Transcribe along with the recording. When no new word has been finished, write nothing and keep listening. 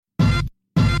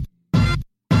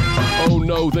Oh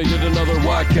no, they did another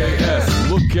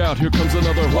YKS. Look out, here comes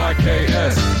another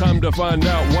YKS. Time to find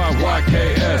out why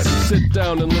YKS. Sit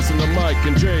down and listen to Mike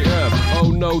and JF. Oh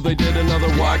no, they did another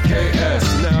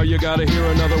YKS. Now you gotta hear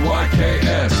another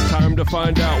YKS. Time to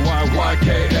find out why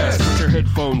YKS. Put your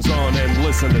headphones on and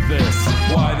listen to this.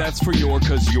 Why, that's for your,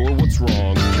 cause you're what's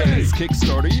wrong. K is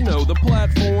Kickstarter, you know the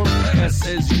platform. S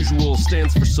as usual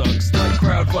stands for sucks. Like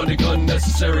crowdfunding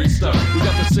unnecessary stuff. We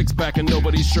got the six pack and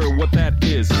nobody's sure what that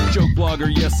is. Joke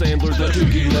blogger, yes, Andler, the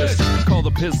dookie list. Call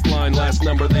the piss line, last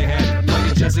number they had. Mike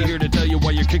and Jesse here to tell you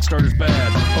why your Kickstarter's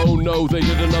bad. Oh no, they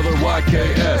did another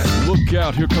YKS. Look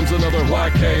out, here comes another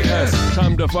YKS.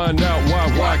 Time to find out why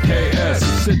YKS.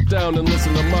 Sit down and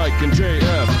listen to Mike and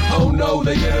JF. Oh no,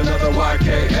 they did another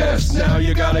YKS. Now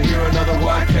you gotta hear another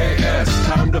YKS.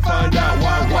 Time to find out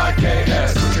why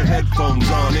YKS. Put your headphones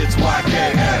on, it's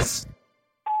YKS.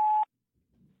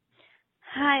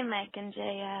 Hi, Mike and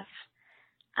JF.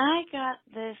 I got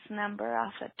this number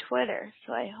off of Twitter,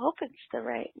 so I hope it's the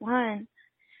right one.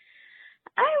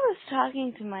 I was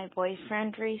talking to my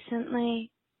boyfriend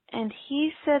recently, and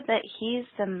he said that he's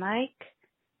the Mike.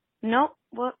 Nope,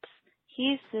 whoops.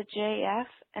 He's the JF,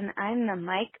 and I'm the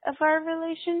Mike of our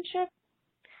relationship.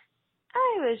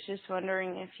 I was just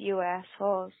wondering if you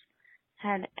assholes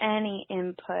had any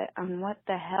input on what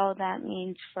the hell that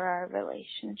means for our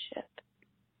relationship.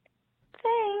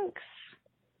 Thanks.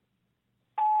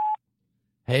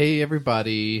 Hey,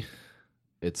 everybody.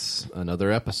 It's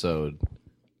another episode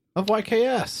of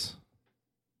YKS.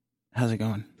 How's it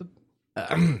going?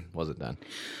 Wasn't done.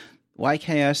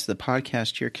 YKS, the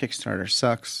podcast, your Kickstarter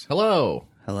sucks. Hello.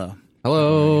 Hello.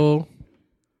 Hello.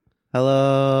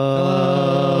 Hello.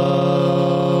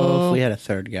 If we had a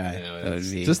third guy, that would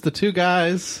be... Just the two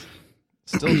guys.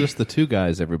 Still just the two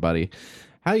guys, everybody.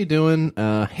 How you doing?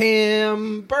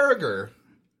 Hamburger.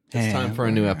 It's time for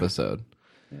a new episode.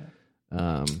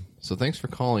 Yeah. So thanks for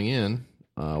calling in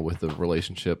with the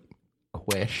relationship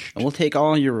question. We'll take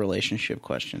all your relationship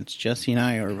questions. Jesse and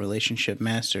I are relationship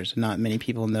masters. Not many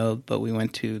people know, but we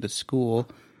went to the School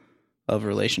of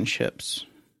Relationships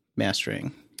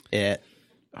Mastering at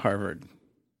Harvard.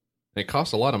 It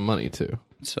costs a lot of money, too.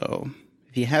 So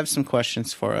if you have some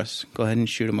questions for us, go ahead and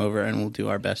shoot them over, and we'll do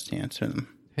our best to answer them.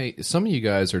 Hey, some of you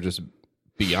guys are just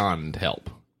beyond help,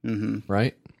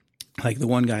 right? Like the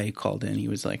one guy who called in, he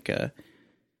was like,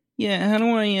 yeah, how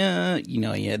do I,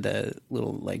 he had the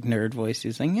little, like, nerd voice. He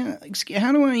was like, yeah,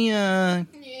 how do I,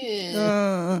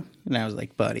 and I was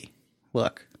like, buddy,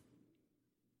 look.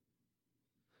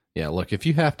 Yeah, look, if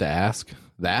you have to ask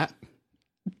that,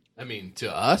 I mean,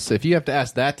 to us, if you have to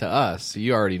ask that to us,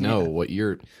 you already know what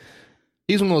you're...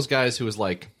 He's one of those guys who was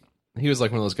like... He was like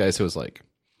one of those guys who was like...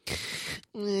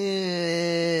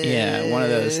 Yeah, one of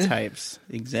those types.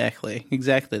 Exactly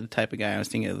the type of guy I was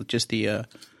thinking of. Just the,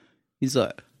 he's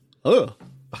like, oh.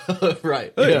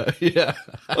 Right, hey. yeah.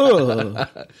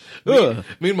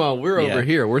 Meanwhile, we're over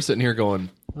here. We're sitting here going,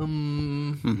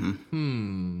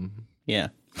 Yeah.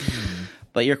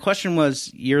 But your question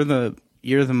was, you're the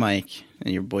Mike,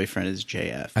 and your boyfriend is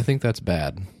JF. I think that's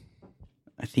bad.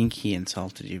 I think he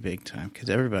insulted you big time, because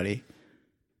everybody...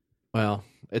 Well...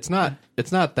 It's not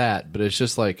that, but it's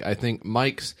just like, I think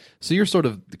Mike's... So you're sort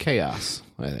of chaos,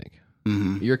 I think.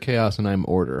 Mm-hmm. You're chaos and I'm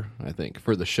order, I think,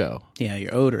 for the show. Yeah,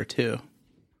 you're odor, too.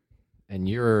 And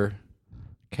you're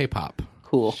K-pop.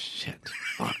 Cool. Shit.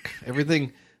 Fuck.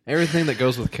 Everything that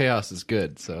goes with chaos is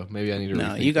good, so maybe I need to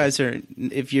No, you guys are...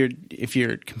 If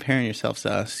you're comparing yourselves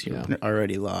to us, you're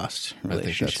already lost.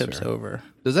 Relationship's over.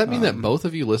 Does that mean that both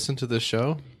of you listen to this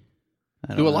show?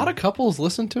 Do a lot of couples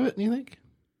listen to it, do you think?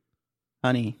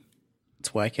 Honey, it's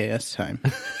YKS time.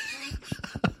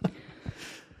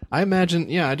 I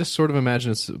just sort of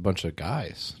imagine it's a bunch of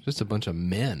guys. Just a bunch of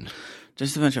men.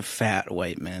 Just a bunch of fat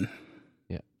white men.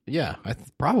 Yeah,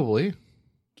 probably.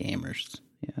 Gamers,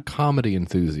 yeah. Comedy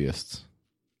enthusiasts.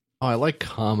 Oh, I like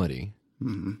comedy.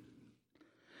 Mm-hmm.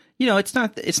 It's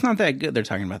not that good. They're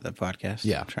talking about the podcast.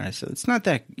 Yeah. I'm trying to say it's not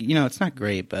that, it's not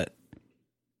great, but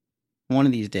one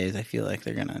of these days I feel like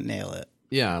they're going to nail it.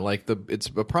 Yeah, like it's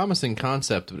a promising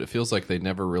concept, but it feels like they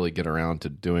never really get around to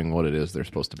doing what it is they're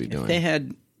supposed to be doing. If they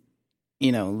had,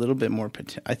 a little bit more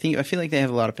potential. I feel like they have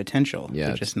a lot of potential. Yeah,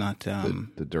 they're just not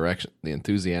the direction, the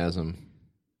enthusiasm,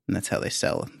 and that's how they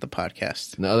sell the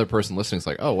podcast. And the other person listening is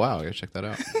like, "Oh wow, I gotta check that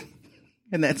out."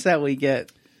 And that's how we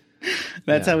get.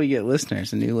 That's how we get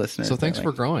listeners and new listeners. So thanks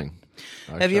for growing.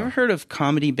 Have you ever heard of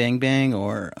Comedy Bang Bang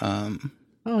or?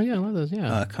 Oh yeah, one of those.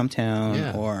 Yeah,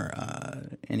 Cumtown or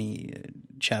any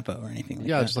Chapo or anything like that.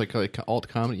 Yeah, just like alt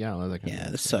comedy. Yeah, like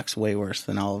this sucks way worse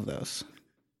than all of those.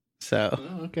 So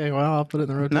okay, well I'll put it in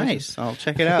the rotation. Nice, I'll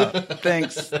check it out.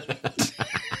 Thanks.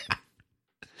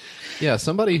 Yeah,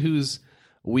 somebody whose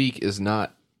week is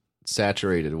not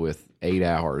saturated with 8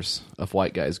 hours of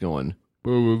white guys going.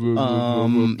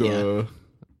 Yeah.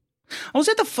 I was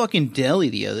at the fucking deli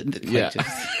the other day, Yeah.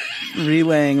 just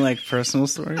relaying like personal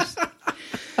stories.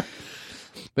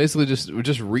 Basically,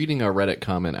 just reading a Reddit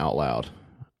comment out loud.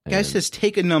 Guy And- says,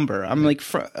 take a number. I'm like,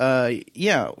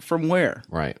 from where?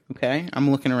 right. Okay.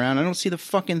 I'm looking around. I don't see the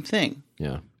fucking thing.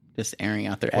 Yeah. Just airing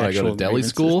out their What, I actual go to deli grievances.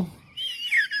 school?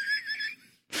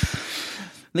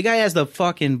 The guy has the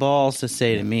fucking balls to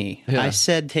say to me, Yeah. I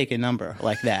said take a number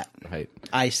like that. Right.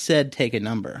 I said take a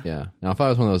number. Yeah. Now, if I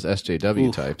was one of those SJW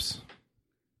Oof. types,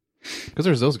 because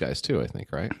there's those guys too, I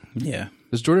think, right? Yeah.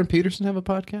 Does Jordan Peterson have a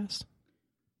podcast?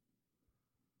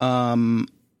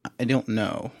 I don't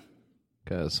know.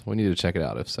 Because we need to check it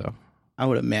out if so. I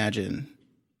would imagine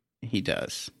he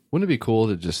does. Wouldn't it be cool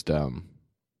to just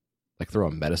like throw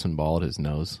a medicine ball at his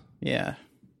nose, Yeah.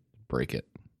 break it?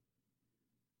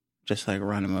 Just like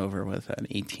run him over with an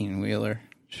 18-wheeler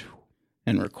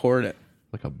and record it.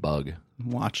 Like a bug.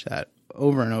 Watch that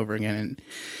over and over again and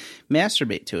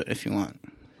masturbate to it if you want.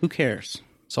 Who cares?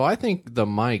 So I think the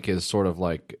mic is sort of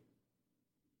like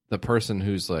the person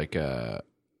who's like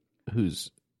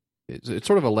it's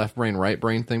sort of a left brain, right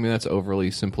brain thing. I mean, that's overly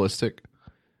simplistic.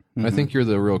 I think you're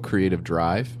the real creative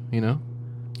drive, you know?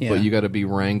 Yeah. But you got to be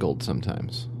wrangled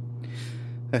sometimes.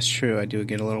 That's true. I do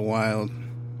get a little wild.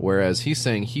 Whereas he's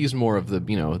saying he's more of the,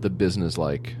 you know, the business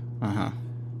like. Uh-huh.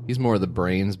 He's more of the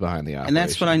brains behind the operation. And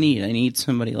that's what I need. I need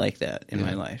somebody like that in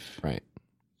my life. Right.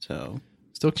 So,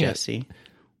 Still can't. Jesse,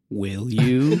 will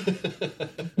you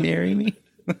marry me?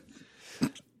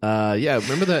 Yeah,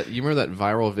 remember that? You remember that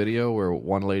viral video where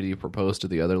one lady proposed to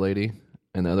the other lady,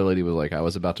 and the other lady was like, "I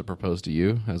was about to propose to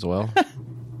you as well,"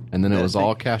 and then it was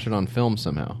all captured on film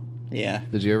somehow. Yeah.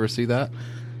 Did you ever see that?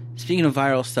 Speaking of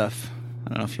viral stuff, I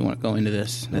don't know if you want to go into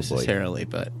this boy. necessarily,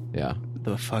 but Yeah,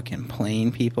 the fucking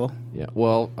plane people. yeah.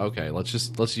 Well, okay. Let's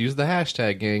use the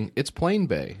hashtag, gang. It's Plane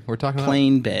Bay. We're talking about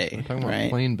Plane Bay. We're talking about right?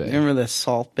 Plane Bay. Remember the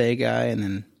Salt Bay guy, and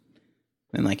then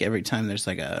like every time there's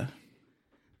like a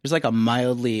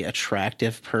mildly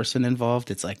attractive person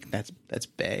involved, it's like that's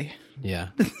Bay. Yeah,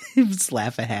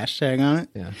 Slap a hashtag on it.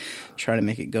 yeah, Try to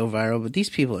make it go viral, but these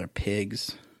people are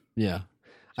pigs. yeah.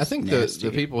 I think nasty.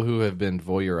 the people who have been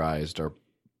voyeurized are.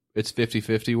 It's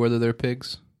 50-50 whether they're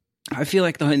pigs. I feel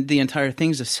like the entire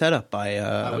thing's a setup by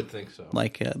I would think so.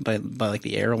 like by like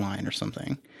the airline or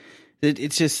something.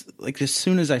 It's just like as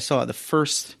soon as I saw it, the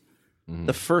first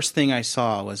thing I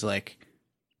saw was like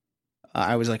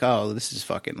I was like, oh, this is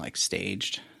fucking like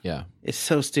staged. Yeah, It's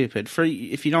so stupid.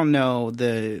 If you don't know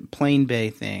the Plane Bay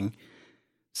thing,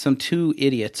 some two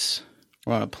idiots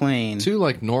were on a plane. two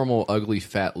like normal, ugly,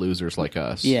 fat losers like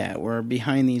us. Yeah, were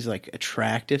behind these like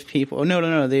attractive people. Oh no!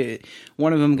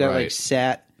 One of them got Right. like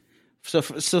sat. So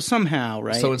somehow,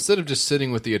 right? So instead of just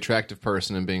sitting with the attractive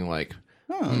person and being like,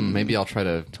 maybe I'll try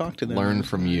to Talk to them learn or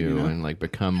from something, you you know? and like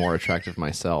become more attractive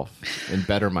myself and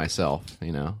better myself,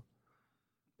 you know?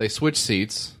 They switch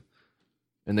seats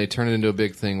and they turn it into a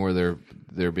big thing where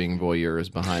they're being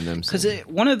voyeurs behind them. Because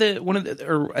one of the,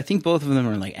 or I think both of them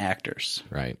are like actors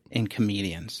Right, and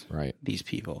comedians. right. These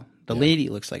people. The lady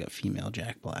looks like a female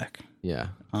Jack Black. Yeah.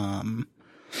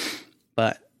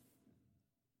 But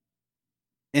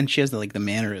and she has the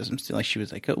mannerisms too. Like she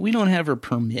was like, oh, we don't have her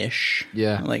permission.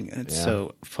 Yeah. Like it's Yeah.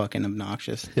 so fucking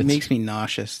obnoxious. It makes me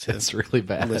nauseous to It's really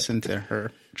bad. listen to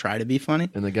her try to be funny.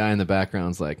 And the guy in the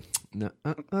background's like, no,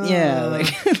 Yeah, like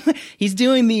he's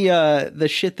doing the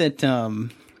shit that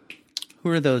who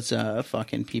are those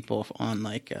fucking people on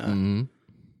like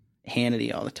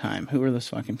Hannity all the time? Who are those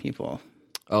fucking people?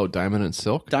 Oh, Diamond and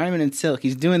Silk? Diamond and Silk.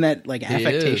 He's doing that like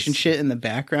affectation is. shit in the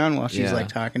background while she's Yeah. like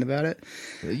talking about it.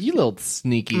 You little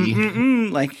sneaky.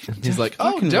 Like He's like,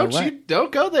 oh, fucking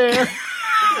don't go there.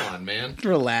 Come on, man.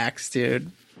 relax,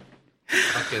 dude.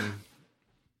 Fucking.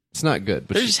 It's not good,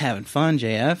 but They're just having fun,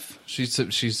 JF.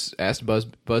 she's asked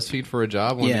BuzzFeed for a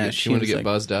job. Yeah, She wanted to was get like-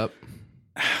 buzzed up.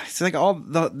 It's like all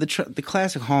the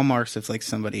classic hallmarks of like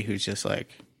somebody who's just like,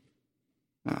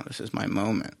 oh, this is my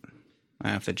moment. I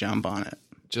have to jump on it.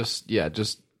 Just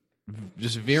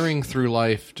veering through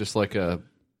life, just like a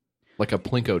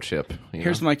Plinko chip.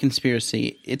 Here's my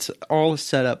conspiracy. It's all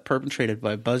set up, perpetrated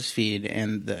by BuzzFeed,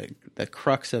 and the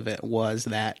crux of it was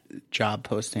that job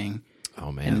posting.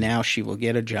 oh man, And now she will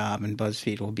get a job, and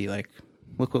BuzzFeed will be like,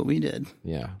 look what we did.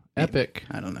 yeah, epic.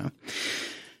 I don't know.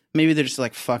 Maybe they're just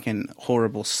like fucking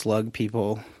horrible slug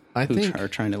people I who think are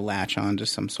trying to latch on to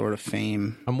some sort of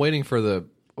fame. I'm waiting for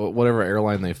whatever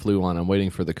airline they flew on. I'm waiting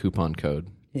for the coupon code.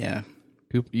 Yeah.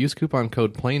 Use coupon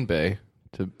code Plane Bay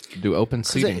to do open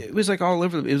 'Cause seating. it was like all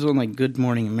over. It was on like Good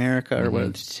Morning America or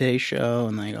what, the Today Show,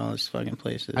 and like all these fucking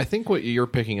places. I think what you're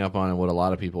picking up on and what a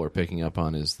lot of people are picking up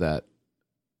on is that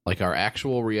like our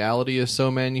actual reality is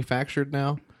so manufactured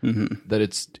now that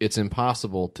it's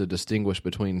impossible to distinguish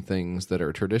between things that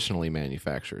are traditionally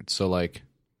manufactured. So like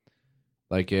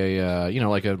a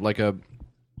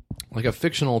like a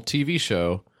fictional TV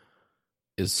show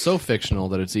is so fictional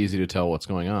that it's easy to tell what's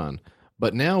going on.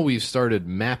 But now we've started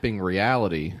mapping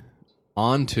reality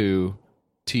onto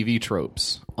TV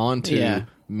tropes, onto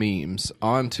memes,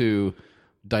 onto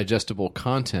digestible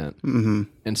content.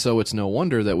 And so it's no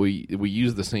wonder that we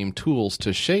use the same tools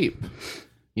to shape,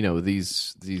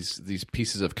 these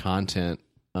pieces of content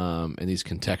and these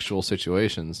contextual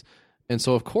situations. And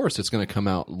so, of course, it's going to come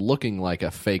out looking like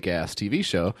a fake-ass TV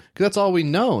show because that's all we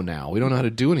know now. We don't know how to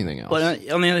do anything else. But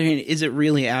on the other hand, is it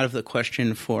really out of the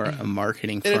question for a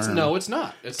marketing firm it's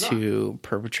not. to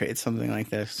perpetrate something like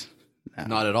this? No.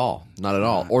 Not at all. Not at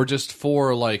all. Or just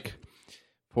for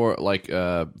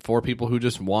people who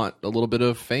just want a little bit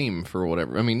of fame for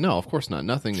whatever. I mean, no, of course not.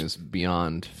 Nothing is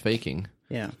beyond faking.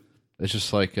 Yeah. It's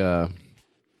just like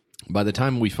by the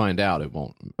time we find out, it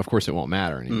won't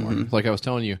matter anymore. Like I was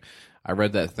telling you, I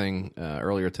read that thing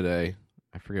earlier today.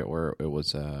 I forget where it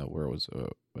was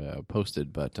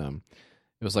posted, but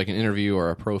it was like an interview or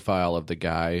a profile of the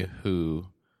guy who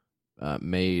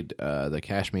made the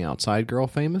Cash Me Outside girl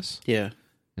famous. Yeah.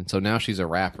 And so now she's a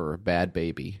rapper, Bad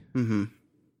Baby. Mm-hmm.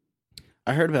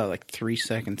 I heard about like 3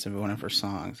 seconds of one of her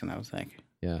songs, and I was like,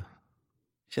 yeah.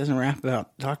 She doesn't rap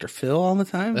about Dr. Phil all the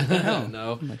time? What the hell?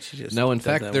 No. Like she just no, in does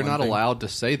fact, that they're one not thing. allowed to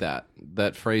say that.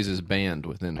 That phrase is banned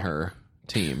within her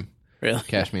team. Really?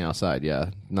 Cash Me Outside, yeah.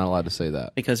 Not allowed to say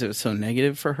that. Because it was so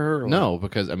negative for her? Or No,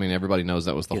 because, I mean, everybody knows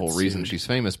that was the Get whole reason sued. she's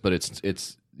famous, but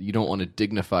it's you don't want to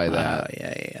dignify that.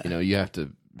 Yeah. You have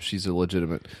to, she's a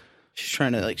legitimate... She's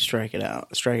trying to like strike out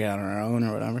on her own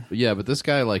or whatever. Yeah, but this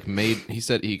guy he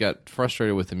said he got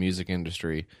frustrated with the music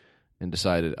industry and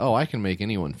decided, I can make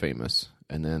anyone famous.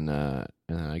 And then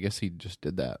I guess he just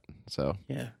did that. So,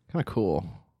 Yeah. kind of cool.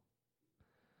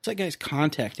 It's that guy's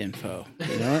contact info.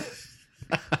 You know what?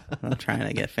 I'm trying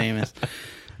to get famous.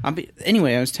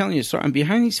 Anyway, I was telling you a story. I'm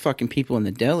behind these fucking people in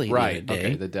the deli the other day.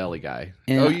 Okay, the deli guy.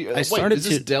 And I started is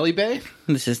this Deli Bay?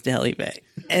 This is Deli Bay.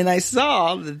 And I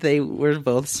saw that they were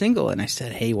both single, and I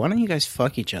said, hey, why don't you guys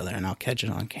fuck each other, and I'll catch it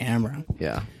on camera.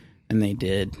 Yeah. And they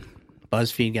did.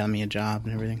 BuzzFeed got me a job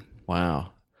and everything.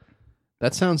 Wow.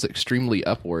 That sounds extremely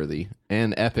upworthy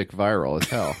and epic viral as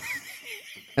hell.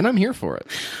 And I'm here for it.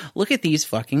 Look at these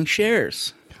fucking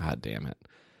shares. God damn it.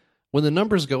 When the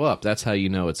numbers go up, that's how you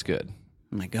know it's good.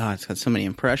 Oh my God, it's got so many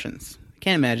impressions. I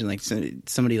can't imagine like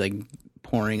somebody like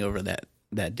poring over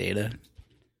that data.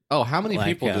 Oh, how many Like,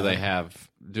 people do they have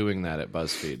doing that at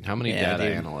BuzzFeed? How many data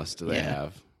dude. analysts do they Yeah.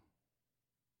 have?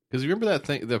 Because you remember that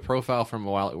thing, the profile from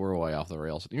a while... We're way off the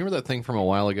rails. You remember that thing from a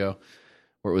while ago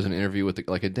where it was an interview with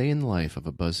like a day in the life of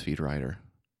a BuzzFeed writer?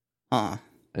 Huh.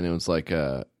 And it was like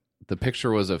the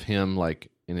picture was of him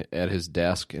like at his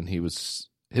desk, and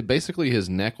basically his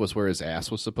neck was where his ass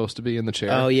was supposed to be in the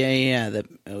chair. Oh yeah.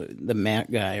 The Matt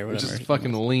guy or whatever. Just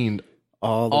fucking leaned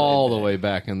all the way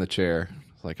back in the chair.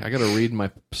 It's like, I got to read my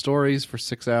stories for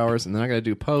 6 hours, and then I got to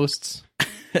do posts.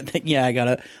 Yeah, I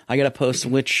gotta post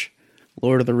which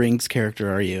Lord of the Rings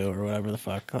character are you or whatever the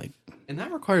fuck. Like, And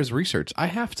that requires research. I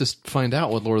have to find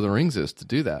out what Lord of the Rings is to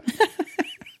do that.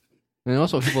 And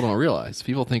also, what people don't realize.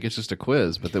 People think it's just a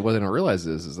quiz, but what they don't realize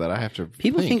is that I have to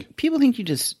people think you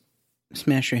just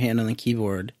smash your hand on the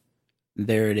keyboard,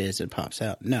 there it is, it pops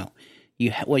out. No,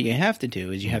 what you have to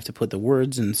do is you have to put the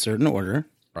words in a certain order,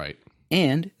 Right.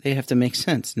 and they have to make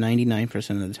sense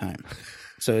 99% of the time.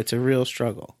 So it's a real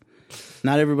struggle.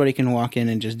 Not everybody can walk in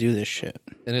and just do this shit.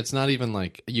 And it's not even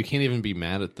like you can't even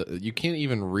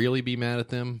really be mad at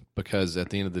them because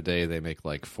at the end of the day they make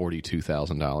like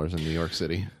 $42,000 in New York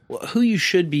City. Well, who you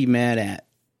should be mad at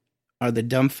are the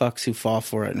dumb fucks who fall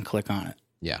for it and click on it.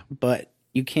 Yeah. But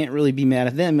you can't really be mad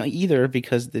at them either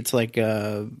because it's like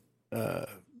they've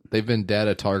been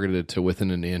data targeted to within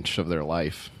an inch of their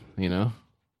life, you know?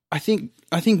 I think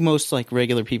most like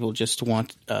regular people just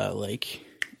want like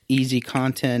easy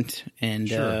content and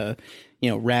Sure.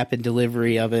 Rapid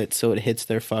delivery of it so it hits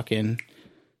their fucking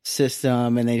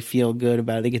system and they feel good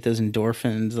about it. They get those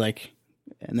endorphins like,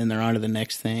 and then they're on to the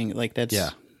next thing. Like that's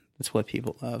what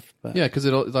people love. But Yeah, because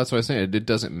that's what I was saying. It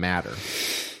doesn't matter.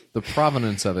 The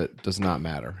provenance of it does not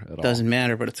matter at all. doesn't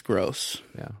matter, but it's gross.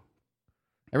 Yeah.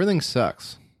 Everything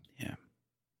sucks. Yeah.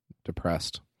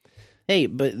 Depressed. Hey,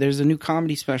 but there's a new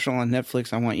comedy special on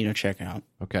Netflix I want you to check out.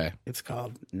 Okay. It's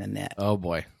called Nanette. Oh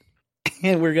boy.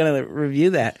 And we're going to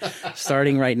review that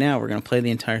starting right now. We're going to play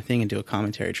the entire thing and do a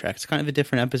commentary track. It's kind of a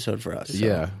different episode for us. So.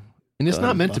 Yeah. And it's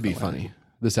not meant to be buckle in. funny,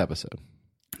 this episode.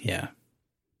 Yeah.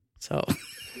 So,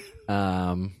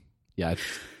 yeah.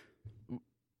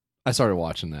 I started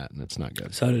watching that, and it's not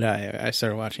good. so did I. I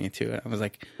started watching it too. I was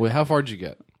like, Wait, how far did you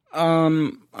get? I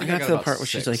got got to the about part where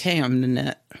she's 6. like, hey, I'm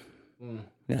Nanette.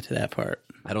 Got to that part.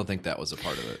 I don't think that was a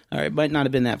part of it. All right, might not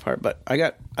have been that part, but I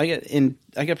got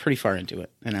pretty far into it,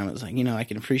 and I was like, I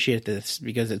can appreciate this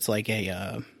because it's like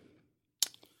A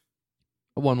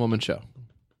one-woman show.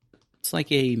 it's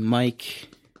like a Mike.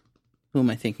 Who am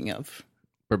I thinking of?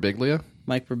 Birbiglia?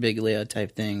 Mike Birbiglia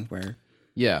type thing where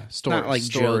Yeah. it's not like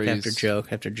stories. joke after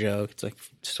joke after joke. It's like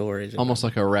stories. Almost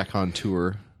like a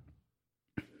raconteur.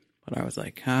 But I was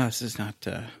like, this is not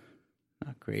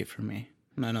great for me.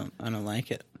 And I don't like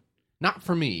it. Not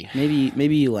for me.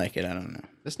 Maybe you like it. I don't know.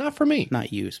 It's not for me.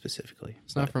 Not you specifically.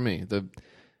 It's not for me.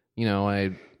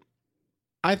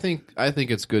 I think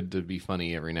it's good to be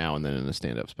funny every now and then in a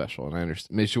stand-up special, and I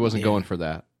understand. Maybe she wasn't going for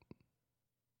that,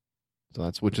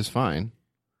 so which is fine.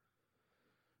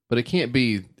 But it can't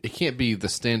be the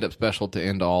stand-up special to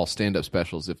end all stand-up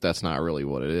specials if that's not really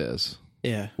what it is.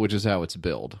 Yeah. Which is how it's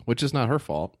billed. Which is not her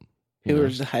fault. People were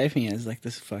just hyping it as like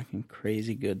this fucking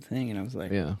crazy good thing, and I was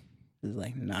like, Yeah. this is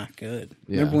like not good.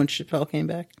 Yeah. Remember when Chappelle came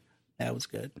back? That was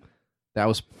good. That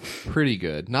was pretty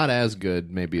good. Not as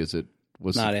good, maybe, as it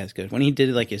was. Not as good. When he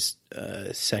did like his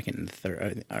second and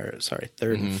third,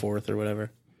 third and fourth or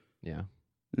whatever Yeah.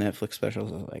 Netflix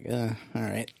specials, I was like, all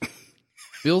right.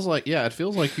 It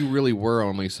feels like you really were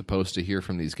only supposed to hear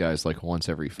from these guys like once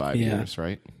every 5 years,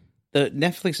 right? The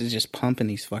Netflix is just pumping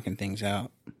these fucking things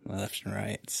out left and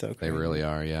right. It's so crazy. They really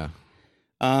are, yeah.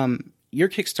 Your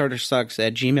Kickstarter sucks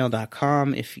at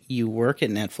gmail.com if you work at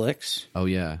Netflix. Oh,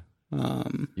 yeah.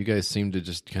 You guys seem to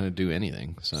just kind of do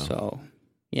anything. So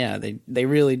yeah, they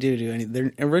really do anything.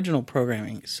 Their original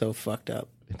programming is so fucked up.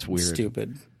 It's weird.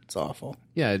 Stupid. It's awful.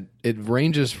 Yeah, it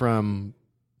ranges from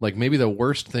like maybe the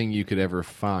worst thing you could ever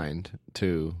find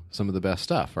to some of the best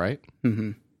stuff, right?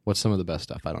 Mm-hmm. What's some of the best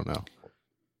stuff? I don't know.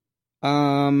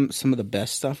 Some of the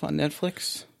best stuff on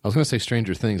Netflix. I was going to say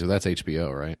Stranger Things, but that's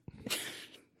HBO, right?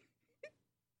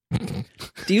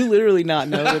 Do you literally not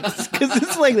know this? Because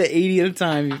it's like the 80th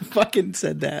time you fucking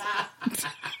said that.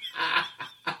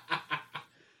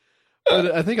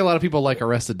 But I think a lot of people like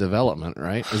Arrested Development,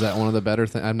 right? Is that one of the better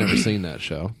things? I've never seen that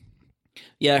show.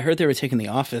 Yeah, I heard they were taking The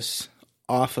Office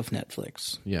off of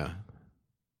Netflix. Yeah.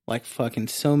 Like fucking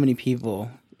so many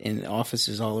people in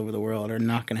offices all over the world are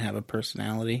not going to have a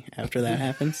personality after that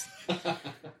happens. They're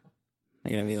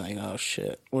going to be like, oh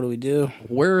shit, what do we do?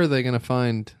 Where are they going to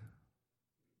find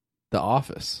The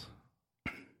Office?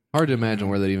 Hard to imagine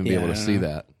where they'd even be able to see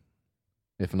that,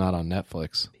 if not on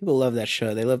Netflix. People love that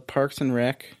show. They love Parks and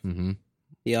Rec, Mm-hmm.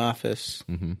 The Office.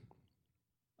 Mm-hmm.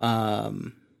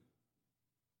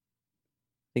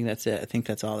 I think that's it. I think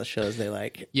that's all the shows they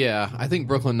like. Yeah, I think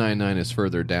Brooklyn Nine-Nine is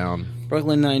further down.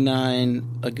 Brooklyn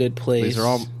Nine-Nine, A Good Place.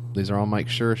 These are all Mike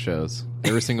Schur shows.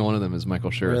 Every single one of them is Michael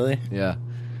Schur. Really? Yeah.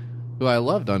 Who I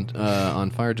loved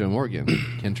on Fire Joe Morgan.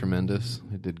 Ken Tremendous.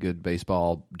 He did good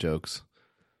baseball jokes.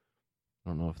 I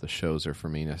don't know if the shows are for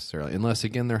me necessarily. Unless,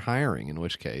 again, they're hiring, in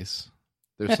which case.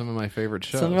 They're some of my favorite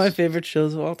shows. Some of my favorite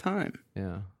shows of all time.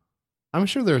 Yeah. I'm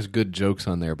sure there's good jokes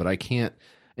on there, but I can't.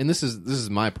 And this is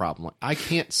my problem. I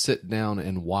can't sit down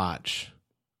and watch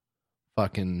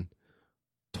fucking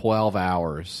 12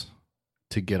 hours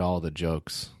to get all the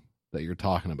jokes that you're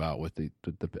talking about with the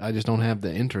I just don't have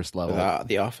the interest level.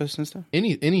 The Office and stuff?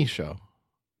 Any show.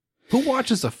 Who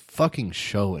watches a fucking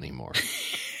show anymore?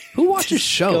 Who watches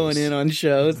shows? Going in on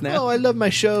shows now. Oh, I love my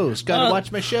shows. Gotta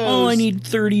watch my shows. Oh, I need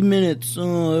 30 minutes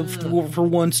for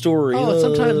one story. Oh,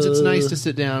 sometimes it's nice to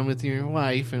sit down with your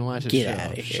wife and watch a Get show.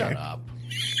 out of here. Shut up.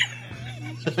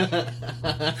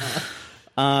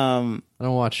 I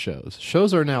don't watch shows.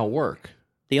 Shows are now work.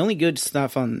 The only good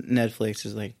stuff on Netflix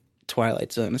is like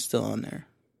Twilight Zone is still on there.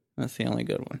 That's the only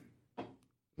good one.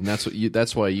 And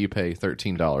that's why you pay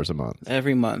 $13 a month.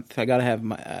 Every month, I gotta have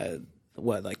my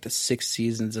like the 6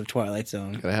 seasons of Twilight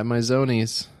Zone Gotta have my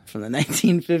Zonies. from the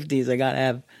 1950s. I gotta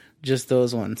have just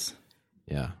those ones.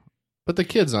 Yeah. But the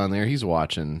kid's on there. He's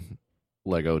watching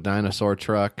Lego Dinosaur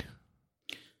Truck.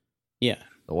 Yeah,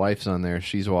 The wife's on there.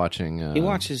 She's watching. he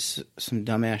watches some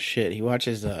dumbass shit. He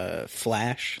watches The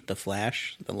Flash,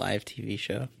 the live TV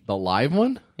show. the live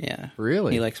one? Yeah,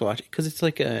 Really? He likes watching because it's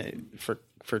like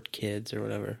for kids or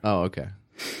whatever. Oh, okay.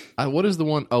 What is the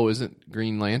one? Oh, is it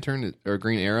Green Lantern or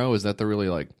Green Arrow? Is that the really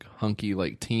like hunky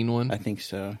like teen one? I think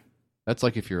so. That's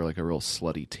like if you're like a real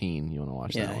slutty teen, you want to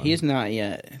watch that Yeah, one. he's not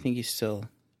yet. I think he's still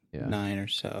Yeah. 9 or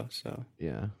so. So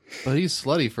Yeah. But he's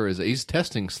slutty for he's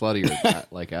testing sluttier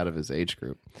like out of his age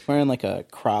group. wearing like a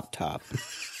crop top.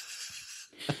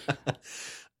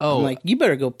 Oh, I'm like, you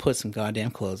better go put some goddamn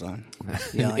clothes on.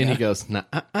 and he goes, nah.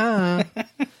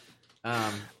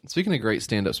 Speaking of great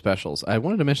stand-up specials, I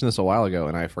wanted to mention this a while ago,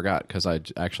 and I forgot because I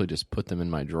actually just put them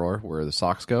in my drawer where the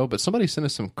socks go. But somebody sent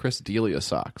us some Chris D'Elia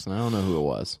socks, and I don't know who it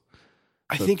was.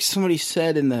 I think somebody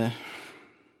said in the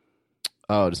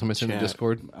Oh, did somebody send chat, the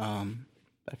Discord? I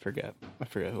forget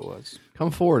who it was.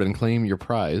 Come forward and claim your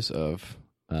prize of,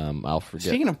 I'll forget.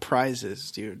 Speaking of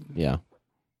prizes, dude, Yeah.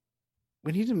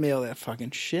 we need to mail that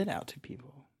fucking shit out to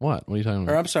people. What? What are you talking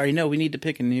Or about? I'm sorry, no, we need to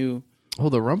pick a new. Oh,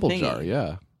 the Rumble thingy. jar,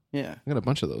 yeah. Yeah, I got a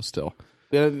bunch of those still.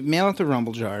 we gotta mail out the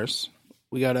Rumble jars.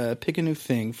 We gotta pick a new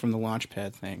thing from the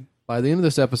Launchpad thing. By the end of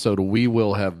this episode, we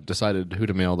will have decided who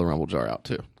to mail the Rumble jar out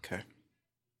to. Okay.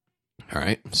 All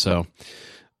right. So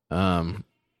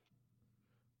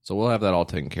we'll have that all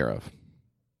taken care of.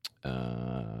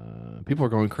 People are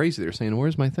going crazy. They're saying,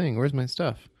 "Where's my thing? Where's my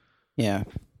stuff?" Yeah,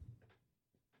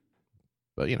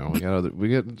 But we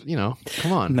get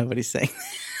come on. nobody's saying.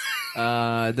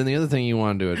 Then the other thing you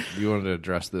wanted to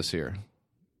address this year.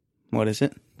 What is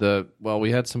it?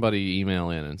 We had somebody email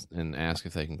in and ask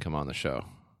if they can come on the show.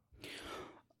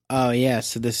 Oh yeah,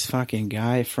 so this fucking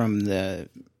guy from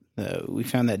we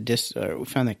found that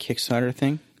Kickstarter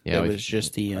thing. Yeah, it was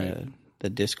just the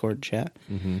Discord chat.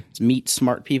 Mm-hmm. It's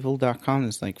meetsmartpeople.com.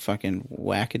 It's like fucking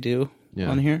wackadoo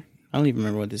on here. I don't even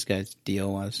remember what this guy's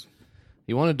deal was.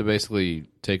 He wanted to basically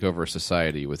take over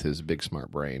society with his big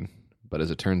smart brain, but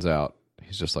as it turns out,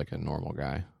 he's just like a normal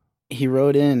guy. He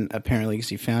wrote in apparently because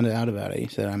he found out about it. He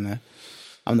said,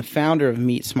 "I'm the founder of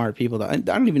Meet Smart People." I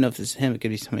don't even know if this is him. It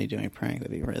could be somebody doing a prank.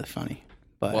 That'd be really funny.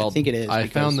 But I think it is. I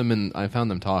found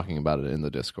them talking about it in the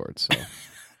Discord. So,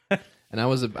 and I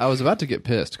was about to get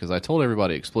pissed because I told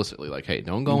everybody explicitly, like, "Hey,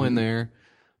 don't go in there,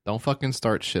 don't fucking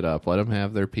start shit up. Let them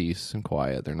have their peace and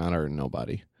quiet. They're not hurting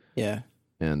nobody." Yeah.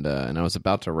 And I was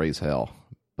about to raise hell,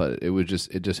 but it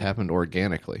just happened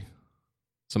organically.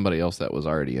 Somebody else that was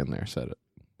already in there said it,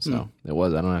 so it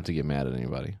was. I don't have to get mad at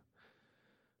anybody.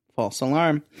 False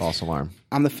alarm. False alarm.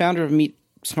 I'm the founder of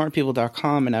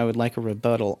MeetSmartPeople.com, and I would like a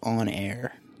rebuttal on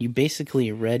air. You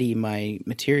basically ready my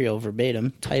material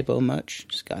verbatim. Typo much?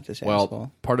 Just got this Well,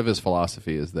 asshole. part of his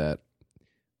philosophy is that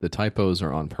the typos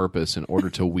are on purpose in order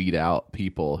to weed out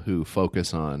people who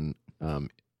focus on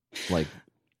like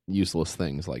useless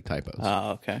things like typos.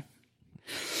 Oh, okay.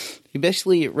 You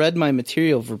basically read my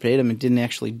material verbatim and didn't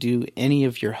actually do any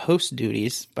of your host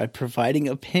duties by providing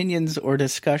opinions or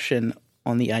discussion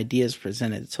on the ideas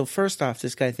presented. So first off,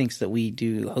 this guy thinks that we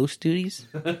do host duties.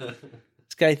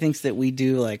 This guy thinks that we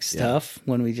do like stuff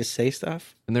when we just say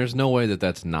stuff. And there's no way that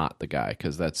that's not the guy,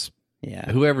 because that's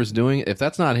Yeah. whoever's doing it. If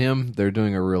that's not him, they're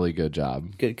doing a really good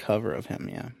job. Good cover of him,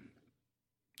 yeah.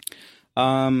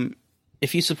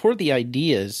 If you support the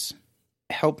ideas,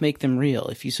 help make them real.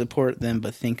 If you support them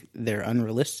but think they're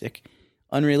unrealistic,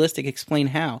 explain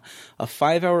how. A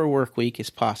 5-hour work week is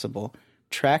possible.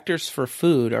 Tractors for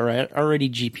food are already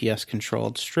GPS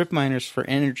controlled. Strip miners for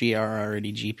energy are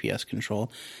already GPS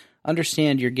controlled.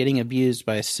 Understand you're getting abused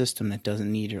by a system that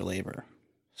doesn't need your labor.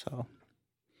 So,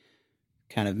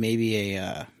 kind of maybe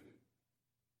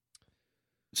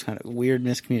it's kind of weird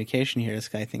miscommunication here. This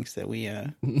guy thinks that we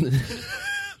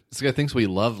This guy thinks we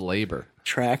love labor.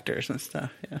 tractors and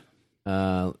stuff.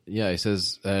 Yeah. He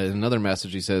says, in another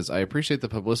message, he says, "I appreciate the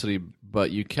publicity,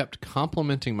 but you kept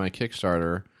complimenting my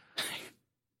Kickstarter."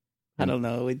 I don't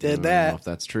know. We I did don't know that. if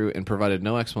that's true, and provided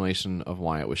no explanation of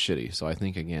why it was shitty. So I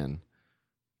think, again,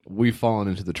 we've fallen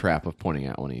into the trap of pointing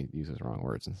out when he uses wrong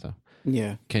words and stuff.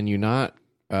 Yeah. Can you not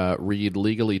read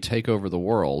legally take over the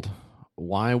world?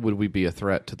 Why would we be a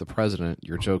threat to the president?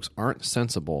 Your jokes aren't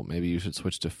sensible. Maybe you should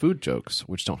switch to food jokes,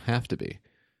 which don't have to be.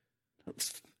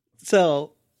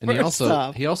 So, And he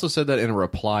also said that in a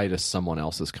reply to someone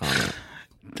else's comment.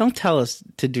 don't tell us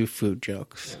to do food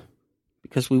jokes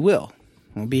because we will.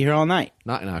 We'll be here all night,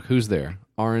 Knock knock. Who's there?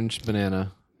 Orange,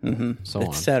 banana, so on.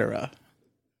 etc.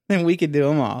 And we could do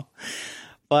them all.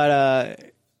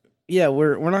 But yeah,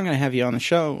 we're not going to have you on the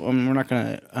show. We're not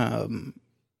going to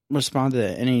respond to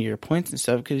any of your points and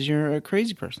stuff because you're a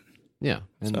crazy person. Yeah.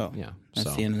 And, So yeah.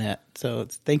 that's the end of that. So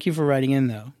thank you for writing in,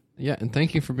 though. Yeah, and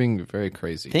thank you for being very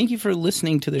crazy. Thank you for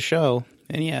listening to the show.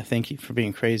 And yeah, thank you for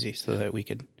being crazy so that we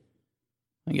could,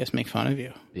 I guess, make fun of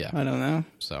you. Yeah. I don't know.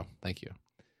 So, thank you.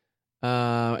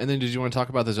 And then did you want to talk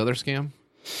about this other scam?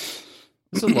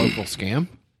 It's a local scam.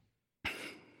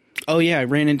 Oh, yeah, I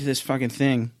ran into this fucking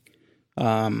thing.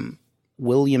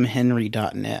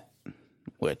 WilliamHenry.net,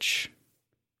 which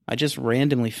I just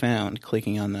randomly found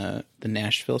clicking on the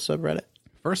Nashville subreddit.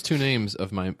 First two names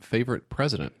of my favorite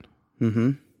president.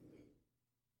 Mm-hmm.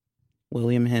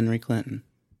 William Henry Clinton.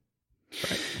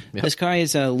 Right. Yep. This guy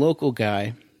is a local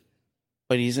guy,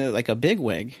 but he's like a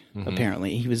bigwig,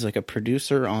 apparently. He was like a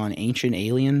producer on Ancient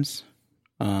Aliens.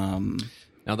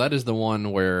 Now, that is the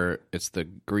one where it's the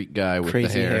Greek guy with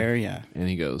Crazy the hair. yeah. And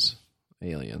he goes,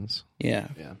 aliens. Yeah.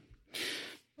 Yeah.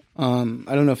 I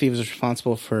don't know if he was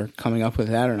responsible for coming up with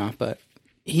that or not, but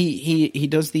he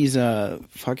does these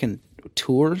fucking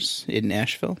tours in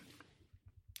Nashville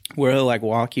where he'll like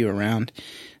walk you around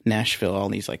Nashville, all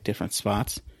these like different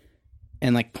spots,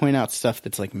 and like point out stuff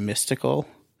that's like mystical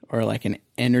or like an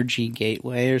energy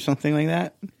gateway or something like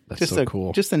that. That's just so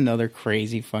cool. Just another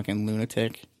crazy fucking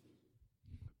lunatic.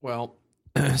 Well,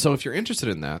 so if you're interested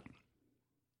in that,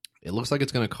 it looks like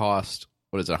it's going to cost,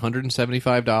 what is it,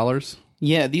 $175?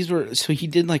 Yeah, these were, so he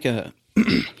did like a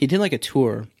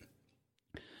tour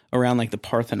around like the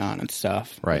Parthenon and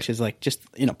stuff, right? Which is like just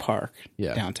in a park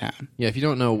downtown. Yeah, if you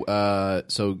don't know,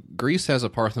 so Greece has a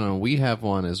Parthenon. We have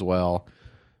one as well.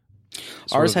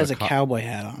 Ours has a cowboy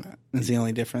hat on it. That's the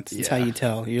only difference. It's how you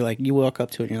tell. You're like, you walk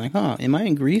up to it and you're like, oh, am I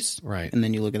in Greece? Right. And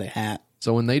then you look at the hat.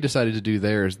 So when they decided to do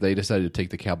theirs, they decided to take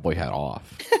the cowboy hat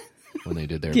off when they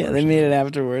did their Yeah, they made it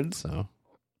afterwards. So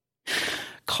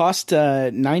cost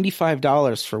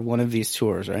 $95 for one of these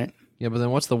tours, right? Yeah, but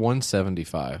then what's the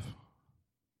 $175?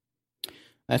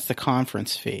 That's the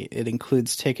conference fee. It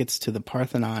includes tickets to the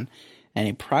Parthenon and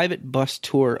a private bus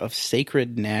tour of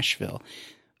Sacred Nashville.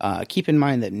 Keep in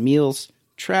mind that meals,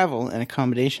 travel, and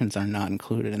accommodations are not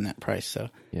included in that price. So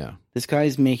yeah, this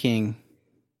guy's making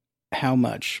how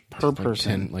much per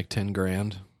person? 10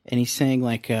 grand. And he's saying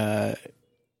like, the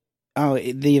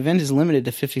event is limited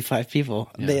to 55 people.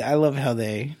 Yeah. I love how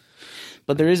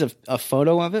but there is a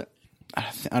photo of it.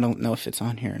 I don't know if it's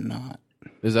on here or not.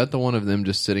 Is that the one of them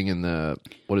just sitting in the,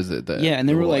 what is it? And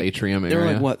there were like atrium area. There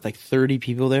were like what, like 30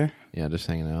 people there. Yeah, just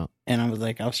hanging out. And I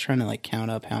was trying to like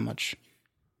count up how much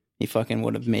he fucking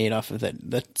would have made off of that.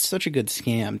 That's such a good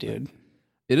scam, dude.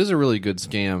 It is a really good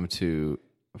scam to,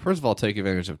 first of all, take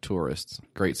advantage of tourists.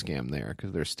 Great scam there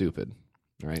because they're stupid,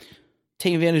 right?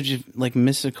 Take advantage of like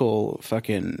mystical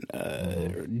fucking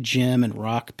gem and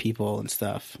rock people and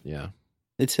stuff. Yeah.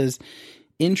 It says,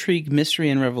 intrigue, mystery,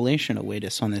 and revelation await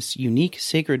us on this unique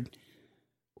sacred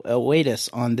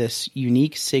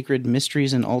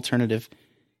mysteries and alternative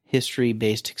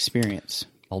history-based experience.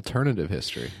 Alternative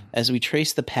history. As we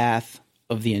trace the path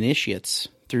of the initiates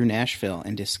through Nashville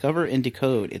and discover and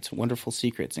decode its wonderful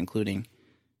secrets, including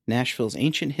Nashville's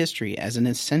ancient history as an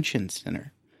ascension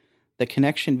center, the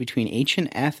connection between ancient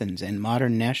Athens and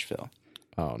modern Nashville,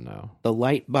 oh no, the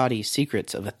light body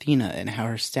secrets of Athena and how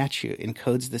her statue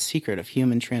encodes the secret of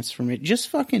human transformation. Just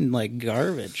fucking like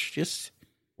garbage. Just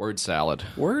word salad.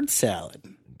 Word salad.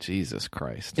 Jesus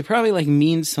Christ. It probably like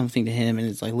means something to him in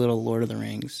his like little Lord of the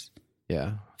Rings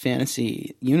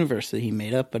fantasy universe that he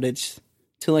made up, but it's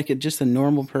to like just a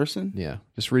normal person. Yeah,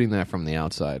 just reading that from the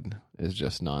outside is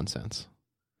just nonsense.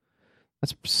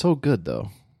 That's so good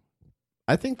though.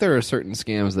 I think there are certain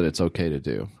scams that it's okay to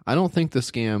do. I don't think the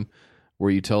scam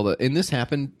where you tell and this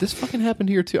fucking happened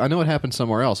here too. I know it happened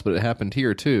somewhere else, but it happened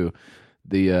here too.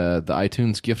 The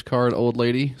iTunes gift card old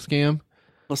lady scam.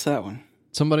 What's that one?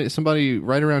 Somebody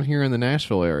right around here in the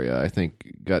Nashville area, I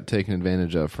think, got taken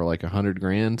advantage of for like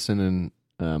 $100,000 sending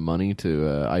money to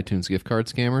iTunes gift card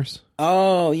scammers.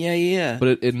 Oh yeah.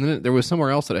 But there was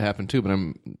somewhere else that it happened too. But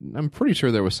I'm pretty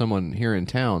sure there was someone here in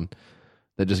town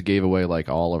that just gave away like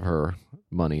all of her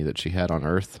money that she had on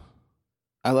Earth.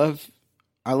 I love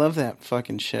that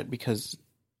fucking shit because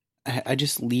I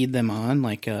just lead them on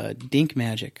like Dink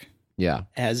Magic. Yeah,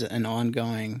 as an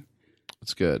ongoing.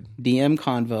 It's good. DM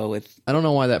convo with. I don't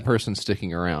know why that person's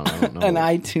sticking around. I don't know. An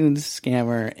iTunes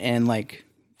scammer and like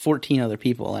 14 other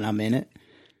people, and I'm in it.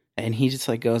 And he just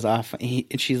like goes off.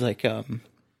 And she's like, have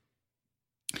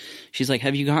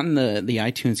you gotten the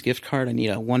iTunes gift card? I need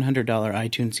a $100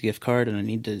 iTunes gift card, and I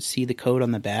need to see the code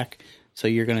on the back. So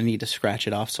you're gonna need to scratch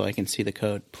it off so I can see the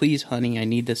code. Please, honey, I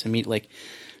need this immediately.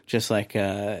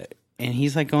 And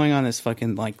he's like going on this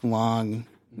fucking like long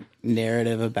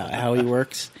narrative about how he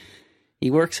works. He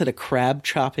works at a crab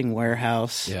chopping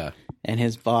warehouse. Yeah. And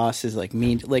his boss is like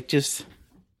mean, like just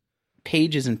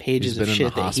pages and pages of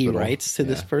shit that he writes to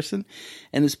this person.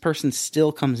 And this person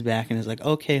still comes back and is like,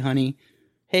 okay, honey,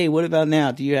 hey, what about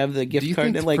now? Do you have the gift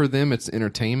card? Do you think for them it's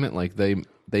entertainment? Like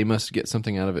they must get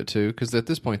something out of it too? Because at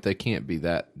this point they can't be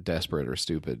that desperate or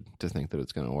stupid to think that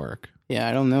it's going to work. Yeah,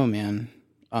 I don't know, man.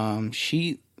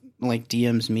 She like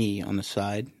DMs me on the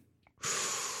side.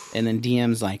 And then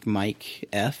DMs like Mike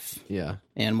F. Yeah.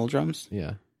 Animal Drums.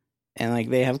 Yeah. and like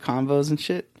they have convos and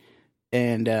shit.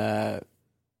 And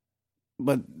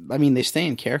but I mean, they stay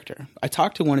in character. I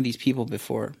talked to one of these people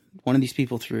before. One of these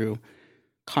people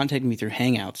contacted me through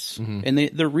Hangouts, and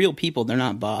they're real people. They're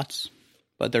not bots,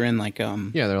 but they're in like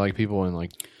they're like people in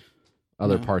like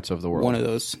other parts of the world. One of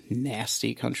those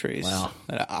nasty countries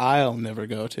that I'll never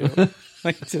go to.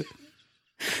 Like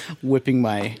whipping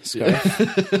my scarf.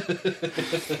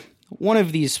 One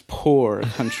of these poor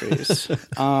countries.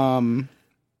 And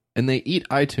they eat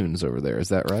iTunes over there. Is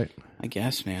that right? I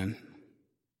guess, man.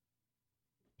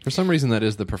 For some reason, that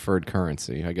is the preferred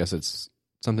currency. I guess it's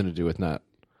something to do with not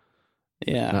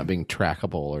being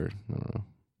trackable, or I don't know.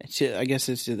 I guess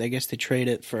they trade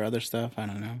it for other stuff. I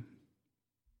don't know.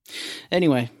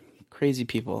 Anyway, crazy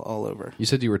people all over. You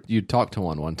said you talked to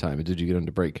one time. Did you get him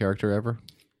to break character ever?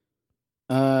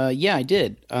 Yeah, I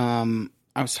did. I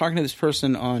was talking to this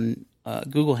person on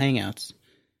Google Hangouts,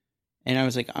 and I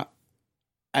was like,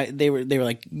 they were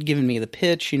like giving me the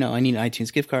pitch. I need an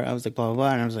iTunes gift card. I was like, blah blah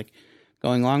blah, and I was like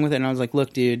going along with it. And I was like,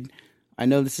 look, dude, I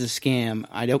know this is a scam.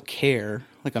 I don't care.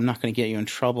 Like, I'm not going to get you in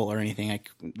trouble or anything.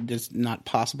 It's not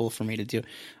possible for me to do.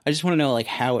 I just want to know like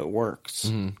how it works.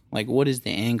 Mm-hmm. Like, what is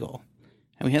the angle?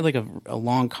 And we had like a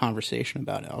long conversation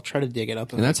about it. I'll try to dig it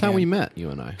up. And that's how we met, you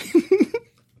and I.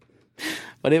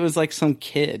 But it was like some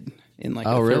kid in like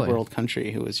a third world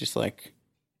country who was just like,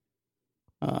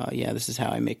 yeah, this is how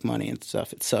I make money and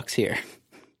stuff. It sucks here.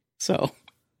 So,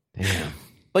 damn.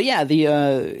 But yeah,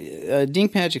 the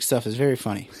Dink Magic stuff is very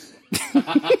funny.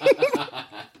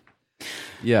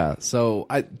 Yeah, so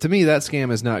to me, that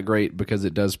scam is not great because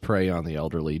it does prey on the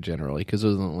elderly generally, because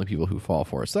those are the only people who fall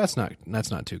for it. So that's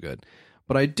not too good.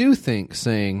 But I do think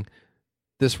saying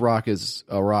this rock is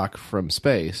a rock from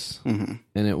space, and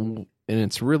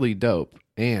it's really dope,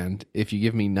 and if you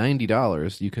give me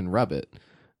 $90, you can rub it,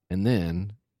 and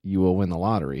then you will win the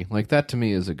lottery. Like, that to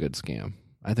me is a good scam.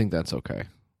 I think that's okay.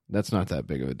 That's not that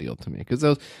big of a deal to me, because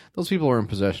those people are in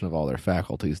possession of all their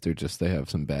faculties. They have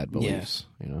some bad beliefs,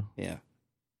 Yeah.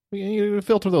 You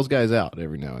filter those guys out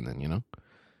every now and then,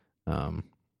 I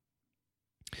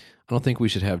don't think we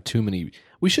should have too many.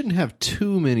 We shouldn't have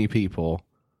too many people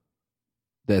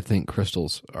that think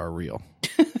crystals are real.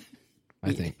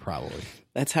 I think probably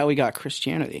that's how we got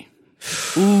Christianity.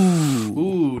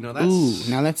 Ooh, now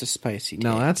that's a spicy take.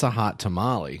 No, that's a hot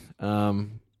tamale. All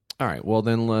right, well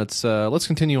then let's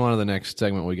continue on to the next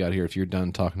segment we got here. If you're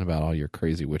done talking about all your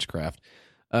crazy witchcraft,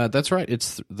 that's right.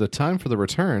 It's the time for the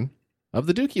return of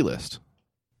the Dookie List.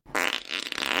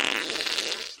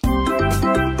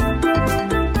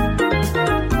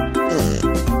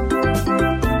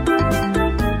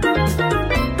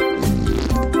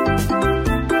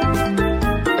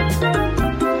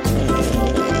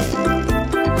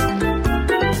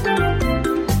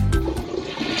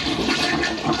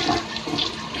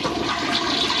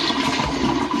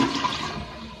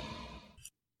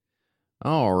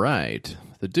 All right.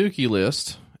 The Dookie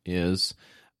List is,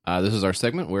 this is our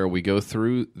segment where we go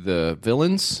through the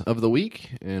villains of the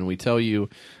week, and we tell you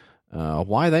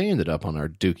why they ended up on our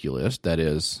Dookie List. That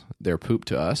is, they're poop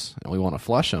to us, and we want to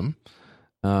flush them.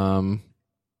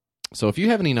 So if you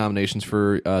have any nominations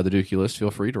for the Dookie List, feel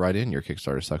free to write in your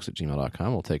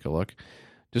kickstartersucks@gmail.com. We'll take a look.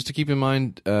 Just to keep in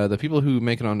mind, the people who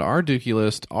make it onto our Dookie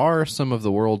List are some of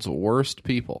the world's worst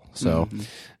people. So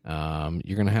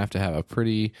you're going to have a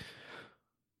pretty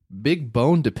big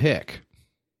bone to pick.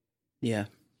 Yeah.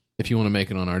 If you want to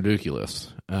make it on our Dookie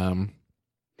List.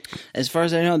 As far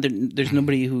as I know, there's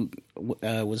nobody who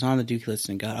was on the Dookie List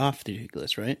and got off the Dookie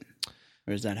List, right?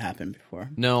 Or has that happened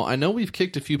before? No, I know we've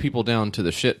kicked a few people down to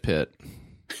the shit pit,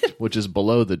 which is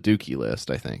below the Dookie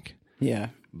List, I think. Yeah.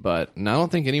 But I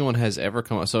don't think anyone has ever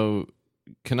come... So,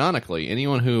 canonically,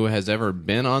 anyone who has ever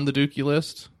been on the Dookie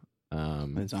List...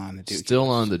 is on the Dookie still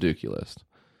List. On the Dookie List.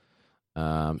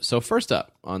 So first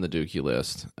up on the Dookie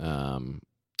List,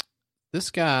 this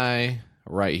guy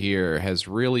right here has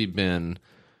really been,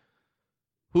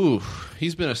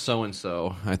 he's been a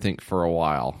so-and-so, I think, for a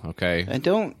while, okay? And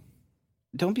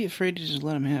don't be afraid to just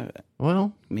let him have it.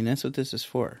 Well, I mean, that's what this is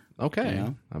for. Okay. You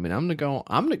know? I mean, I'm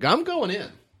going in.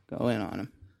 Go in on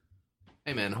him.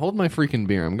 Hey, man, hold my freaking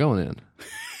beer. I'm going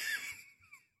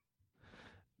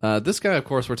in. This guy, of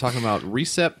course, we're talking about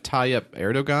Recep Tayyip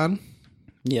Erdogan.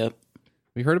 Yep.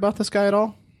 We heard about this guy at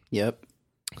all? Yep.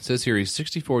 It says here he's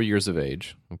 64 years of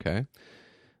age. Okay.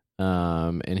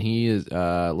 And he is,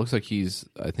 looks like he's,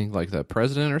 I think, like the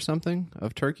president or something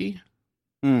of Turkey.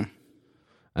 I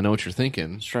know what you're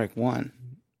thinking. Strike one.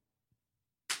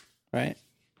 Right?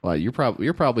 Well, you're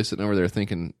probably sitting over there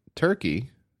thinking, Turkey?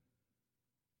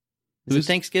 Is it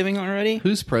Thanksgiving already?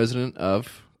 Who's president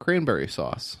of cranberry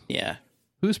sauce? Yeah.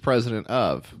 Who's president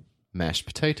of Mashed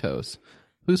potatoes.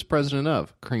 Who's president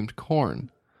of? Creamed corn.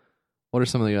 What are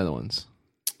some of the other ones?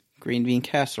 Green bean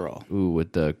casserole. Ooh,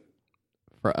 with the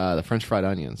French fried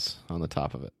onions on the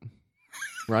top of it.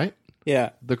 Right? Yeah.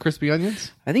 The crispy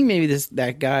onions? I think maybe this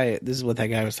is what that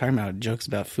guy was talking about, jokes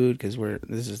about food, because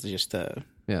this is just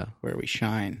where we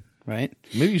shine, right?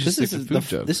 Maybe you should stick to food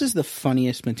jokes. This is the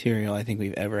funniest material I think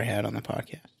we've ever had on the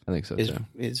podcast. I think so, too.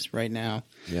 Is right now.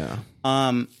 Yeah.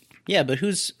 Yeah, but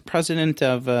who's president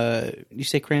of, you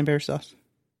say cranberry sauce?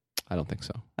 I don't think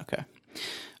so. Okay.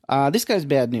 This guy's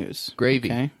bad news.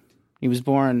 Gravy. Okay. He was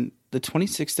born the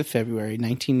 26th of February,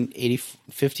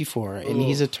 1954, and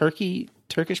he's a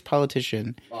Turkish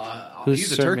politician.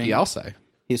 He's a turkey, I'll say.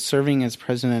 He's serving as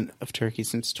president of Turkey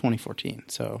since 2014.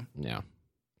 So yeah.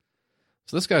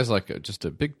 So this guy's like just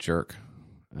a big jerk.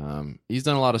 He's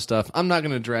done a lot of stuff. I'm not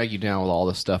going to drag you down with all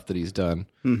the stuff that he's done.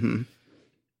 Mm-hmm.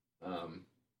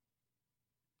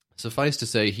 Suffice to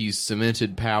say, he's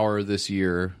cemented power this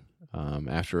year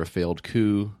after a failed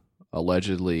coup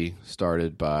allegedly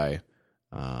started by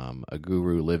a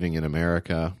guru living in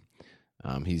America.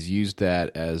 He's used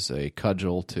that as a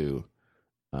cudgel to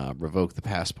revoke the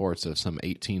passports of some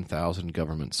 18,000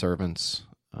 government servants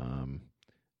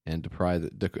and deprive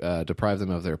them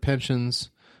of their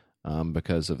pensions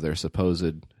because of their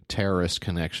supposed terrorist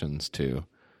connections to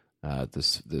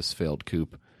this failed coup.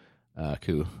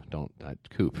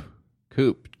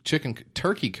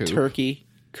 Turkey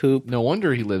coop. No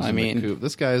wonder he lives in the coop.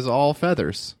 This guy is all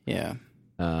feathers. Yeah.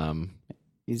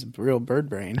 He's a real bird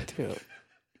brain too,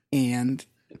 and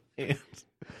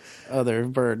other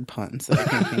bird puns that I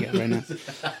can't think of right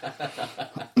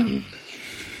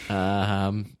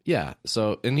now. Yeah.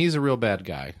 So, and he's a real bad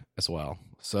guy as well.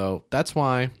 So that's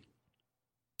why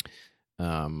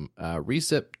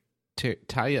Recep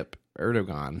Tayyip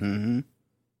Erdogan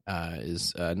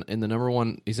is in the number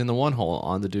one. He's in the one hole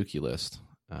on the Dookie list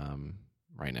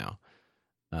right now.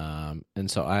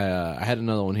 And so I had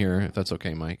another one here, if that's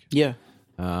okay, Mike. Yeah.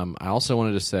 I also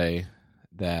wanted to say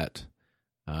that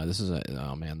this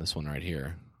one right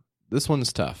here. This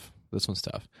one's tough.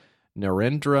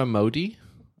 Narendra Modi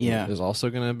is also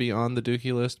going to be on the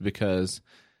Dookie list because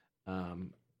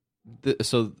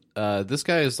this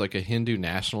guy is like a Hindu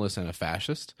nationalist and a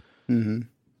fascist. Mm-hmm.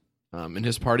 And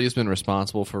his party has been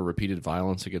responsible for repeated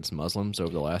violence against Muslims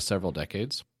over the last several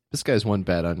decades. This guy's one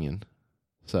bad onion.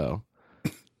 So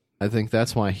I think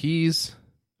that's why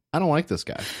I don't like this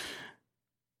guy.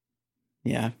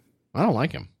 Yeah. I don't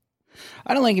like him.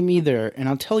 I don't like him either, and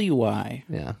I'll tell you why.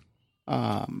 Yeah.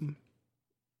 And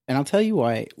I'll tell you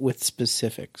why with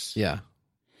specifics. Yeah.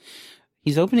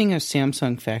 He's opening a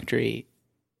Samsung factory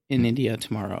in India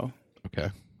tomorrow. Okay.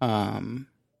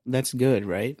 That's good,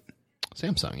 right?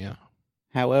 Samsung, yeah.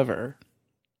 However,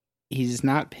 he's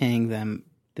not paying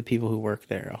the people who work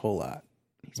there, a whole lot.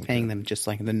 He's paying them just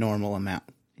like the normal amount.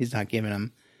 He's not giving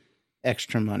them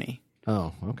extra money.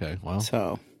 Oh, okay. Well.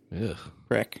 So,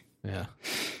 frick. Yeah.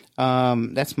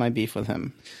 That's my beef with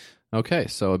him. Okay,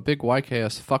 so a big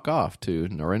YKS fuck off to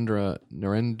Narendra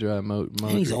Modi.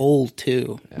 And he's old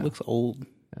too. Yeah. He looks old.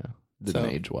 Yeah. Didn't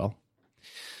age well.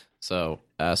 So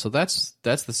that's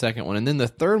the second one, and then the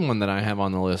third one that I have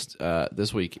on the list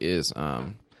this week is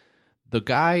the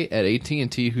guy at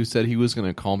AT&T who said he was going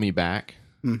to call me back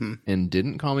and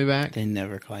didn't call me back. They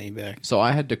never call you back. So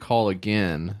I had to call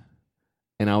again,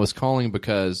 and I was calling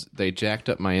because they jacked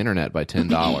up my internet by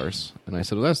 $10, and I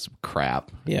said, "Well, that's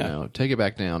crap. Yeah, take it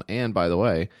back down. And by the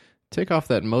way, take off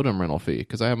that modem rental fee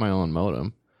because I have my own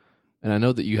modem." And I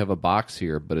know that you have a box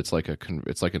here, but it's like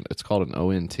it's called an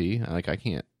ONT. Like I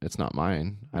can't. It's not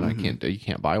mine. You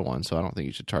can't buy one, so I don't think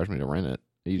you should charge me to rent it.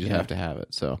 You just have to have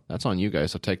it. So that's on you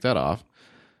guys. So take that off.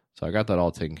 So I got that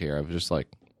all taken care of. Just like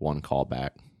one call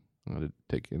back. And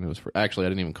it was I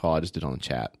didn't even call. I just did it on the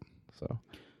chat. So,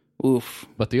 oof.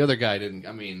 But the other guy didn't.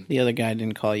 The other guy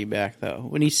didn't call you back though.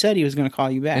 When he said he was going to call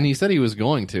you back, and he said he was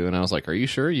going to, and I was like, "Are you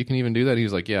sure you can even do that?" He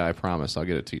was like, "Yeah, I promise. I'll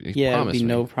get it to you." It'd be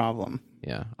no problem.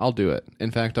 Yeah, I'll do it.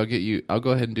 In fact, I'll go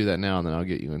ahead and do that now, and then I'll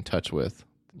get you in touch with,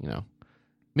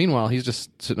 Meanwhile, he's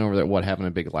just sitting over there, having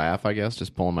a big laugh, I guess,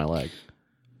 just pulling my leg.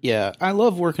 Yeah, I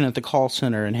love working at the call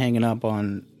center and hanging up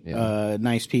on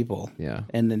nice people. Yeah.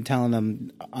 And then telling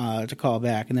them to call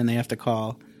back, and then they have to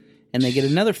call, and they get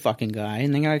another fucking guy,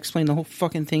 and they got to explain the whole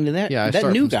fucking thing to that, I that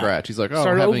start new from guy. Scratch. He's like, all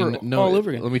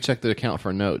over again. Let me check the account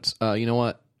for notes. You know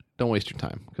what? Don't waste your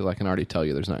time because I can already tell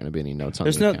you there's not going to be any notes on the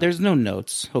account. There's no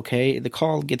notes, okay? The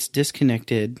call gets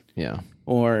disconnected. Yeah.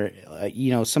 Or,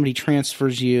 somebody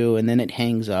transfers you and then it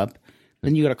hangs up.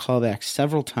 Then you got to call back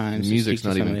several times. The music's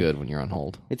not even good when you're on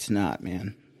hold. It's not,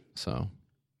 man. So.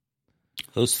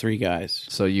 Those three guys.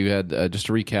 So you had, just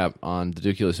to recap on the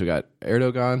Dookie list, we got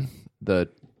Erdogan, the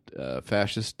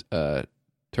fascist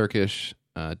Turkish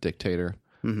dictator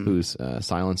who's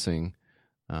silencing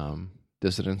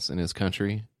dissidents in his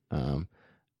country,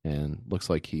 and looks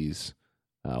like he's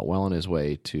well on his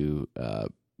way to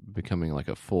becoming like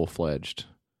a full-fledged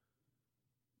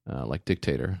like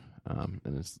dictator,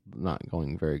 and it's not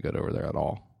going very good over there at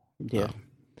all. Yeah.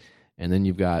 And then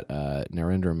you've got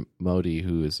Narendra Modi,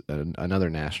 who is another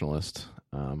nationalist,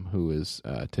 who is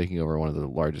taking over one of the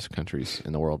largest countries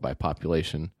in the world by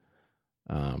population,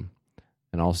 and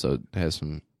also has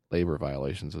some labor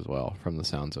violations as well, from the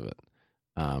sounds of it.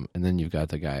 And then you've got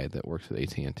the guy that works at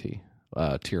AT&T,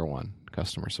 Tier 1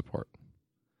 customer support.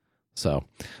 So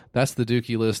that's the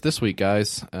Dookie list this week,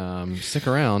 guys. Stick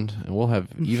around, and we'll have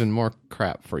even more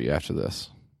crap for you after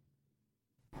this.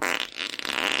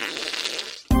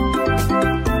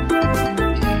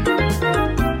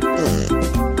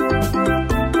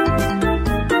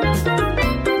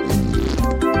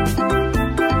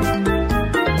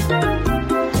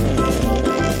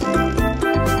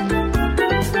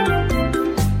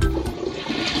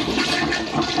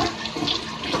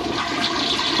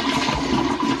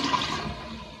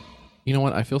 You know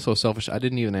what? I feel so selfish. I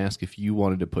didn't even ask if you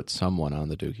wanted to put someone on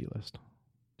the Dookie list.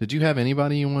 Did you have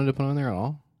anybody you wanted to put on there at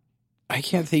all? I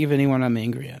can't think of anyone I'm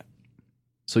angry at.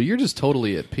 So you're just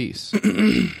totally at peace.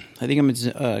 I think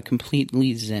I'm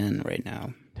completely zen right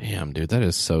now. Damn, dude, that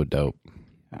is so dope.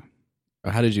 Yeah.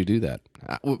 How did you do that?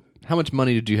 How much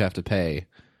money did you have to pay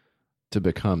to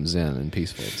become zen and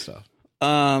peaceful and stuff?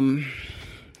 Do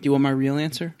you want my real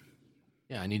answer?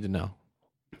 Yeah, I need to know.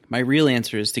 My real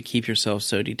answer is to keep yourself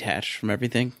so detached from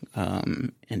everything,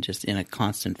 and just in a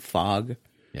constant fog,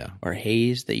 or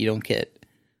haze that you don't get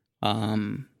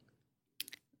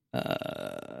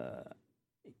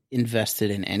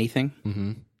invested in anything.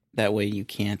 Mm-hmm. That way you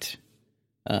can't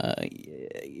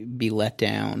be let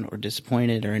down or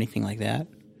disappointed or anything like that.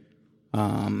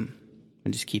 And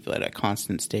just keep at a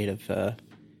constant state of,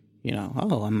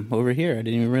 oh, I'm over here. I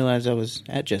didn't even realize I was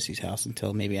at Jesse's house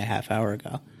until maybe a half hour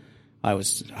ago. I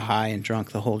was high and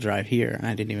drunk the whole drive here, and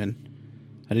I didn't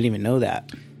even know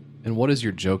that. And what is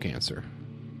your joke answer?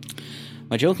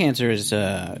 My joke answer is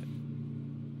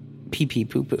pee pee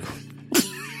poo poo.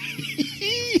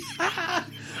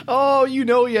 Oh, you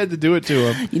know he had to do it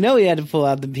to him. You know he had to pull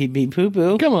out the pee pee poo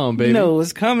poo. Come on, baby. You know it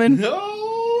was coming.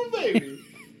 No, baby.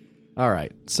 All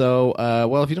right. So,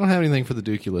 well, if you don't have anything for the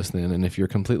Dookie list then, and if you're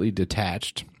completely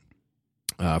detached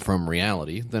from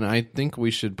reality, then I think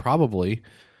we should probably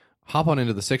hop on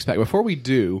into the six-pack. Before we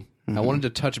do, I wanted to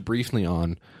touch briefly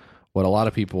on what a lot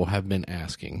of people have been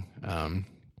asking.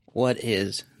 What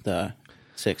is the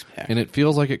six-pack? And it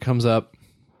feels like it comes up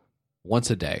once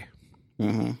a day.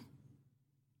 Mm-hmm.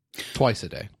 Twice a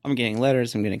day. I'm getting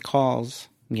letters. I'm getting calls.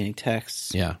 I'm getting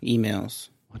texts. Yeah. Emails.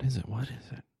 What is it? What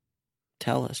is it?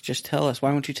 Tell us. Just tell us.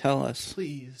 Why won't you tell us?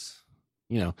 Please.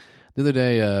 You know, the other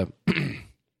day,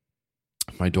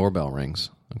 my doorbell rings,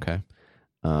 okay?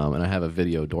 And I have a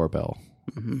video doorbell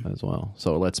as well.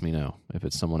 So it lets me know if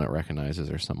it's someone it recognizes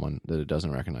or someone that it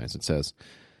doesn't recognize. It says,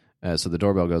 so the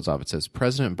doorbell goes off. It says,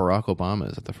 President Barack Obama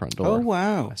is at the front door. Oh,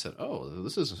 wow. I said,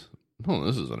 this is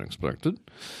unexpected.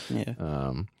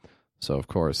 Yeah. So, of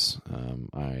course,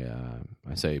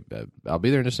 I say, I'll be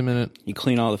there in just a minute. You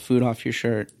clean all the food off your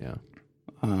shirt. Yeah.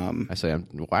 I say, I'm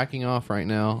whacking off right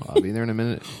now. I'll be there in a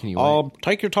minute. Can you wait?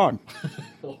 Take your time.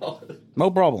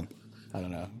 No problem. I don't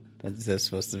know. That's this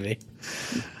supposed to be?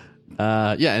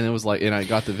 Yeah, and it was like, and I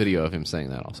got the video of him saying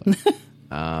that also.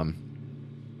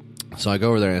 So I go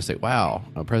over there and I say, wow,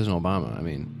 President Obama, I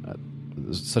mean,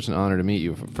 it's such an honor to meet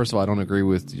you. First of all, I don't agree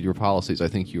with your policies. I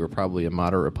think you were probably a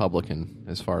moderate Republican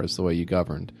as far as the way you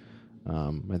governed.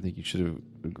 I think you should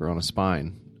have grown a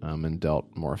spine and dealt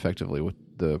more effectively with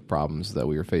the problems that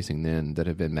we were facing then that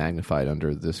have been magnified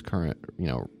under this current,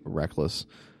 reckless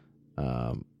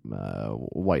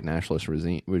white nationalist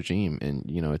regime. And,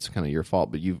 it's kind of your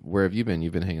fault. But where have you been?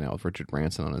 You've been hanging out with Richard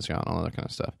Branson on his yacht and all that kind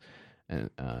of stuff.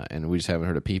 And we just haven't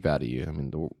heard a peep out of you. I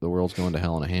mean, the world's going to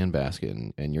hell in a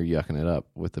handbasket, and you're yucking it up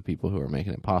with the people who are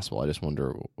making it possible. I just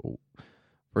wonder,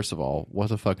 first of all, what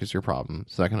the fuck is your problem?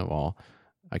 Second of all,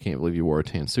 I can't believe you wore a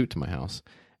tan suit to my house.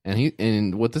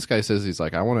 And what this guy says, he's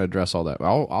like, I want to address all that.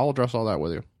 I'll address all that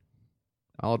with you.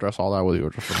 I'll address all that with you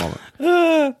in just a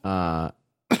moment.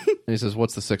 And he says,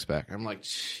 what's the six-pack? I'm like,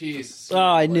 jeez. Oh,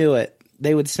 I knew it.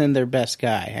 They would send their best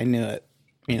guy. I knew it.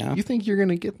 You think you're going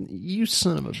to get... You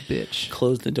son of a bitch.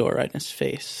 Close the door right in his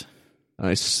face.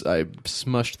 I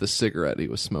smushed the cigarette he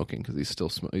was smoking because he's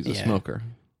a smoker.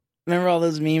 Remember all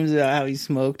those memes about how he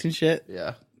smoked and shit?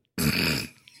 Yeah.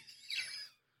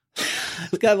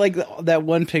 It's got like that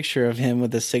one picture of him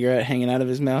with a cigarette hanging out of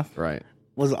his mouth. Right.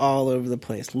 Was all over the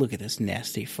place. Look at this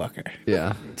nasty fucker.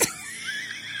 Yeah.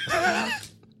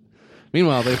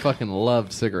 Meanwhile, they fucking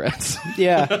loved cigarettes.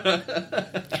 Yeah.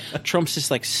 Trump's just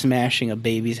like smashing a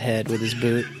baby's head with his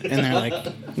boot. And they're like,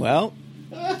 well,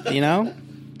 you know,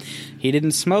 he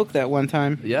didn't smoke that one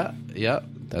time. Yeah.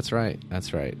 That's right. And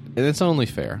it's only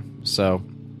fair. So,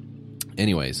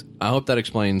 anyways, I hope that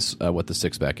explains what the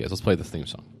six-pack is. Let's play the theme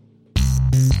song.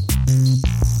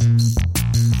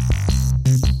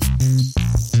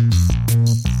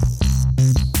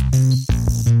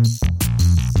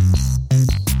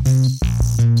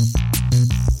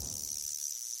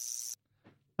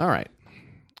 All right.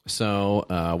 So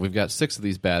we've got 6 of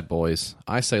these bad boys.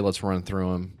 I say let's run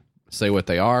through them, say what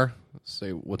they are,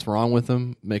 say what's wrong with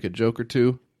them, make a joke or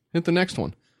two, hit the next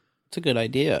one. It's a good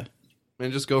idea.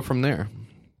 And just go from there.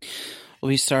 Well,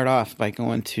 we start off by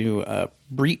going to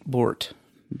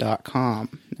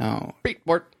Breitbort.com. Now,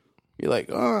 Breitbort. You're like,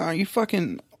 oh, are you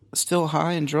fucking still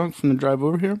high and drunk from the drive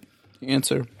over here?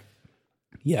 Answer,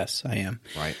 yes, I am.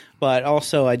 Right. But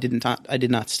also, I did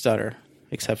not stutter.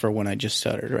 Except for when I just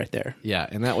stuttered right there. Yeah,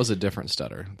 and that was a different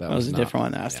stutter. That was a different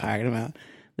one that I was talking about.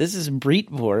 This is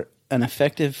Breitbort, an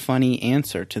effective, funny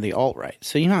answer to the alt-right.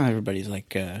 So you know how everybody's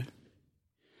like, we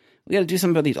got to do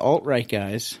something about these alt-right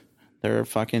guys. They're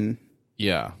fucking...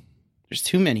 Yeah. There's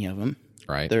too many of them.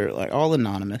 Right. They're like all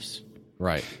anonymous.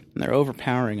 Right. And they're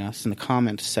overpowering us in the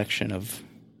comment section of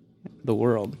the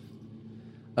world.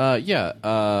 The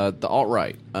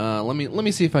alt-right. Let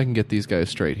me see if I can get these guys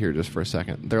straight here just for a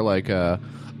second. They're like,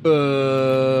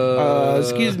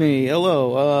 excuse me,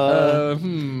 hello,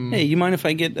 hey, you mind if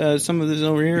I get some of this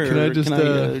over here? Can I just,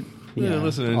 listen,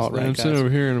 I'm sitting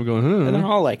over here and I'm going, And they're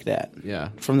all like that. Yeah.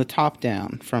 From the top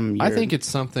down, I think it's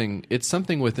something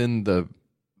within the,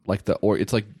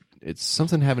 it's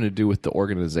something having to do with the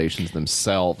organizations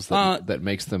themselves that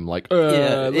makes them like,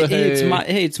 it's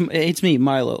me,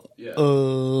 Milo.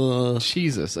 Yeah.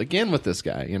 Jesus, again with this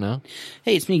guy, you know?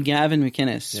 Hey, it's me, Gavin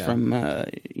McInnes from,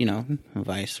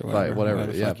 Vice or whatever.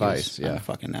 Whatever. Yeah, Vice. Yeah. I don't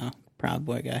fucking know. Proud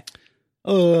Boy guy.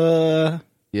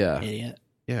 Yeah. Idiot.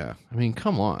 Yeah. I mean,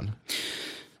 come on.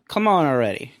 Come on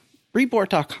already.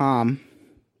 Breitbort.com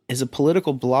is a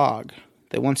political blog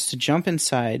that wants to jump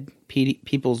inside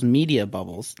people's media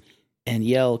bubbles and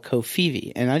yell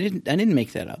Kofivi. And I didn't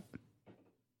make that up.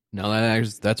 No,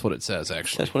 that's what it says,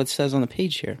 actually. That's what it says on the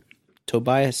page here.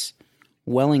 Tobias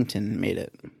Wellington made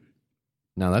it.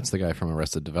 Now, that's the guy from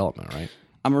Arrested Development, right?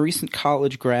 I'm a recent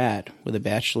college grad with a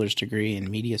bachelor's degree in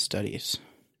media studies.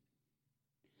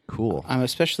 Cool. I'm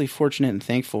especially fortunate and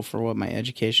thankful for what my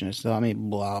education has taught me,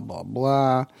 blah, blah,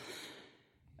 blah.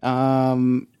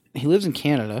 He lives in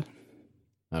Canada.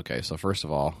 Okay, so first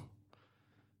of all,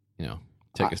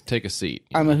 take a seat.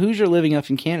 I'm a Hoosier living up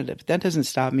in Canada, but that doesn't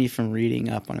stop me from reading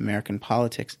up on American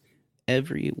politics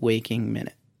every waking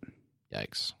minute.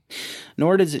 Yikes.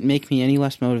 Nor does it make me any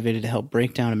less motivated to help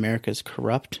break down America's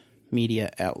corrupt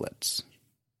media outlets.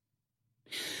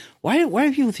 Why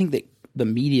do people think that the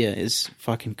media is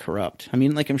fucking corrupt? I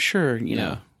mean, like, I'm sure, you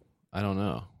know. I don't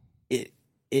know. It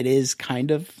is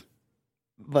kind of,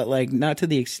 but like not to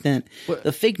the extent. What?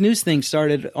 The fake news thing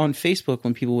started on Facebook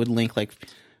when people would link like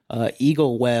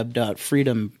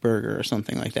eagleweb.freedomburger or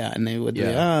something like that, and they would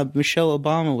say, Michelle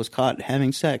Obama was caught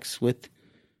having sex with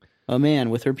a man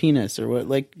with her penis, or what,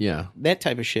 like, that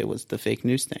type of shit was the fake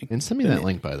news thing. And send me that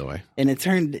link, by the way. And it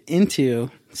turned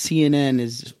into CNN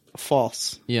is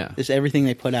false. Yeah, just everything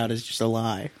they put out is just a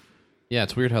lie. Yeah,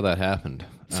 it's weird how that happened.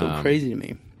 So crazy to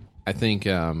me. I think.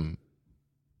 I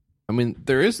mean,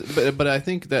 there is, but I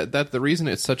think that the reason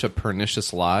it's such a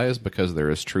pernicious lie is because there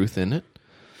is truth in it.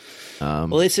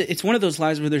 Well, it's one of those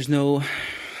lies where there's no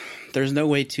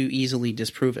way to easily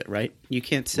disprove it, right? You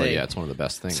can't say. Well, it's one of the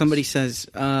best things. Somebody says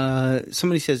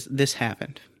this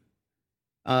happened.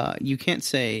 You can't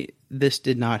say this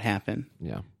did not happen.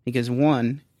 Yeah, because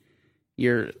one,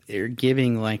 you're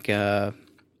giving you're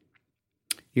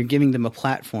giving them a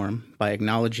platform by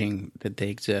acknowledging that they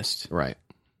exist, right?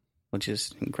 Which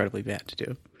is incredibly bad to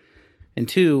do. And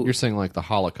two, you're saying like the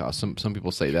Holocaust. Some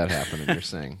people say that happened, and you're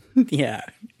saying, yeah,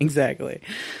 exactly.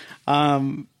 But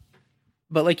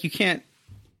like you can't,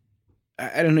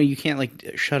 I don't know, you can't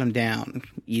like shut them down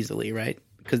easily, right?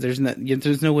 Because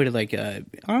there's no way to like, I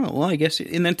don't know. Well, I guess,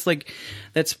 and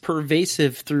that's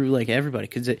pervasive through like everybody.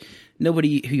 Because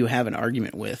nobody who you have an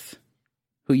argument with,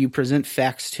 who you present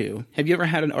facts to, have you ever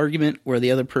had an argument where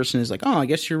the other person is like, oh, I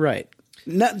guess you're right?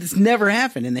 This never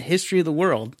happened in the history of the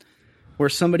world. Where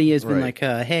somebody has been like,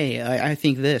 hey, I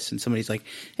think this. And somebody's like,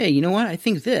 hey, you know what? I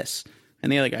think this.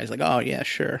 And the other guy's like, oh, yeah,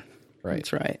 sure. Right.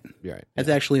 That's right. You're right. That's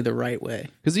actually the right way.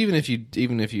 Because even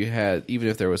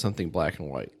if there was something black and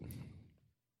white,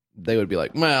 they would be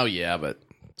like, well, yeah, but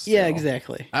still, Yeah,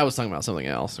 exactly. I was talking about something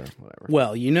else or whatever.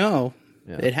 Well, Yeah.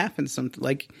 it happens.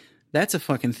 Like, that's a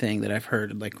fucking thing that I've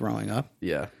heard, like, growing up.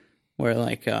 Yeah. Where,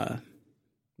 like,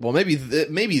 well, maybe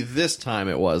this time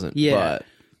it wasn't. Yeah. But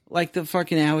like the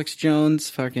fucking Alex Jones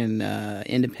fucking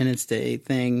Independence Day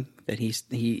thing that he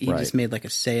Right. just made like a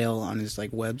sale on his like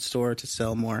web store to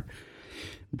sell more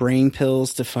brain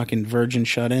pills to fucking virgin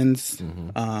shut-ins.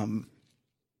 Mm-hmm.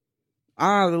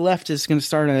 The left is going to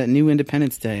start a new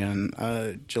Independence Day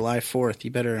on July 4th.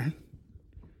 You better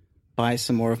buy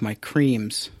some more of my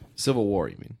creams. Civil War,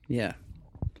 you mean? Yeah.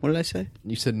 What did I say?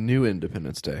 You said new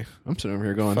Independence Day. I'm sitting over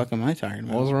here going, What the fuck am I talking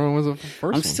about? what was wrong with the first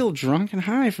one? I'm still drunk and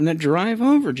high from that drive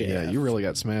over, Jay. Yeah, you really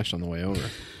got smashed on the way over.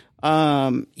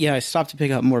 Yeah, I stopped to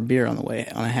pick up more beer on the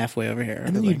halfway over here.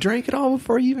 And then you drank it all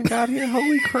before you even got here?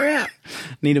 Holy crap.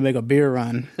 Need to make a beer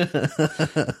run.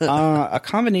 A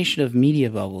combination of media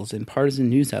bubbles and partisan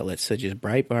news outlets such as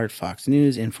Breitbart, Fox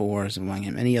News, InfoWars,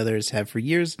 among many others have for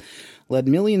years led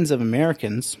millions of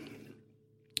Americans.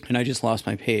 And I just lost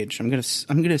my page. I'm gonna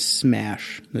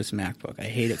smash this MacBook. I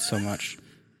hate it so much.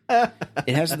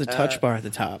 It has the touch bar at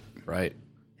the top. Right.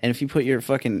 And if you put your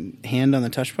fucking hand on the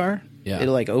touch bar, Yeah.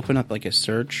 it'll like open up like a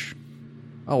search.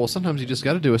 Oh, well, sometimes you just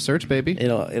got to do a search, baby.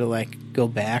 It'll like go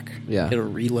back. Yeah. It'll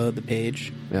reload the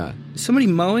page. Yeah. Is somebody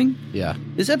mowing? Yeah.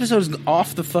 This episode is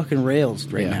off the fucking rails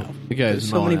right Yeah. now. You guys There's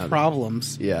so mowing many out.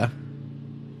 problems. Yeah.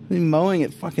 I mean, mowing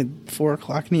at fucking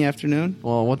 4:00 in the afternoon,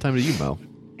 Well, what time do you mow?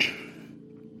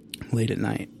 late at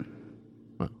night.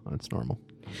 Well, that's normal.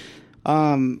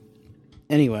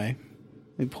 Anyway,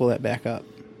 let me pull that back up.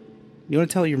 You want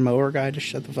to tell your mower guy to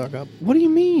shut the fuck up? What do you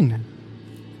mean?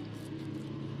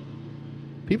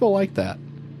 People like that.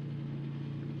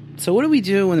 So what do we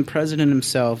do when the president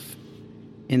himself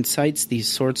incites these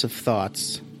sorts of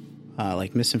thoughts,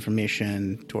 like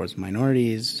misinformation towards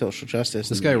minorities, social justice?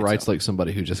 This and guy the writes itself? like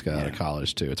somebody who just got out of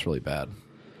college, too. It's really bad.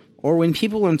 Or when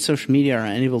people on social media are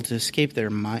unable to escape their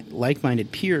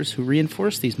like-minded peers who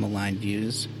reinforce these malign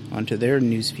views onto their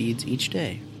news feeds each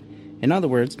day. In other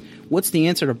words, what's the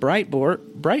answer to Breitbart?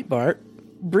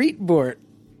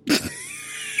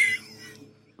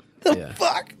 Yeah.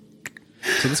 Fuck?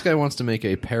 So this guy wants to make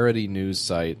a parody news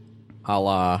site a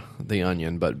la The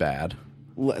Onion, but bad.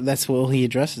 That's well, he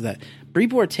addresses that.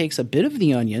 Breitbart takes a bit of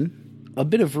The Onion, a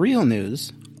bit of real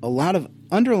news, a lot of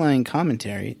underlying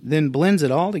commentary, then blends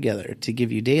it all together to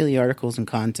give you daily articles and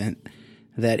content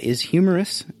that is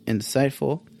humorous,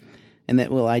 insightful, and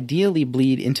that will ideally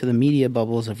bleed into the media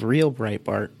bubbles of real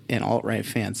Breitbart and alt-right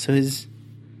fans. So his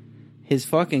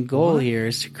fucking goal here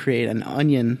is to create an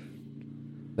Onion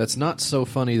That's not so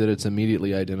funny that it's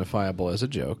immediately identifiable as a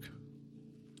joke.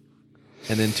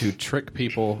 And then to trick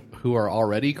people who are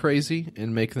already crazy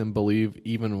and make them believe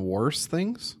even worse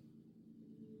things?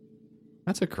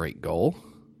 That's a great goal.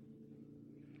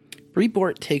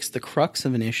 Breitbart takes the crux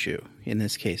of an issue, in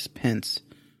this case, Pence,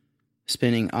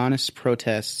 spinning honest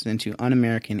protests into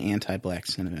un-American anti-black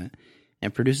sentiment,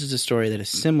 and produces a story that is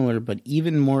similar but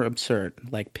even more absurd,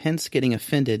 like Pence getting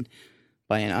offended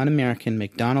by an un-American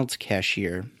McDonald's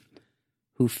cashier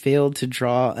who failed to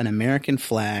draw an American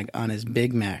flag on his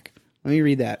Big Mac. Let me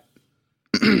read that.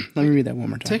 Let me read that one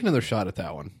more time. Take another shot at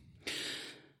that one.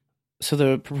 So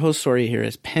the proposed story here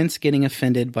is Pence getting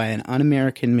offended by an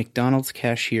un-American McDonald's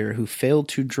cashier who failed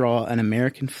to draw an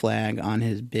American flag on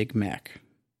his Big Mac.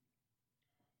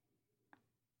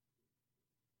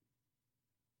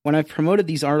 When I've promoted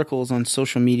these articles on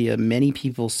social media, many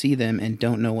people see them and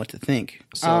don't know what to think.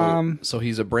 So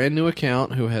he's a brand new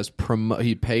account who has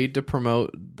he paid to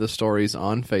promote the stories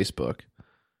on Facebook,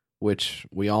 which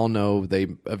we all know they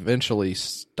eventually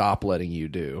stop letting you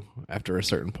do after a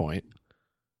certain point.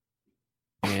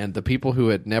 And the people who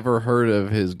had never heard of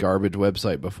his garbage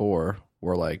website before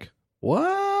were like,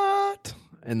 "What?"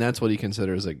 And that's what he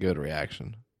considers a good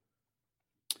reaction.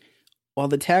 While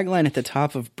the tagline at the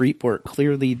top of Breitbart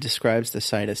clearly describes the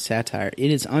site as satire, it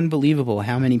is unbelievable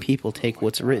how many people take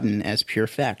what's written as pure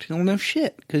fact. Well, no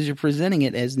shit, because you're presenting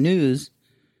it as news,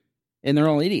 and they're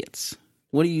all idiots.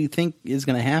 What do you think is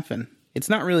going to happen? It's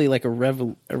not really like a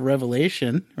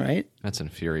revelation, right? That's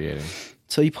infuriating.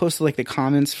 So he posted like the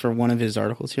comments for one of his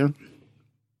articles here.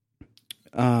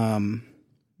 And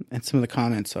some of the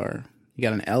comments are, you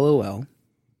got an LOL.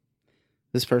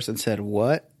 This person said,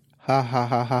 what? Ha ha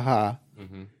ha ha ha.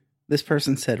 Mm-hmm. This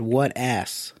person said, what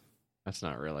ass? That's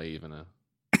not really even a...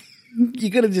 You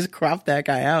could have just cropped that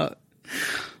guy out.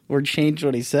 Or changed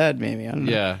what he said, maybe. I don't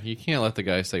know. Yeah, you can't let the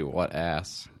guy say, "What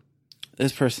ass?"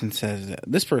 This person says,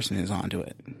 this person is onto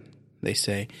it. They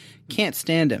say, can't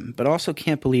stand him, but also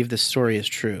can't believe this story is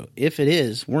true. If it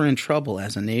is, we're in trouble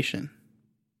as a nation.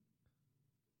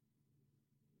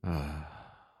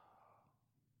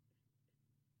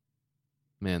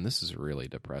 Man, this is really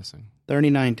depressing.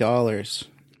 $39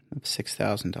 of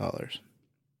 $6,000.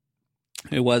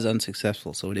 It was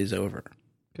unsuccessful, so it is over.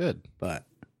 Good. But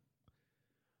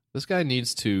this guy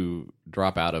needs to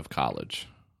drop out of college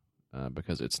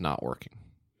because it's not working.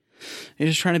 you're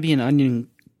just trying to be an Onion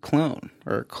clone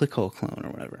or a Clickhole clone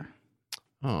or whatever.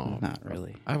 Oh, Not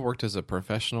really. I've worked as a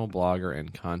professional blogger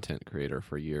and content creator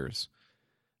for years.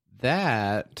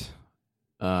 That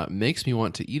makes me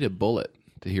want to eat a bullet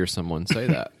to hear someone say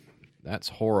that. That's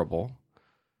horrible.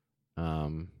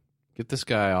 Get this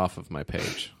guy off of my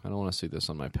page. I don't want to see this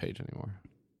on my page anymore.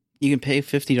 You can pay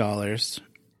 $50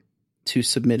 to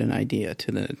submit an idea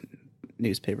to the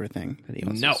newspaper thing that he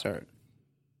wants to start.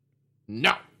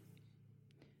 No.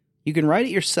 You can write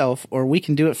it yourself, or we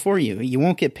can do it for you. You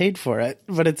won't get paid for it,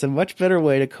 but it's a much better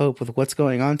way to cope with what's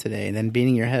going on today than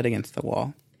beating your head against the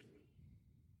wall.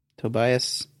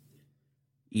 Tobias,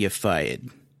 you fired.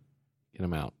 Get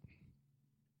him out.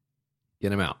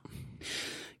 Get him out.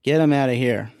 Get him out of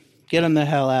here. Get him the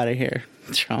hell out of here.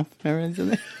 Trump, everyone's in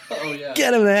there. Oh, yeah.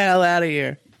 Get him the hell out of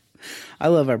here. I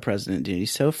love our president, dude.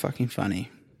 He's so fucking funny.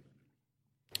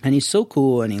 And he's so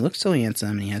cool, and he looks so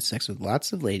handsome, and he has sex with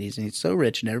lots of ladies, and he's so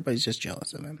rich, and everybody's just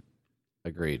jealous of him.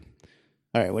 Agreed.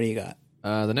 All right, what do you got?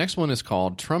 The next one is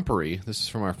called Trumpery. This is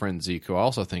from our friend Zeke, who I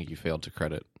also think you failed to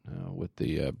credit with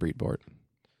the Breitbart.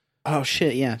 Oh,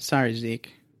 shit, yeah. Sorry,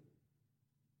 Zeke.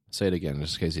 Say it again,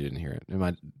 just in case you didn't hear it.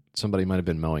 Somebody might have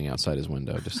been mowing outside his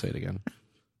window. Just say it again.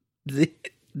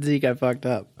 Zeke, I fucked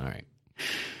up. All right.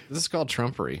 This is called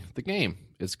Trumpery. The game.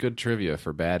 It's good trivia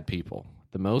for bad people.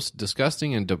 The most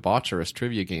disgusting and debaucherous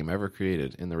trivia game ever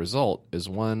created, and the result is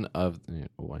one of...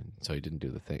 So he didn't do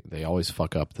the thing. They always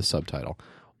fuck up the subtitle.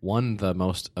 One of the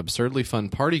most absurdly fun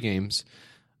party games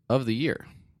of the year.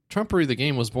 Trumpery, the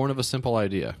game, was born of a simple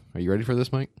idea. Are you ready for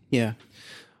this, Mike? Yeah.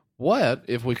 What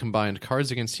if we combined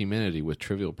Cards Against Humanity with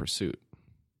Trivial Pursuit?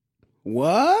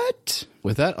 What?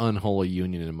 With that unholy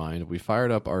union in mind, we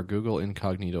fired up our Google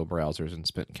Incognito browsers and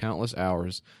spent countless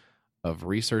hours of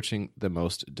researching the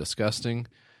most disgusting,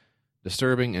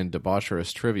 disturbing, and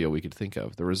debaucherous trivia we could think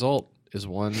of. The result is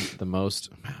the most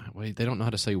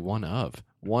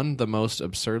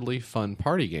absurdly fun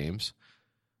party games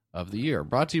of the year.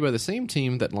 Brought to you by the same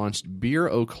team that launched Beer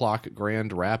O'Clock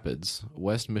Grand Rapids,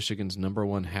 West Michigan's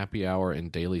 #1 happy hour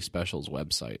and daily specials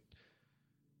website.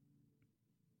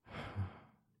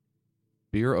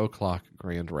 Beer O'Clock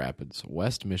Grand Rapids,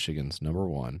 West Michigan's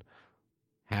 #1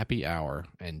 happy hour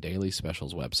and daily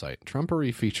specials website.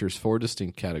 Trumpery features 4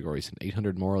 distinct categories and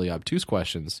 800 morally obtuse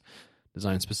questions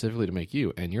designed specifically to make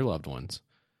you and your loved ones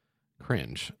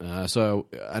cringe. So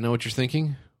I know what you're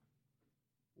thinking.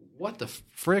 What the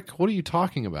frick? What are you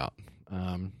talking about?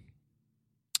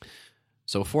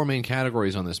 So 4 main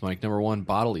categories on this, Mike. Number 1,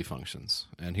 bodily functions.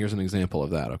 And here's an example of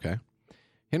that, okay?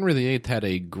 Henry VIII had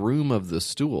a groom of the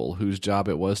stool whose job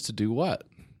it was to do what?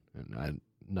 And I'm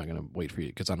not going to wait for you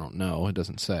because I don't know. It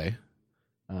doesn't say.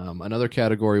 Another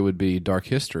category would be dark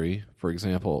history. For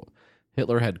example,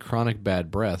 Hitler had chronic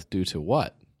bad breath due to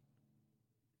what?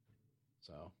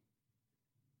 So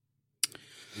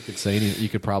you could say you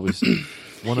could probably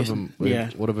one of them. Yeah.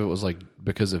 What if it was like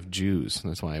because of Jews?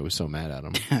 That's why he was so mad at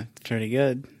him. That's pretty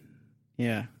good.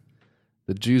 Yeah.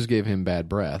 The Jews gave him bad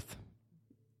breath.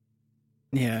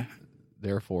 Yeah.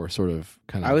 Therefore, sort of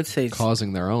kind of I would say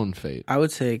causing their own fate. I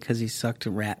would say because he sucked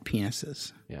rat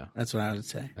penises. Yeah. That's what I would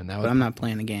say. And that but would, I'm not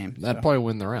playing the game. That'd probably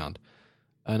win the round.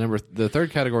 The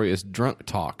third category is drunk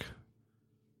talk.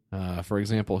 For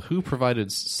example, who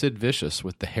provided Sid Vicious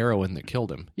with the heroin that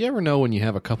killed him? You ever know when you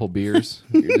have a couple beers,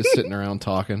 you're just sitting around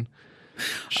talking?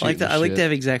 I like to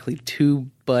have exactly 2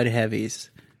 Bud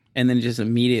Heavies and then just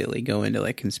immediately go into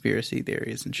like conspiracy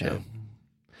theories and shit.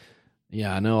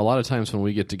 Yeah, I know. A lot of times when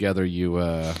we get together, you'll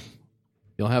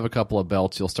have a couple of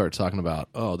belts. You'll start talking about,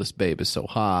 oh, this babe is so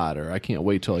hot, or I can't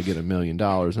wait till I get $1 million.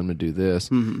 I'm going to do this.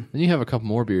 Mm-hmm. Then you have a couple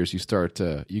more beers.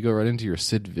 You go right into your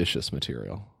Sid Vicious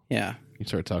material. Yeah, you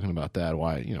start talking about that.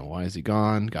 Why is he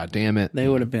gone? God damn it! They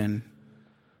would have been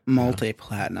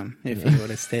multi-platinum if he would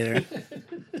have stayed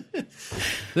there.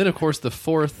 Then, of course, the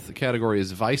fourth category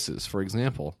is vices. For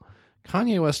example,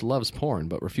 Kanye West loves porn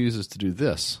but refuses to do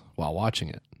this while watching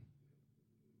it.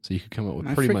 So you could come up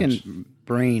with pretty much... My freaking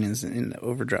brain is in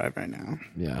overdrive right now.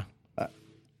 Yeah.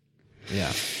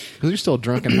 Yeah. Because you're still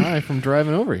drunk and high from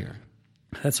driving over here.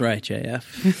 That's right,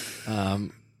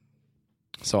 JF.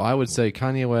 So I would say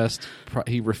Kanye West,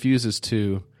 he refuses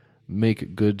to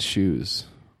make good shoes.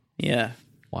 Yeah.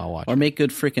 while watching. Or make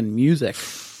good freaking music.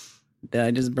 Did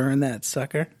I just burn that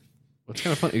sucker? What's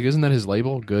kind of funny, isn't that his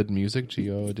label? Good music,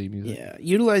 G-O-D music? Yeah.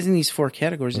 Utilizing these 4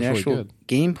 categories, the That's actual really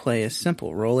gameplay is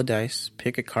simple. Roll a dice,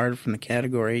 pick a card from the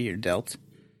category you're dealt.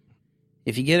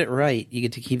 If you get it right, you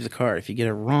get to keep the card. If you get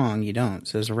it wrong, you don't.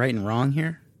 So there's a right and wrong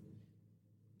here?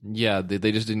 Yeah,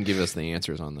 they just didn't give us the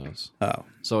answers on those. Oh.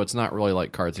 So it's not really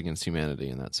like Cards Against Humanity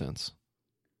in that sense.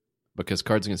 Because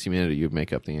Cards Against Humanity, you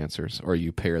make up the answers, or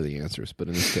you pair the answers. But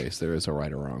in this case, there is a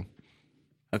right or wrong.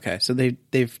 Okay, so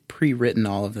they've pre-written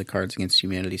all of the Cards Against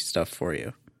Humanity stuff for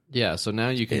you. Yeah, so now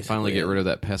you can Basically, finally get rid of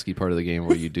that pesky part of the game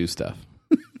where you do stuff.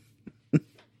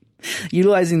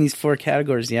 Utilizing these 4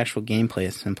 categories, the actual gameplay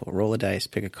is simple. Roll a dice,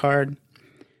 pick a card.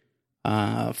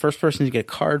 First person to get a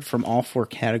card from all 4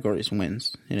 categories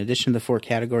wins. In addition to the 4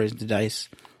 categories, the dice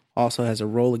also has a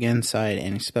roll again side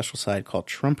and a special side called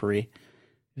trumpery.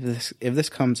 If this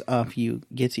comes up, you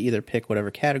get to either pick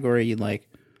whatever category you'd like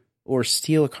or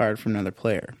steal a card from another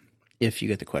player if you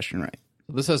get the question right.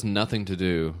 This has nothing to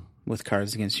do With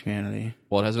Cards Against Humanity.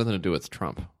 Well, it has nothing to do with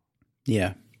Trump.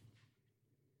 Yeah.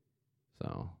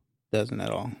 So Doesn't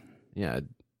at all. yeah,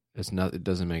 it's not. It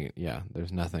doesn't make it. Yeah,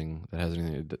 there's nothing that has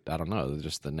anything. I don't know.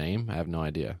 Just the name. I have no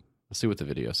idea. Let's see what the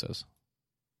video says.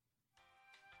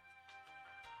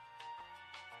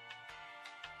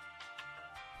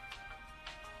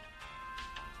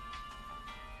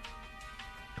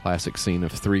 Classic scene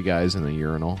of 3 guys in a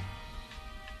urinal.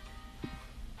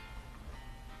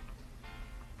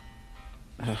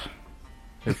 They're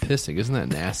pissing. Isn't that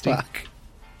nasty? Fuck.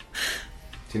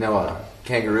 Do you know a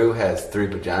kangaroo has 3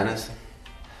 vaginas?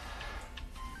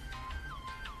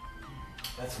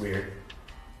 That's weird.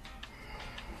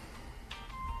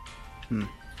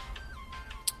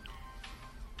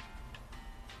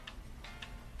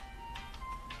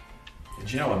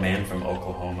 Did you know a man from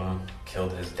Oklahoma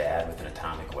killed his dad with an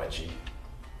atomic wedgie?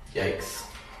 Yikes.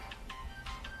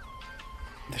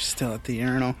 They're still at the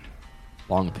urinal.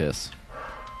 Long piss.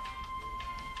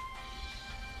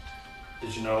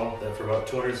 Did you know that for about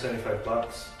 $275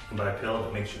 you can buy a pill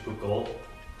that makes you poop gold?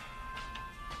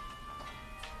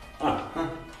 Huh.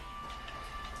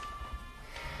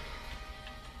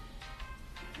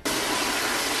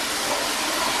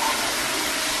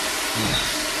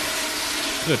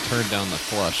 Should have turned down the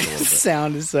flush a The little bit.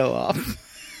 sound is so off.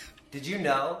 Did you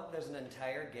know there's an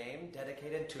entire game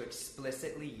dedicated to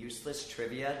explicitly useless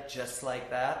trivia just like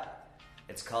that?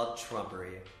 It's called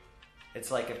Trumpery.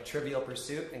 It's like if Trivial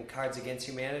Pursuit and Cards Against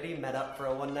Humanity met up for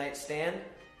a one-night stand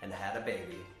and had a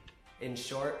baby. In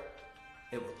short,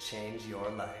 it will change your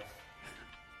life.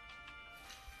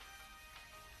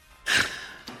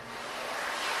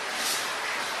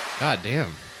 God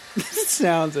damn.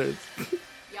 Sounds are...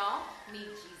 Y'all need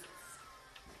Jesus.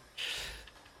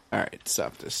 All right,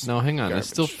 stop this. No, hang on.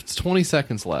 It's 20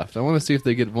 seconds left. I want to see if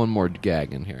they get one more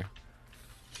gag in here.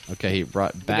 Okay, he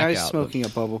brought The back guy's out. smoking a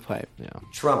bubble pipe. Yeah.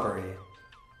 Trumpery.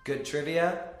 Good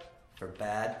trivia for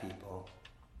bad people.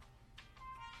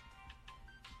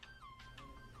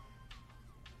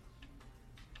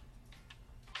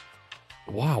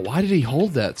 Wow, why did he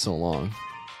hold that so long?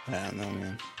 I don't know,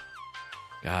 man.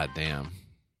 God damn.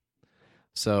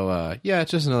 So, yeah,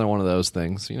 it's just another one of those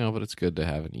things, but it's good to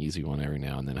have an easy one every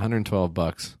now and then.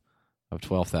 $112 of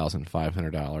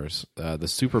 $12,500. The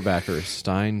super backer,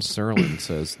 Stein Serlin,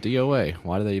 says, DOA,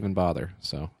 why do they even bother?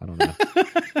 So, I don't know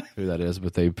who that is,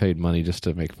 but they paid money just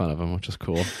to make fun of him, which is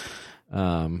cool.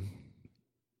 I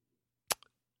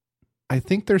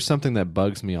think there's something that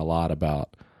bugs me a lot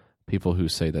about people who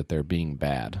say that they're being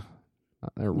bad.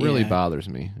 It really bothers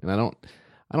me. And I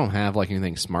don't have like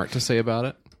anything smart to say about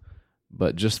it.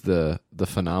 But just the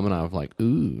phenomena of like,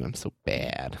 ooh, I'm so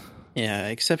bad. Yeah,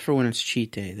 except for when it's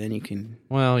cheat day, then you can.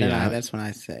 Well, then yeah, that's when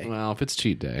I say, well, if it's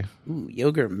cheat day, "Ooh,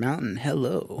 Yogurt Mountain,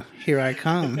 hello, here I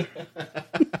come."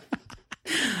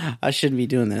 I shouldn't be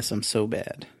doing this. I'm so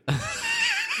bad. all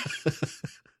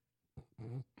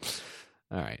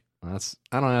right. I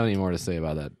don't have any more to say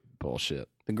about that bullshit.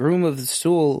 The groom of the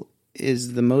stool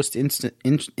is the most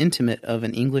intimate of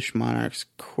an English monarch's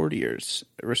courtiers,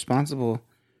 responsible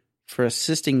for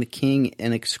assisting the king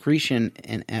in excretion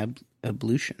and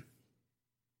ablution.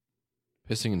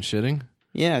 Pissing and shitting?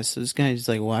 Yeah, so this guy just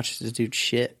like watches this dude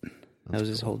shit. That was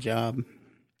his whole job.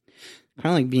 Kind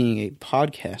of like being a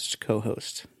podcast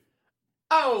co-host.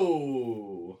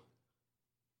 Oh!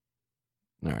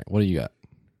 All right, what do you got?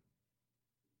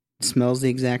 It smells the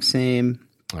exact same.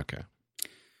 Okay.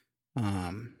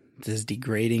 It's as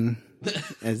degrading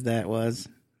as that was.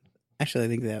 Actually, I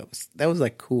think that was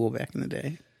like cool back in the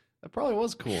day. That probably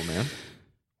was cool, man.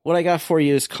 What I got for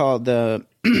you is called the.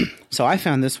 So I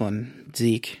found this one,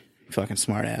 Zeke, fucking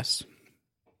smartass.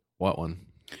 What one?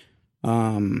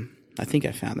 I think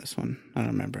I found this one. I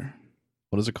don't remember.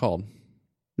 What is it called?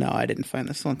 No, I didn't find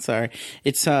this one. Sorry.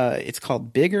 It's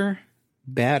called Bigger,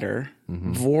 Badder,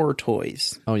 Vor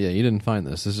Toys. Oh yeah, you didn't find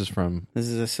this. This is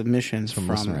a submission from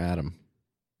listener Adam.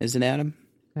 Is it Adam?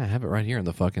 Yeah, I have it right here in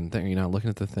the fucking thing. Are you not looking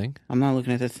at the thing? I'm not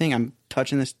looking at the thing. I'm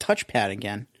touching this touchpad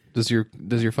again. Does your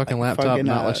fucking laptop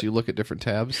not let you look at different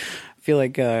tabs? I feel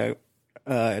like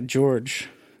George,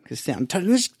 because I'm touching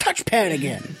this touchpad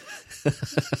again.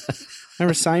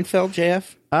 Remember Seinfeld,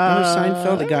 JF? Remember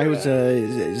Seinfeld? The guy who was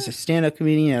a stand-up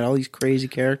comedian, had all these crazy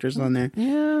characters on there.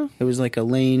 Yeah. It was like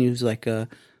Elaine, who was like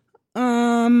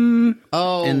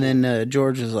Oh. And then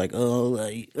George was like, Oh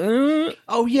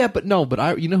yeah, but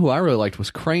you know who I really liked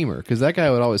was Kramer, because that guy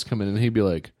would always come in and he'd be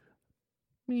like,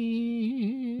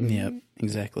 me. Yep,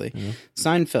 exactly. Yeah.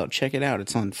 Seinfeld, check it out.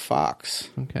 It's on Fox.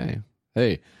 Okay.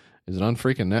 Hey, is it on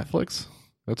freaking Netflix?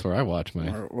 That's where I watch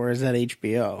my. Or is that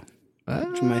HBO?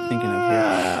 What am I thinking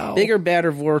of here? Bigger,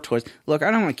 Badder, Vor Toys. Look,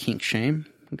 I don't want to kink shame.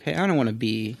 Okay, I don't want to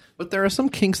be. But there are some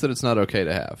kinks that it's not okay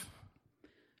to have.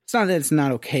 It's not that it's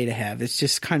not okay to have. It's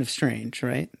just kind of strange,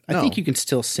 right? I think you can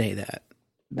still say that.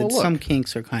 But well, look, some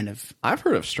kinks are kind of. I've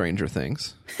heard of Stranger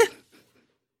Things.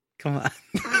 Come on.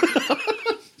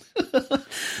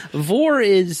 Vor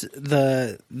is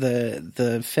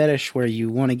the fetish where you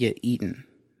want to get eaten.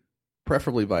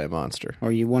 Preferably by a monster.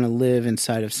 Or you want to live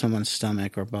inside of someone's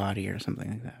stomach or body or something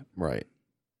like that. Right.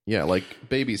 Yeah, like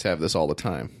babies have this all the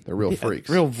time. They're real freaks.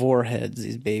 Real vor heads,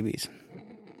 these babies.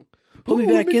 Put me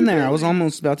back in there. I was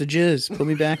almost about to jizz. Put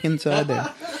me back inside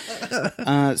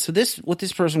there. So what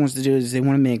this person wants to do is they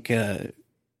want to make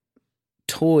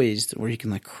toys where you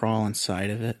can like crawl inside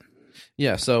of it.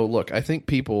 Yeah, so look, I think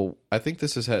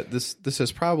this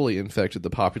has probably infected the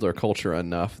popular culture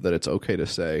enough that it's okay to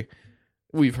say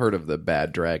we've heard of the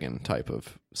bad dragon type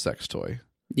of sex toy.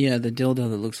 Yeah, the dildo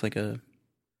that looks like a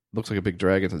big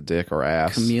dragon's dick or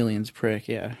ass. Chameleon's prick,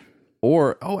 yeah.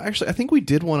 Or actually, I think we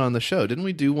did one on the show. Didn't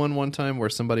we do one time where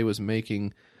somebody was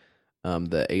making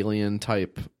the alien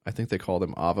type? I think they call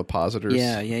them ovipositors.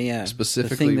 Yeah.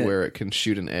 Specifically where it can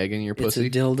shoot an egg in your pussy.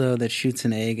 It's a dildo that shoots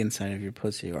an egg inside of your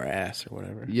pussy or ass or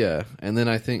whatever. Yeah, and then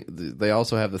I think they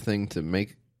also have the thing to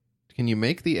make. Can you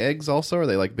make the eggs also? Are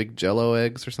they like big Jello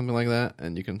eggs or something like that?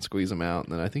 And you can squeeze them out,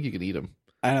 and then I think you can eat them.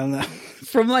 I don't know.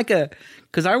 From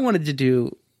because I wanted to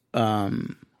do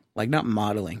like not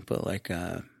modeling, but like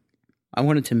I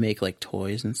wanted to make like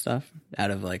toys and stuff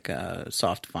out of like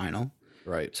soft vinyl.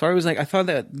 Right. So I thought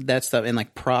that stuff and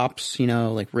like props,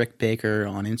 like Rick Baker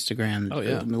on Instagram. Oh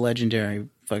yeah, the legendary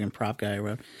fucking prop guy. Or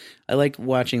whatever. I liked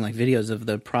watching like videos of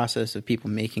the process of people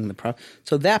making the prop.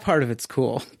 So that part of it's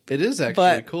cool. It is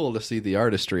actually cool to see the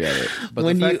artistry of it. But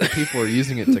the fact that people are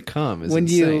using it to come is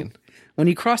insane. When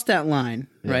you cross that line,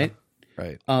 right?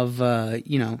 Right. Of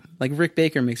like Rick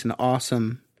Baker makes an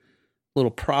awesome little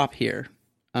prop here.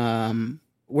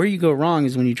 Where you go wrong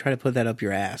is when you try to put that up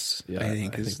your ass. Yeah, I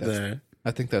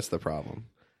think that's the problem.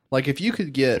 Like if you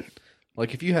could get,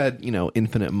 like if you had,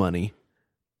 infinite money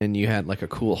and you had like a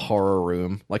cool horror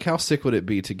room, like how sick would it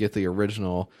be to get the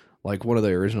original, like one of the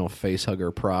original face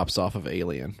hugger props off of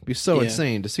Alien? It'd be so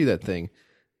insane to see that thing.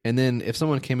 And then if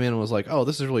someone came in and was like, oh,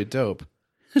 this is really dope.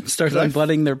 Starts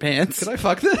unbuttoning their pants. Could I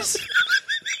fuck this?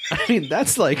 I mean,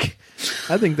 that's like,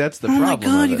 I think that's the problem. Oh my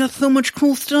God, you got so much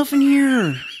cool stuff in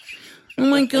here. Oh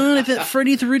my God, is that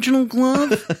Freddy's original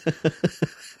glove?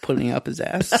 Putting up his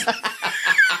ass.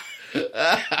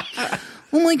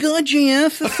 Oh my God,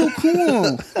 JF, that's so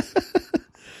cool.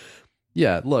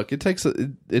 Yeah, look,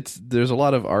 there's a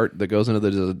lot of art that goes into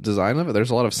the design of it.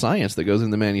 There's a lot of science that goes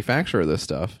into the manufacture of this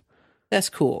stuff. That's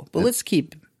cool, but let's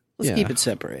keep it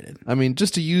separated. I mean,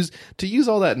 just to use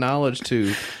all that knowledge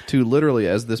to literally,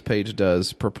 as this page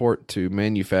does, purport to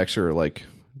manufacture like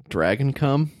dragon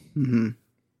cum. Mm-hmm.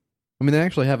 I mean, they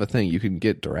actually have a thing. You can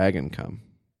get dragon cum.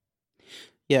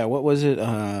 Yeah, what was it?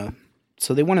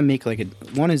 So they want to make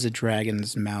one is a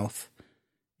dragon's mouth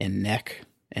and neck,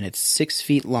 and it's 6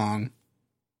 feet long,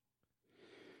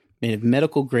 made of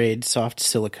medical grade soft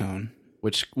silicone.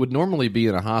 Which would normally be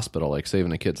in a hospital, like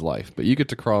saving a kid's life, but you get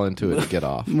to crawl into it and get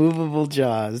off. Movable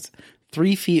jaws,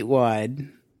 3 feet wide.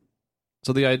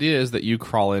 So the idea is that you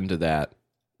crawl into that.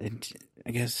 And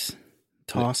I guess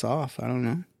toss off. I don't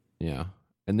know. Yeah.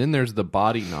 And then there's the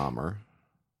body nommer,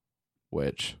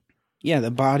 which... Yeah,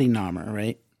 the body nommer,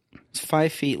 right? It's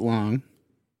 5 feet long.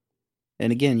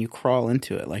 And again, you crawl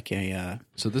into it like a...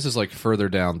 So this is like further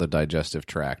down the digestive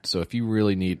tract. So if you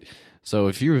really need... So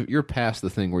if you're past the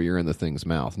thing where you're in the thing's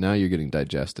mouth, now you're getting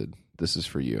digested. This is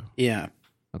for you. Yeah.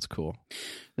 That's cool.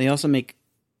 They also make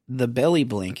the belly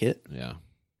blanket. Yeah.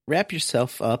 Wrap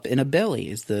yourself up in a belly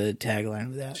is the tagline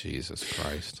of that. Jesus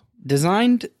Christ.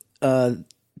 Designed to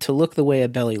look the way a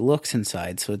belly looks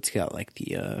inside, so it's got like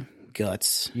the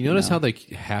guts. You notice how they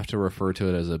have to refer to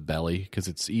it as a belly? Because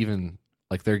it's even,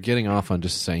 like, they're getting off on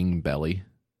just saying belly.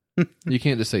 You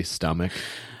can't just say stomach.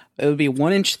 It would be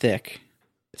 1 inch thick,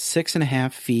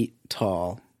 6.5 feet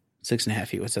tall. 6.5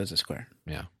 feet, what's that, a square?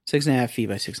 Yeah. 6.5 feet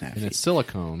by 6.5 feet. And it's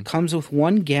silicone. Comes with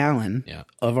 1 gallon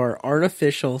of our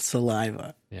artificial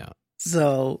saliva. Yeah.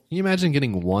 So. Can you imagine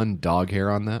getting 1 dog hair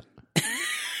on that?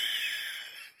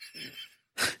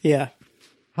 Yeah.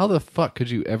 How the fuck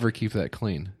could you ever keep that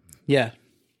clean? Yeah.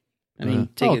 I mean,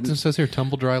 it says here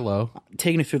tumble dry low.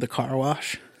 Taking it through the car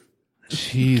wash.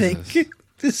 Jesus.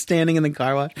 Just standing in the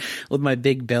car wash with my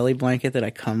big belly blanket that I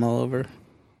cum all over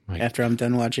after I'm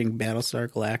done watching Battlestar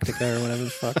Galactica or whatever the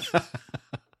fuck.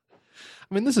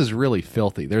 I mean, this is really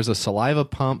filthy. There's a saliva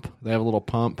pump. They have a little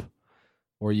pump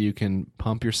where you can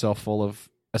pump yourself full of...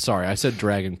 sorry, I said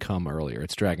dragon cum earlier.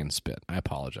 It's dragon spit. I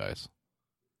apologize.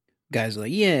 Guys are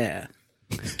like, yeah,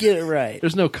 get it right.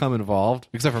 There's no cum involved,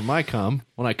 except for my cum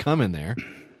when I come in there.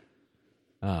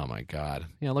 Oh, my God.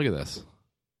 Yeah, look at this.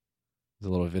 There's a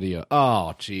little video.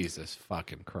 Oh, Jesus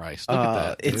fucking Christ. Look at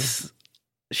that, dude. It's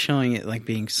showing it like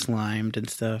being slimed and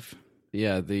stuff.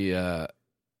 Yeah, they're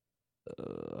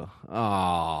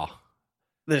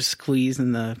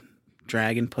squeezing the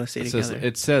dragon pussy together.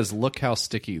 It says, look how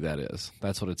sticky that is.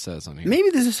 That's what it says on here. Maybe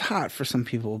this is hot for some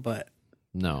people, but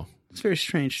no. It's very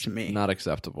strange to me. Not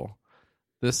acceptable.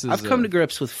 This is. I've come to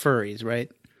grips with furries,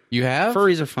 right? You have?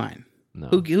 Furries are fine. No.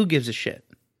 Who gives a shit?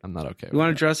 I'm not okay with You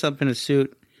want to dress up in a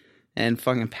suit and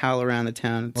fucking pal around the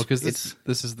town. Well, because this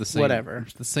is the same. Whatever.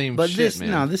 It's the same but shit,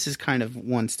 man. No, this is kind of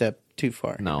one step too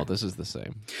far. No, this is the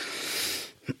same.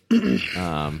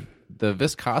 The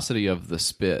viscosity of the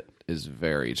spit is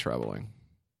very troubling.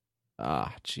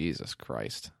 Ah, Jesus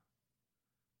Christ.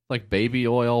 Like baby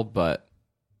oil, but...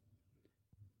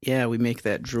 Yeah, we make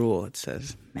that drool, it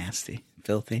says. Nasty.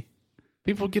 Filthy.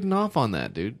 People getting off on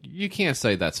that, dude. You can't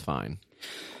say that's fine.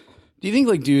 Do you think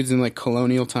like dudes in like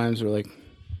colonial times were like,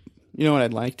 you know what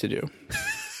I'd like to do?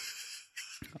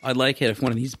 I'd like it if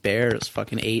one of these bears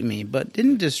fucking ate me, but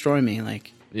didn't destroy me.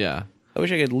 Like, yeah, I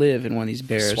wish I could live in one of these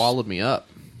bears. Swallowed me up.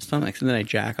 Stomachs, and then I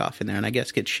jack off in there, and I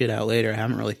guess get shit out later. I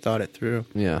haven't really thought it through.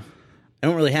 Yeah. I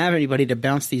don't really have anybody to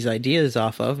bounce these ideas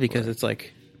off of because it's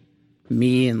like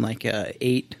me and like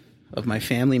 8 of my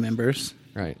family members.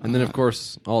 Right. And then, of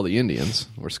course, all the Indians.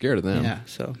 We're scared of them. Yeah,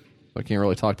 so I can't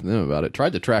really talk to them about it.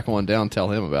 Tried to track one down,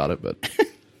 tell him about it, but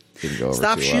didn't go over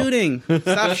Stop too shooting. well.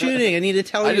 Stop shooting. I need to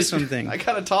tell you something. I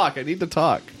gotta talk. I need to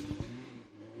talk.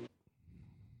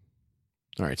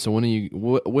 All right, so when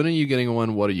are you getting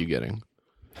one? What are you getting?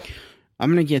 I'm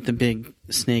going to get the big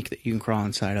snake that you can crawl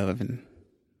inside of and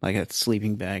like a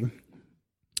sleeping bag.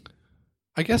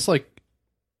 I guess like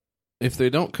if they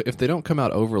don't come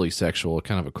out overly sexual,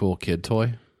 kind of a cool kid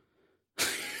toy.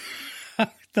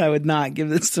 I would not give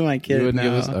this to my kid. You wouldn't no.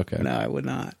 give this? Okay. No, I would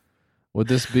not. Would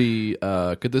this be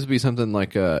could this be something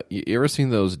like you ever seen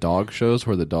those dog shows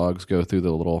where the dogs go through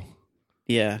the little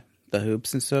the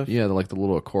hoops and stuff? Yeah, like the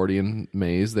little accordion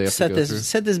maze they have to go through.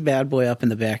 Set this bad boy up in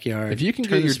the backyard. If you can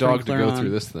get your dog to go through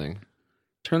this thing.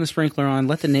 Turn the sprinkler on,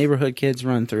 let the neighborhood kids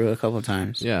run through a couple of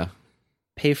times. Yeah.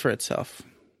 Pay for itself.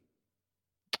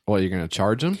 What, you're going to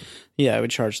charge them? Yeah, I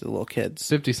would charge the little kids.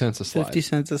 50 cents a slide. 50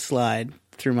 cents a slide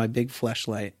through my big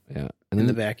fleshlight. Yeah. And in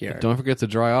the backyard. Don't forget to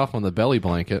dry off on the belly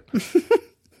blanket.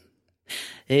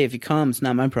 Hey, if you come, it's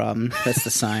not my problem. That's the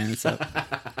sign. It's up.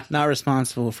 Not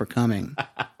responsible for coming.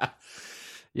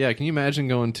 Yeah, can you imagine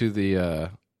going to the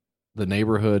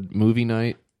neighborhood movie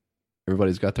night?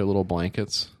 Everybody's got their little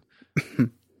blankets.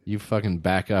 You fucking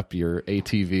back up your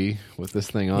ATV with this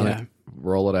thing on it,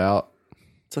 roll it out.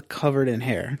 It's like covered in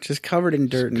hair, just covered in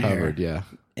dirt and hair. Covered, yeah.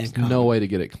 And There's no way to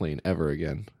get it clean ever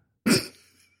again.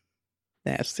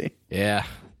 Nasty. Yeah,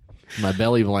 my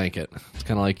belly blanket. It's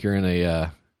kind of like you're in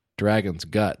a dragon's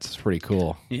guts. It's pretty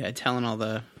cool. Yeah, telling all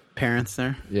the parents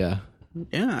there. Yeah.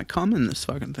 Yeah, I come in this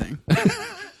fucking thing.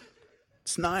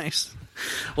 It's nice.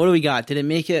 What do we got? Did it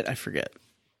make it? I forget.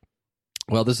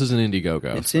 Well, this is an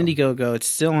Indiegogo. It's Indiegogo. It's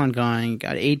still ongoing.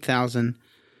 Got $8,000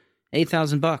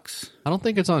 $8,000. I don't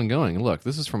think it's ongoing. Look,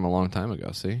 this is from a long time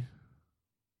ago. See?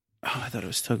 Oh, I thought it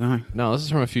was still going. No, this is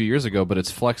from a few years ago, but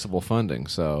it's flexible funding.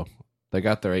 So they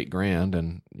got their $8,000,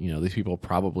 and these people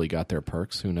probably got their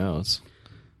perks. Who knows?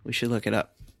 We should look it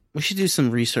up. We should do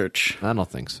some research. I don't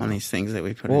think so. On these things that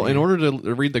we put. Well, in order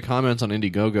to read the comments on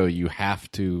Indiegogo, you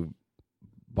have to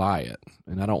buy it,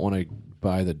 and I don't want to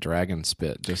buy the dragon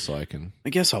spit just so I can. I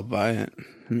guess I'll buy it.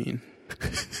 I mean,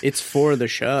 it's for the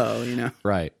show,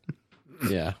 Right.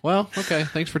 Yeah. Well, okay.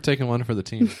 Thanks for taking one for the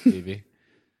team, Stevie.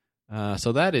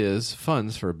 So that is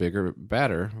funds for bigger,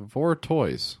 badder Vor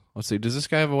Toys. Let's see. Does this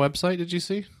guy have a website? Did you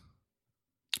see?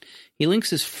 He links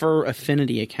his Fur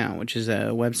Affinity account, which is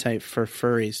a website for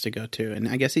furries to go to. And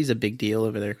I guess he's a big deal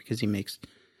over there because he makes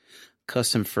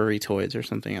custom furry toys or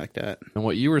something like that. And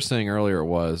what you were saying earlier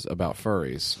was about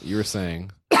furries. You were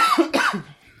saying that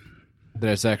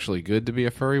it's actually good to be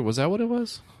a furry. Was that what it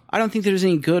was? I don't think there's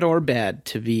any good or bad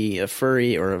to be a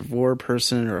furry or a vor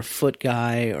person or a foot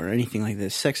guy or anything like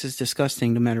this. Sex is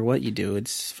disgusting no matter what you do.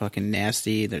 It's fucking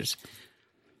nasty. There's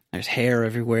hair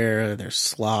everywhere. There's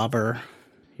slobber.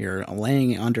 You're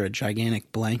laying under a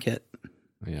gigantic blanket.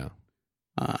 Yeah.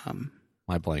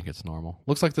 My blanket's normal.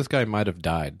 Looks like this guy might have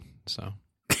died. So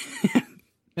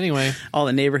anyway, all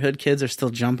the neighborhood kids are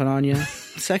still jumping on you.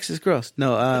 Sex is gross.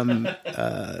 No,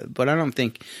 but I don't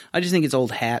think. I just think it's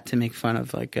old hat to make fun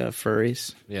of like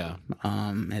furries. Yeah.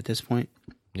 At this point.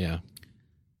 Yeah.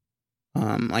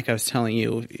 Like I was telling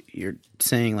you, you're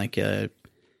saying like in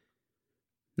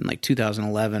like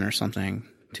 2011 or something,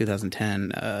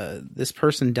 2010. This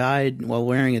person died while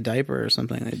wearing a diaper or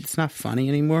something. It's not funny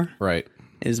anymore. Right.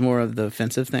 It's more of the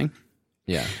offensive thing.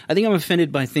 Yeah. I think I'm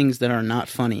offended by things that are not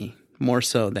funny more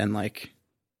so than like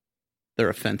they're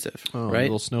offensive. Oh, right?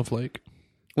 Little snowflake.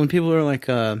 When people are like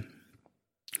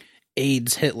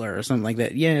AIDS Hitler or something like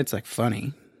that, yeah, it's like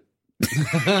funny.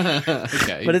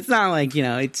 Okay. But it's not like,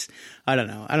 it's I don't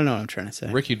know what I'm trying to say.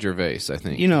 Ricky Gervais, I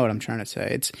think. You know what I'm trying to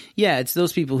say. It's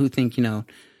those people who think,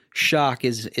 shock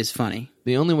is funny.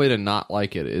 The only way to not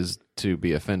like it is to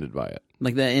be offended by it.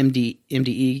 Like the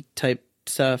MDE type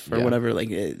stuff or whatever,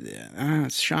 like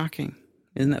it's shocking.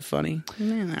 Isn't that funny?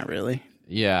 Nah, not really.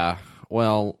 Yeah.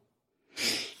 Well,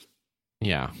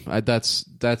 yeah. That's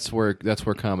where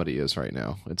comedy is right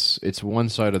now. It's one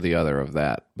side or the other of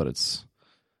that, but it's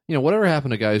whatever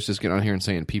happened to guys just getting on here and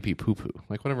saying pee pee poo poo?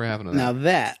 Like whatever happened to that? Now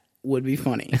that would be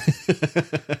funny.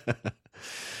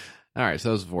 All right, so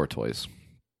that was Vor Toys.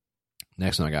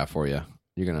 Next one I got for you.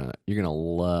 You're gonna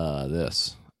love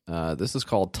this. This is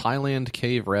called Thailand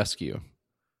Cave Rescue.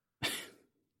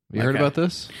 Have you heard about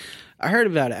this? I heard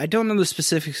about it. I don't know the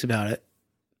specifics about it,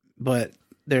 but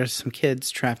there's some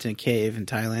kids trapped in a cave in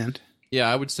Thailand.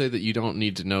 Yeah, I would say that you don't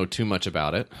need to know too much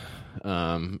about it.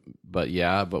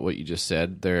 But what you just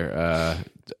said,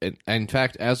 in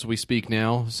fact, as we speak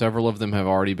now, several of them have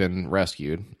already been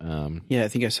rescued. Yeah, I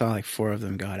think I saw like 4 of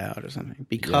them got out or something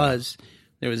because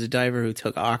there was a diver who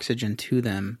took oxygen to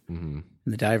them, and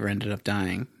the diver ended up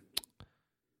dying.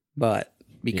 But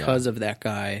because of that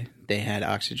guy, they had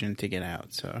oxygen to get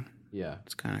out. So yeah,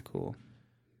 it's kind of cool.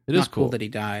 It is cool that he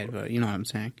died, but you know what I'm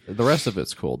saying. The rest of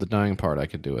it's cool. The dying part I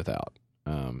could do without.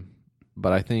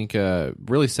 But I think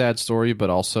really sad story, but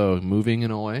also moving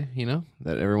in a way.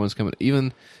 That everyone's coming.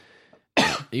 Even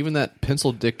that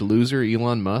pencil-dicked loser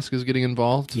Elon Musk is getting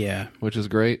involved. Yeah, which is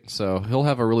great. So he'll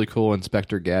have a really cool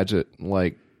Inspector Gadget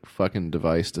like fucking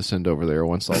device to send over there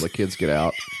once all the kids get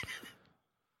out.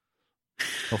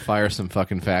 He'll fire some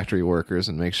fucking factory workers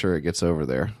and make sure it gets over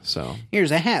there. So here's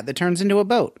a hat that turns into a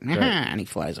boat, right. And he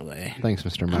flies away. Thanks,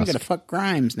 Mr. Musk. I'm gonna fuck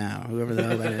Grimes now, whoever the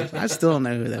hell that is. I still don't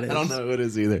know who that is. I don't know who it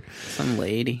is either. Some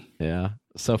lady. Yeah.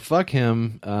 So fuck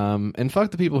him, and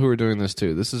fuck the people who are doing this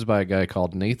too. This is by a guy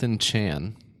called Nathan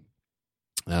Chan.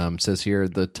 It says here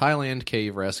the Thailand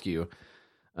Cave Rescue.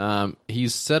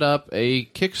 He's set up a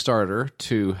Kickstarter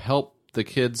to help the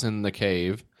kids in the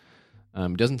cave.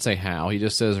 He doesn't say how. He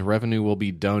just says revenue will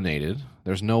be donated.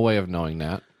 There's no way of knowing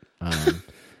that.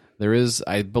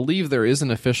 I believe there is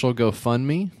an official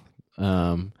GoFundMe,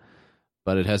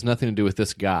 but it has nothing to do with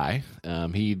this guy.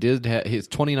 He did his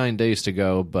 29 days to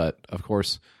go, but of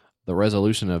course, the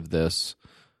resolution of this,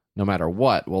 no matter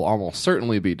what, will almost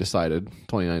certainly be decided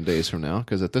 29 days from now,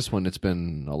 because at this one, it's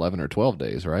been 11 or 12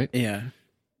 days, right? Yeah.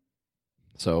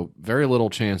 So very little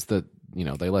chance that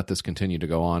they let this continue to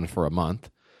go on for a month.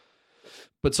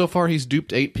 But so far, he's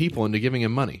duped 8 people into giving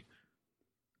him money.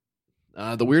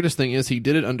 The weirdest thing is he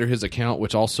did it under his account,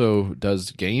 which also does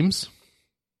games.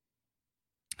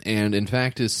 And in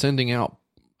fact, is sending out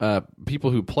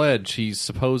people who pledge. He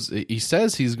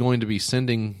says he's going to be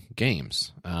sending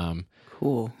games.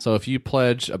 Cool. So if you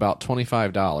pledge about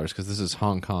 $25, because this is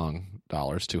Hong Kong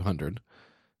dollars, 200,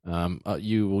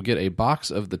 you will get a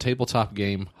box of the tabletop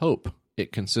game Hope.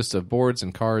 It consists of boards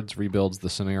and cards, rebuilds the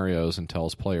scenarios, and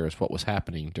tells players what was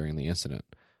happening during the incident.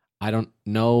 I don't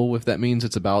know if that means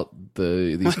it's about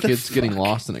these kids getting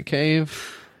lost in a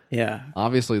cave. Yeah.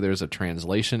 Obviously, there's a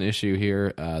translation issue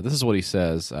here. This is what he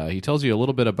says. He tells you a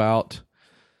little bit about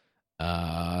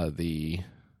the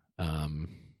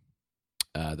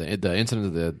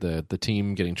incident of the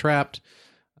team getting trapped.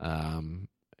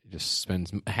 He just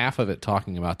spends half of it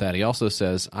talking about that. He also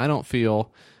says, I don't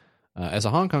feel, as a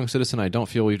Hong Kong citizen, I don't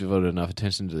feel we've devoted enough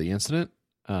attention to the incident.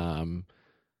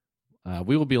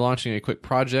 We will be launching a quick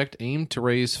project aimed to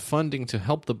raise funding to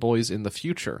help the boys in the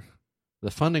future. The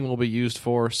funding will be used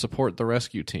for support the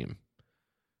rescue team.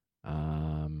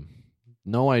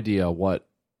 No idea what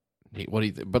he.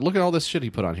 But look at all this shit he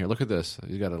put on here. Look at this.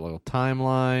 He's got a little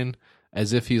timeline,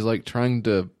 as if he's like trying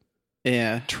to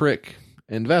trick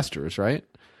investors, right?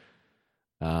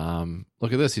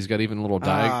 Look at this. He's got even a little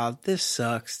diagram. This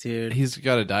sucks, dude. He's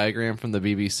got a diagram from the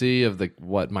BBC of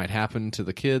what might happen to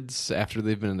the kids after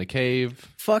they've been in the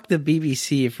cave. Fuck the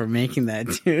BBC for making that,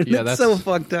 dude. Yeah, that's so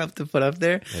fucked up to put up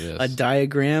there. It is. A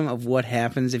diagram of what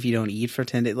happens if you don't eat for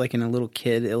 10 days, like in a little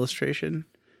kid illustration.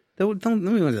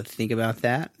 Nobody wants to think about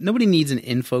that. Nobody needs an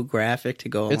infographic to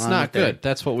go along It's not with good.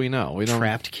 That's what we know. We don't.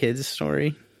 Trapped kids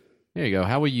story. There you go.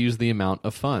 How we use the amount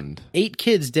of fund. 8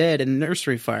 kids dead in a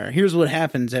nursery fire. Here's what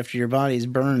happens after your body's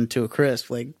burned to a crisp.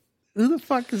 Like, who the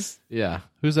fuck is... Yeah.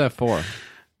 Who's that for?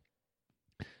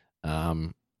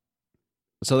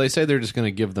 So they say they're just going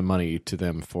to give the money to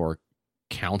them for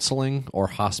counseling or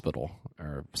hospital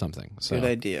or something. So, good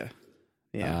idea.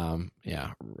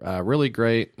 Yeah. Really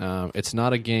great. It's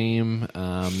not a game.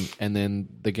 And then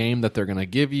the game that they're going to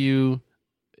give you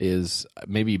is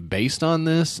maybe based on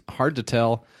this. Hard to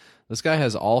tell. This guy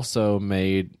has also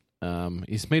made,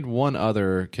 he's made one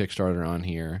other Kickstarter on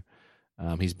here.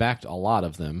 He's backed a lot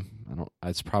of them.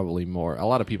 It's probably more. A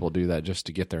lot of people do that just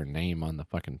to get their name on the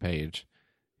fucking page.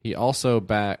 He also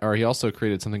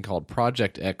created something called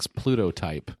Project X Pluto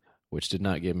Type, which did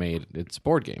not get made. It's a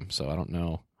board game, so I don't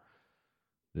know.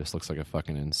 This looks like a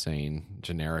fucking insane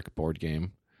generic board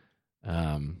game.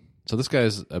 So this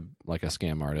guy's like a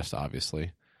scam artist,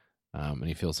 obviously, and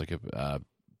he feels like a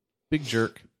big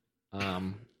jerk.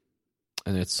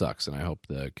 And it sucks, and I hope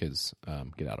the kids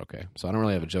get out okay. So I don't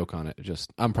really have a joke on it.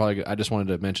 I just wanted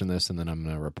to mention this, and then I'm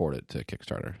going to report it to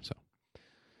Kickstarter. So,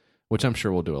 which I'm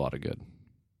sure will do a lot of good.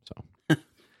 So,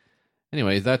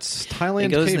 anyway, that's Thailand.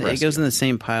 It goes in the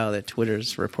same pile that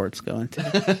Twitter's reports go into.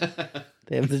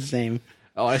 They have the same.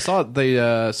 Oh, I saw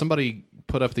somebody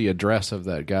put up the address of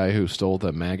that guy who stole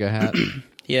the MAGA hat.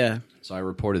 Yeah. So I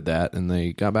reported that, and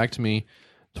they got back to me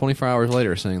 24 hours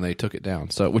later saying they took it down.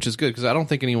 So, which is good because I don't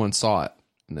think anyone saw it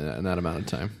in that amount of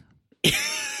time.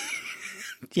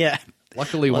 Yeah.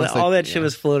 Luckily, all that shit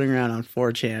was floating around on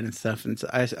 4chan and stuff, and so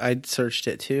I searched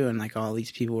it too, and like all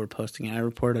these people were posting it. I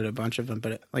reported a bunch of them,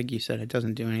 but like you said, it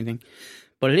doesn't do anything.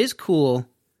 But it is cool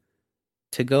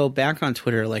to go back on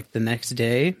Twitter like the next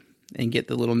day and get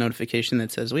the little notification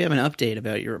that says, we have an update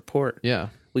about your report. Yeah.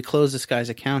 We closed this guy's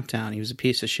account down. He was a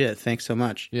piece of shit. Thanks so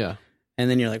much. Yeah. And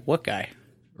then you're like, what guy?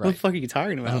 Right. What the fuck are you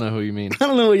talking about? I don't know who you mean. I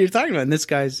don't know what you're talking about. And this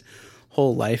guy's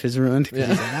whole life is ruined. Yeah.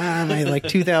 He's like, my like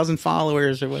 2,000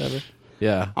 followers or whatever.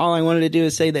 Yeah. All I wanted to do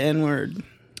is say the N-word.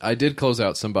 I did close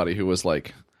out somebody who was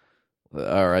like,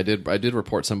 or I did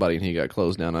report somebody and he got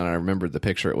closed down, and I remembered the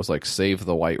picture. It was like Save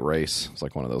the White Race. It's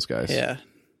like one of those guys. Yeah.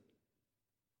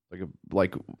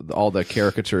 Like all the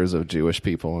caricatures of Jewish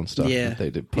people and stuff. Yeah. That they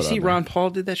did put you see on there. Ron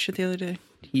Paul did that shit the other day?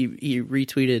 He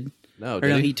retweeted.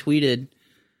 He tweeted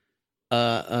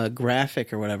a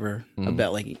graphic or whatever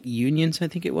about like unions, I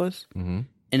think it was. Mm-hmm.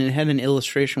 And it had an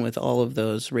illustration with all of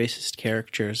those racist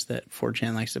caricatures that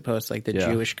 4chan likes to post, like the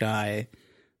Jewish guy,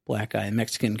 black guy,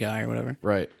 Mexican guy or whatever.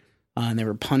 Right. And they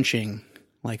were punching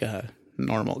like a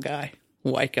normal guy,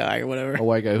 white guy or whatever. A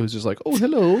white guy who's just like, oh,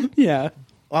 hello. Yeah.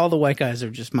 All the white guys are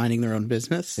just minding their own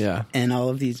business. Yeah. And all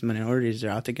of these minorities are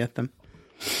out to get them.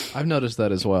 I've noticed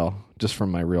that as well, just from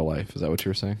my real life. Is that what you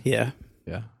were saying? Yeah.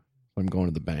 Yeah. I'm going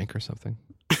to the bank or something.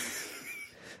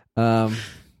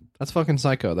 That's fucking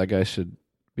psycho. That guy should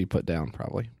be put down,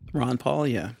 probably. Ron Paul,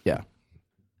 yeah. Yeah.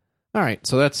 All right.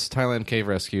 So that's Thailand Cave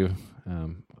Rescue.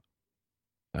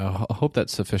 I hope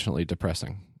that's sufficiently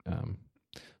depressing.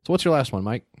 So what's your last one,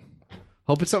 Mike?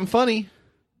 Hope it's something funny.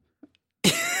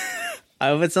 I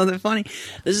hope it's something funny.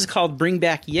 This is called Bring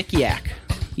Back Yik Yak.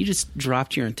 You just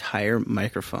dropped your entire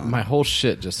microphone. My whole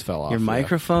shit just fell off. Your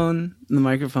microphone, the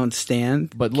microphone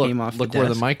stand, but came off look the where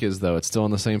desk. the mic is, though. It's still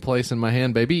in the same place in my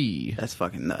hand, baby. That's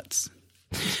fucking nuts.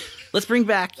 Let's bring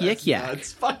back Yik Yak.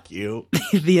 Fuck you.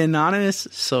 The anonymous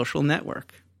social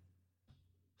network.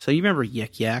 So you remember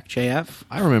Yik Yak, JF?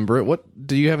 I remember it. What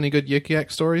do you have any good Yik Yak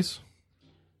stories?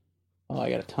 Oh, I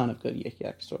got a ton of good Yik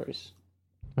Yak stories.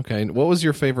 Okay, what was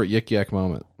your favorite Yik Yak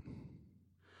moment?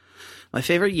 My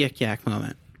favorite Yik Yak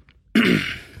moment.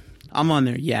 I'm on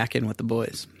there yakking with the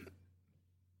boys.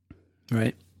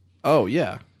 Right? Oh,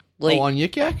 yeah. On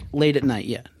Yik Yak? Late at night,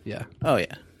 yeah. Yeah. Oh,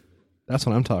 yeah. That's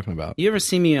what I'm talking about. You ever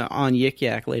see me on Yik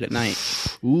Yak late at night?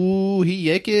 Ooh, he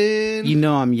yicking. You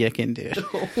know I'm yicking, dude.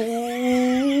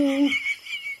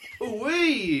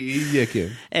 Wee,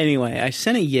 yicking. Anyway, I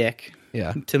sent a yik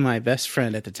Yeah. to my best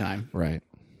friend at the time, Right.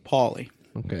 Paulie.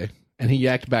 Okay. And he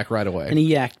yacked back right away. And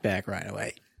he yacked back right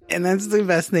away. And that's the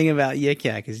best thing about Yik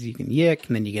Yak is you can yik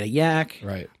and then you get a yak.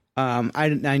 Right. I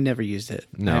never used it.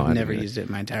 No, I've I never didn't. used it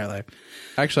in my entire life.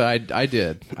 Actually, I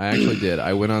did. I actually did.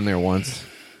 I went on there once.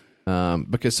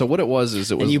 Because so what it was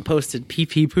is it was And you posted pee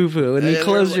pee poo poo and you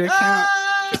closed your account.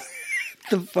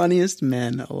 The funniest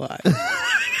men alive.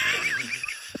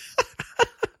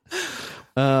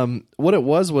 what it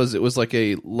was it was like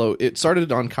a low. It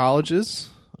started on colleges,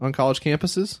 on college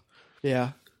campuses.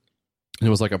 Yeah. And it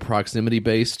was like a proximity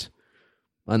based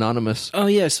anonymous. Oh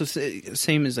yeah, so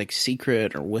same as like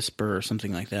Secret or Whisper or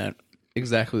something like that.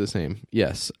 Exactly the same.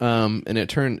 Yes. And it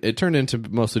turned into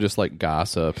mostly just like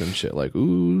gossip and shit, like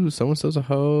ooh, so and so's a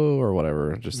hoe or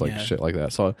whatever, just like shit like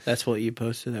that. So that's what you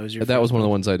posted. That was your. That was one of the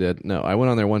ones I did. No, I went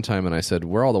on there one time and I said,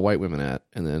 "Where are all the white women at?"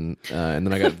 And then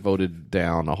I got voted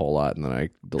down a whole lot, and then I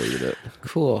deleted it.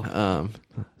 Cool.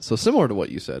 So similar to what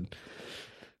you said,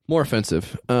 more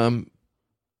offensive.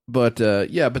 But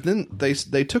then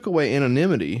they took away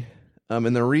anonymity,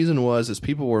 and the reason is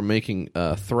people were making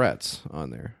threats on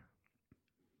there.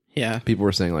 Yeah. People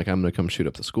were saying, like, I'm going to come shoot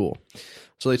up the school.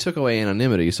 So they took away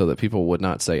anonymity so that people would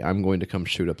not say, I'm going to come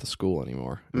shoot up the school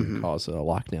anymore and cause a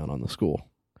lockdown on the school.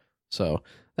 So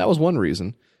that was one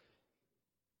reason.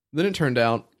 Then it turned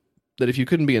out that if you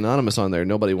couldn't be anonymous on there,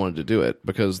 nobody wanted to do it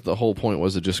because the whole point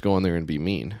was to just go on there and be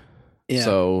mean. Yeah.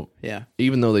 So yeah.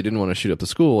 Even though they didn't want to shoot up the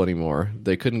school anymore,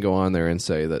 they couldn't go on there and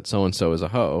say that so-and-so is a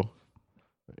hoe,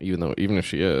 even if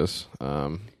she is.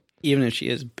 Even if she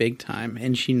is big time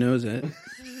and she knows it.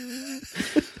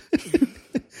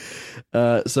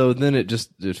 So then it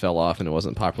fell off and it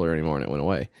wasn't popular anymore and it went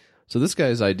away. So this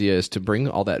guy's idea is to bring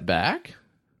all that back.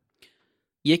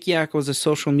 Yik Yak was a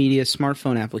social media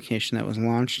smartphone application that was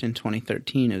launched in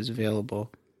 2013. It was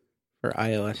available for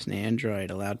iOS and Android,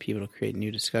 allowed people to create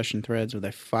new discussion threads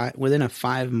within a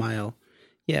 5 mile.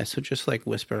 Yeah, so just like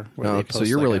Whisper. So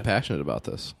you're really passionate about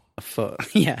this.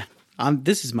 Yeah.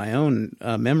 This is my own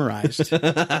memorized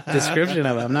description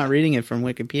of it. I'm not reading it from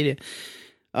Wikipedia.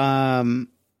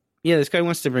 Yeah, this guy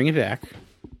wants to bring it back.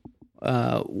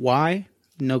 Why?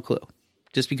 No clue.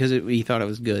 Just because he thought it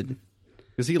was good.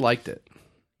 Because he liked it.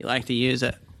 He liked to use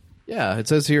it. Yeah, it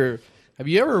says here, have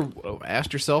you ever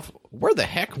asked yourself, where the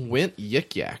heck went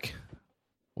Yik Yak?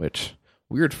 Which,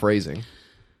 weird phrasing.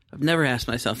 I've never asked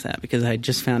myself that because I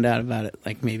just found out about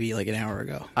it maybe an hour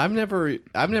ago. I've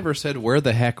never said where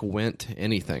the heck went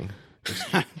anything.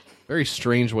 It's a very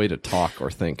strange way to talk or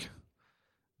think.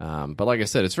 But like I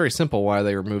said, it's very simple why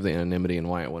they removed the anonymity and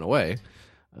why it went away.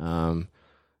 And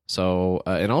also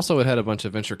it had a bunch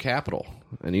of venture capital.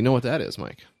 And you know what that is,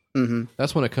 Mike? Mm-hmm.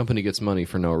 That's when a company gets money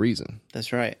for no reason.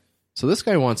 That's right. So this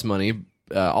guy wants money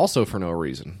also for no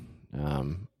reason.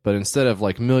 But instead of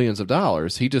like millions of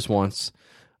dollars, he just wants,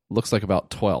 looks like about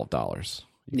 $12.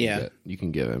 You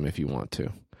can give him if you want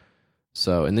to.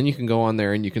 So, and then you can go on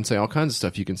there and you can say all kinds of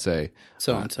stuff. You can say,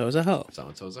 so-and-so is a hoe.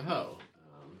 So-and-so is a hoe.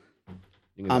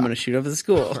 I'm going to shoot up the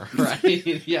school. Right.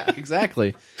 Yeah,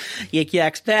 exactly. Yik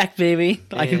Yak's back, baby.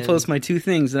 I can post my 2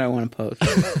 things that I want to post.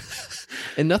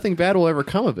 And nothing bad will ever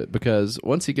come of it because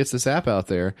once he gets this app out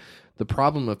there, the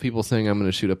problem of people saying I'm going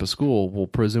to shoot up a school will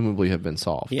presumably have been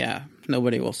solved. Yeah,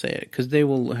 nobody will say it because they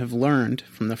will have learned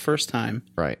from the first time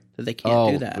right. that they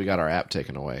can't do that. We got our app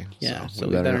taken away. Yeah, so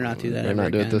we better not do that ever ever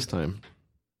not do again. it this time.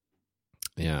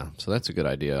 Yeah, so that's a good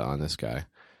idea on this guy.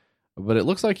 But it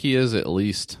looks like he is at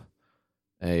least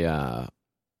he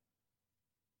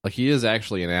is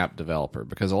actually an app developer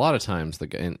because a lot of times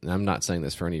and I'm not saying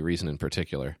this for any reason in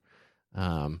particular,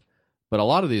 but a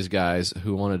lot of these guys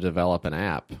who want to develop an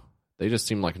app, they just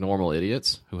seem like normal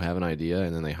idiots who have an idea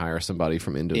and then they hire somebody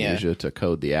from Indonesia to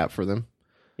code the app for them.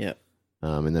 Yep.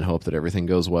 And then hope that everything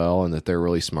goes well and that they're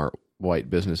really smart white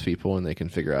business people and they can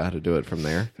figure out how to do it from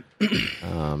there.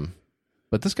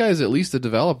 But this guy is at least a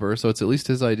developer, so it's at least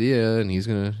his idea and he's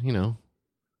going to,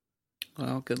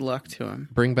 Well, good luck to him.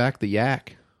 Bring back the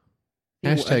yak.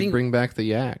 Hashtag bring back the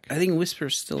yak. I think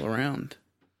Whisper's still around,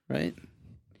 right?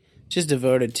 Just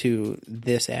devoted to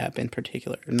this app in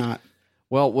particular, not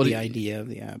the idea of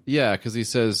the app. Yeah, because he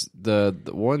says the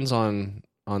ones on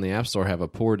the App Store have a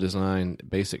poor design,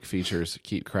 basic features,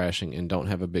 keep crashing, and don't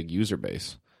have a big user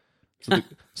base.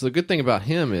 So the good thing about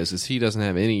him is he doesn't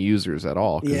have any users at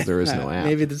all because there is no app.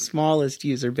 Maybe the smallest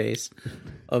user base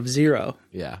of 0.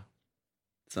 Yeah.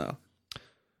 So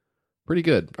pretty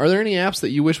good. Are there any apps that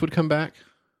you wish would come back?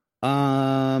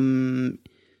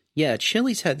 Yeah, Yeah,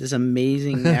 Chili's had this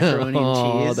amazing macaroni and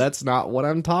Oh, cheese. that's not what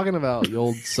I'm talking about, you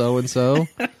old so-and-so.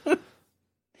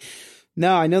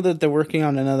 No, I know that they're working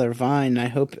on another Vine. I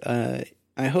hope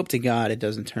to God it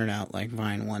doesn't turn out like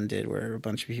Vine 1 did, where a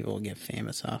bunch of people get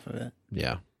famous off of it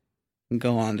Yeah. and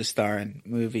go on to star in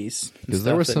movies. Because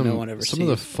there was that no one ever some of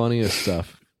the sees. funniest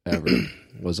stuff ever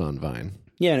was on Vine.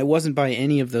 Yeah, and it wasn't by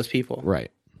any of those people.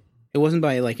 Right. It wasn't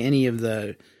by like any of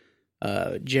the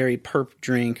Jerry Perp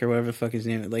Drink or whatever the fuck his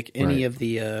name is. Like any Right. of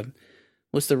the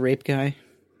what's the rape guy?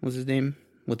 What's his name?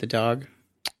 With the dog?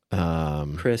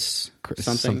 Chris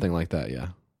something like that, yeah.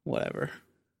 Whatever.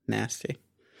 Nasty.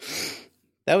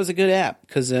 That was a good app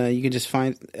because you could just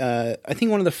find. I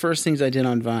think one of the first things I did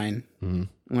on Vine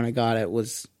when I got it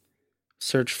was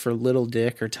search for little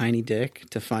dick or tiny dick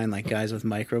to find like guys with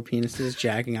micro penises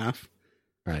jacking off.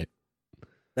 Right.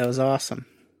 That was awesome.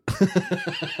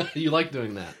 You like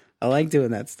doing that? I like doing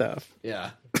that stuff.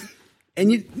 Yeah. And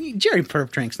Jerry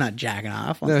Perp Drink's not jacking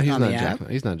off on, No, he's on not the app. jacking.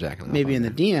 He's not jacking off. Maybe on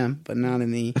in the DM, but not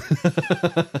in the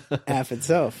app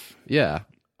itself. Yeah.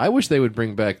 I wish they would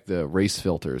bring back the race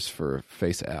filters for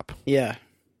Face app. Yeah.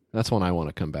 That's when I want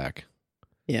to come back.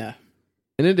 Yeah.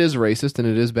 And it is racist and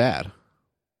it is bad.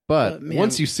 But man,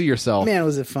 once you see yourself, Man,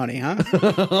 was it funny, huh?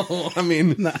 I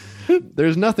mean,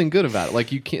 there's nothing good about it.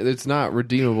 Like you can't. It's not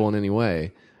redeemable in any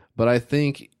way. But I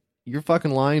think you're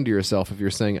fucking lying to yourself if you're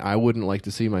saying I wouldn't like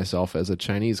to see myself as a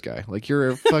Chinese guy. Like you're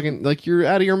a fucking like you're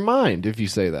out of your mind if you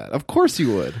say that. Of course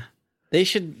you would.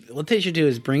 What they should do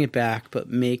is bring it back, but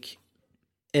make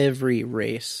every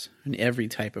race and every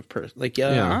type of person like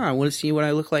I want to see what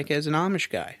I look like as an Amish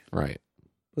guy. Right.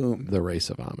 Boom. The race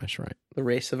of Amish. Right. The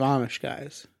race of Amish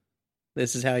guys.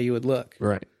 This is how you would look.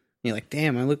 Right. And you're like,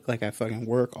 damn, I look like I fucking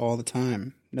work all the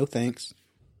time. No thanks.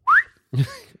 And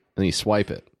you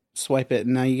swipe it. Swipe it,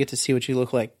 and now you get to see what you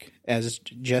look like as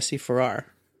Jesse Farrar.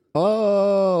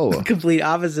 Oh. Complete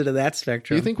opposite of that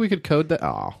spectrum. Do you think we could code that?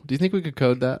 Oh. Do you think we could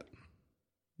code that?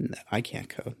 No, I can't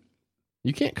code.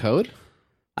 You can't code?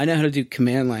 I know how to do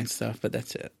command line stuff, but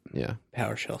that's it. Yeah.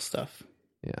 PowerShell stuff.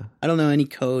 Yeah. I don't know any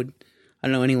code. I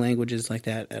don't know any languages like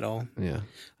that at all. Yeah.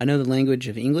 I know the language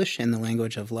of English and the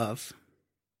language of love.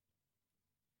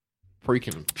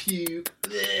 Freaking puke.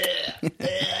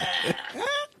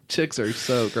 Chicks are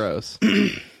so gross.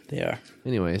 They are.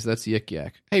 Anyways, that's Yik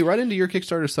Yak. Hey, write into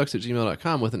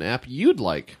yourkickstartersucks@gmail.com with an app you'd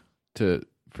like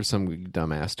for some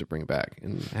dumbass to bring back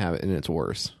and have it, and it's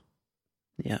worse.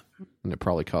 Yeah. And it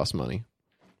probably costs money.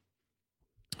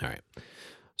 All right.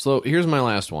 So here's my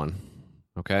last one.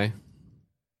 Okay.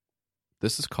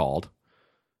 This is called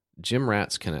Gym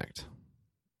Rats Connect.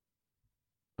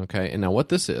 Okay. And now what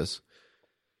this is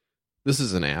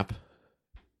an app.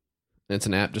 And it's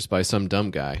an app just by some dumb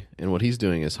guy. And what he's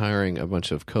doing is hiring a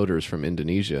bunch of coders from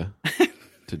Indonesia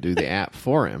to do the app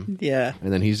for him. Yeah.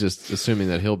 And then he's just assuming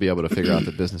that he'll be able to figure out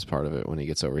the business part of it when he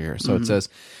gets over here. So it says,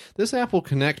 this app will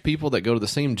connect people that go to the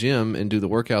same gym and do the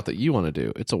workout that you want to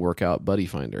do. It's a workout buddy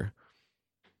finder.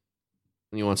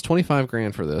 And he wants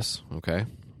 $25,000 for this. Okay.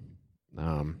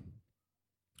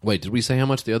 Wait, did we say how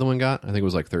much the other one got? I think it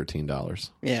was like $13.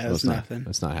 Yeah, So it's nothing.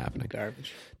 That's not happening.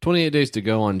 Garbage. 28 days to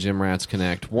go on Gym Rats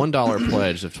Connect. $1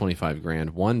 pledge of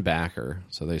 $25,000. One backer.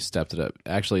 So they stepped it up.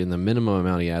 Actually, and the minimum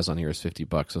amount he has on here is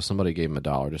 $50. So somebody gave him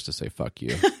 $1 just to say fuck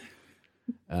you,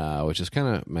 which is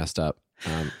kind of messed up.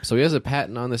 So he has a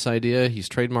patent on this idea. He's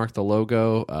trademarked the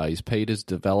logo. He's paid his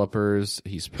developers.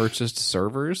 He's purchased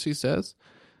servers, he says.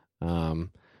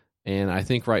 And I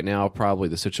think right now probably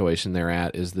the situation they're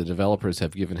at is the developers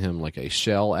have given him like a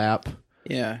shell app.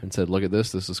 Yeah. And said, look at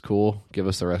this. This is cool. Give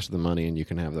us the rest of the money and you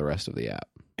can have the rest of the app.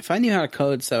 If I knew how to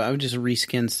code stuff, I would just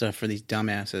reskin stuff for these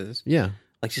dumbasses. Yeah.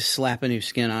 Like just slap a new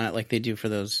skin on it like they do for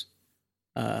those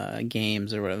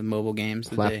games or whatever, mobile games.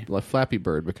 Flappy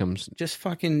Bird becomes just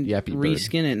fucking Yappy Bird.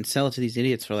 reskin it and sell it to these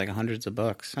idiots for like hundreds of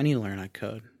bucks. I need to learn how to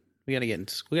code. We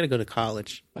gotta go to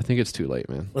college. I think it's too late,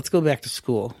 man. Let's go back to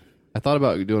school. I thought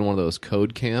about doing one of those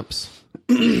code camps.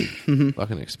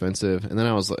 Fucking expensive. And then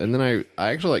I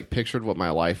actually like pictured what my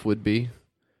life would be.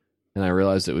 And I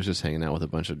realized it was just hanging out with a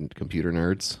bunch of computer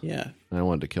nerds. Yeah. And I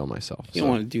wanted to kill myself. You don't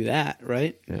want to do that,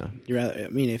 right? Yeah. You rather, I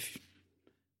mean, if you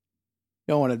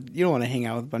don't want to hang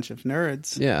out with a bunch of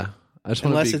nerds. Yeah.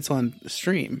 Unless it's on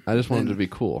stream. I just wanted to be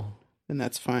cool. Then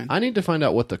that's fine. I need to find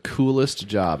out what the coolest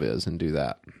job is and do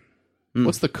that.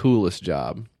 What's the coolest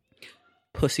job?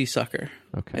 Pussy sucker.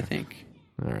 Okay. I think.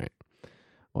 All right.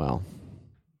 Well.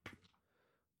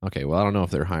 Okay, well, I don't know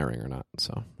if they're hiring or not,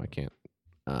 so I can't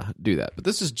do that. But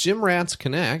this is Gym Rats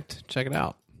Connect. Check it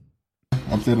out.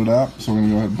 Updated app, so we're going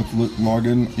to go ahead and put the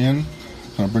login in.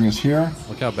 It's going to bring us here.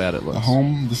 Look how bad it looks. The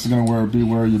home, this is going to be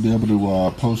where you'll be able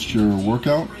to post your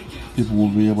workout. people will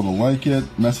be able to like it,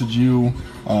 message you,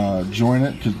 join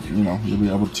it, because you'll be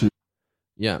able to.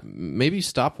 Yeah, maybe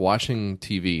stop watching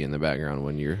TV in the background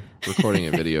when you're recording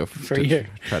a video to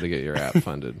try to get your app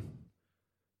funded.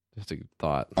 Just a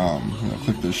thought.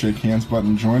 Click the shake hands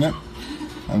button, join it,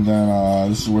 and then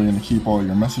this is where you're going to keep all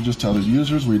your messages to other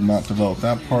users. We've not developed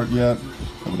that part yet.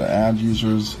 Able to add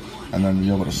users, and then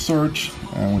be able to search.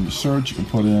 And when you search, you can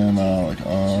put in like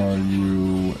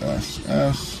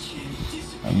RUSS,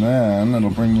 and then it'll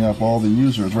bring you up all the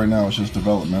users. Right now it's just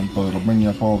development, but it'll bring you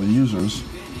up all the users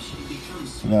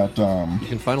that you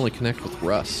can finally connect with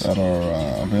Russ that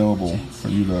are available for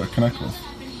you to connect with.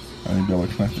 And you'll be able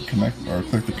to click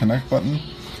the connect button,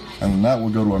 and then that will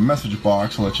go to a message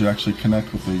box so that you actually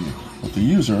connect with the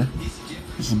user.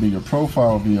 This will be your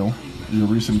profile view, your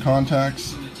recent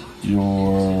contacts,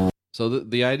 your. So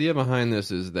the idea behind this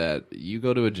is that you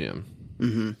go to a gym.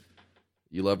 Mm-hmm.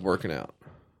 You love working out.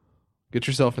 Get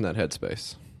yourself in that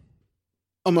headspace.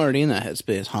 I'm already in that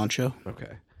headspace, honcho.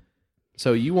 Okay.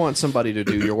 So you want somebody to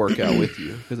do your workout with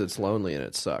you because it's lonely and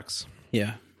it sucks.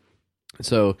 Yeah.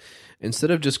 So instead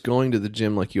of just going to the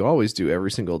gym like you always do every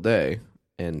single day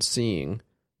and seeing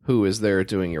who is there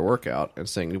doing your workout and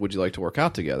saying, would you like to work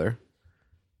out together?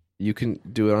 You can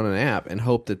do it on an app and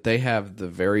hope that they have the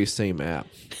very same app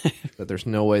that there's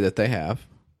no way that they have.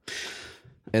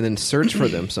 And then search for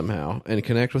them somehow and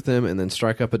connect with them and then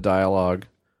strike up a dialogue.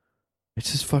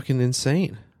 It's just fucking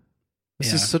insane.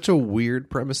 This is such a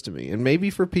weird premise to me. And maybe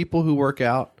for people who work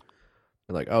out,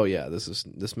 they're like, oh yeah,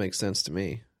 this makes sense to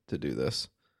me to do this.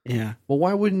 Yeah. Well,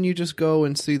 why wouldn't you just go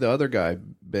and see the other guy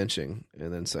benching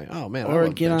and then say, oh man, or I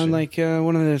love get benching. on like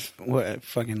one of those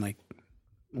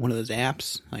one of those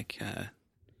apps, like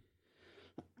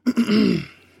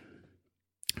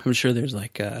I'm sure there's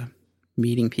like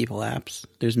meeting people apps.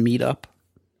 There's Meetup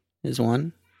is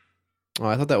one. Oh,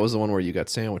 I thought that was the one where you got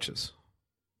sandwiches.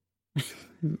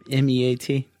 MEAT.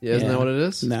 Yeah, isn't that what it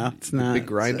is? No, it's not. Big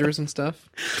grinders and stuff?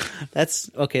 That's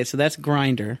okay, so that's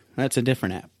Grindr. That's a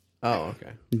different app. Oh,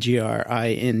 okay.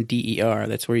 GRINDER.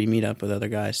 That's where you meet up with other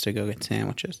guys to go get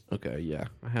sandwiches. Okay, yeah.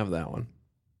 I have that one.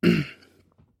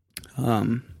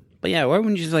 But yeah, why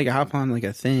wouldn't you just like hop on like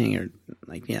a thing or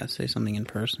like say something in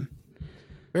person?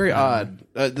 Very odd.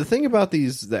 The thing about the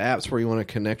apps where you want to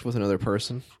connect with another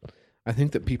person, I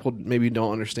think that people maybe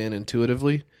don't understand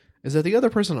intuitively, is that the other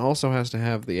person also has to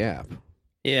have the app.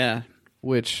 Yeah.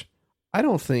 Which I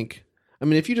don't think... I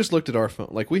mean, if you just looked at our phone,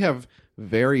 like we have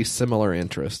very similar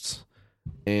interests,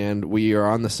 and we are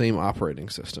on the same operating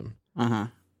system. Uh-huh.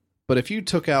 But if you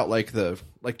took out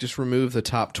just remove the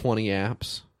top 20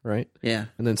 apps, right? Yeah.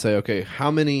 And then say, okay, how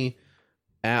many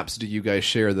apps do you guys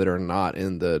share that are not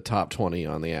in the top 20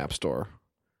 on the App Store?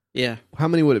 Yeah. How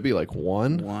many would it be? Like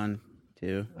one? 1,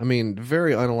 2. I mean,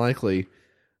 very unlikely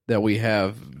that we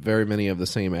have very many of the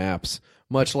same apps,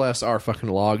 much less are fucking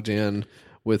logged in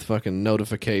with fucking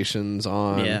notifications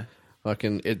on. Yeah.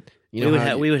 Fucking it. We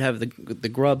would have the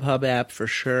Grubhub app for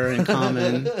sure in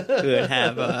common. We would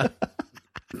have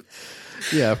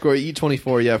yeah, of course.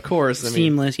 E24. Yeah, of course.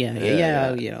 Seamless.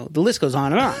 Yeah. You know, the list goes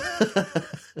on and on.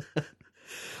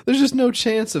 There's just no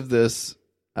chance of this.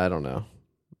 I don't know.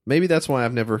 Maybe that's why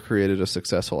I've never created a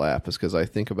successful app, is because I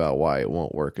think about why it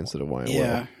won't work instead of why it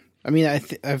will. I mean,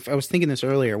 I was thinking this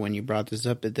earlier when you brought this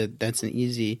up, that's an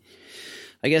easy,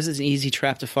 I guess it's an easy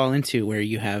trap to fall into where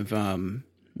you have,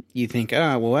 you think,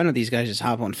 why don't these guys just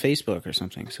hop on Facebook or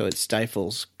something? So it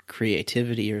stifles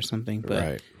creativity or something.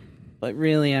 But, but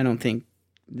really, I don't think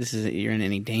you're in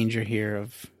any danger here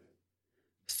of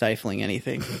stifling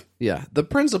anything. Yeah. The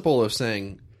principle of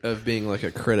being like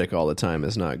a critic all the time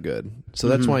is not good. So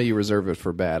that's why you reserve it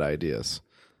for bad ideas.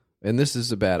 And this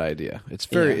is a bad idea.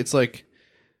 It's like,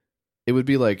 it would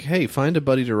be like, hey, find a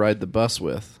buddy to ride the bus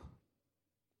with.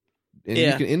 And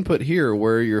you can input here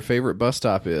where your favorite bus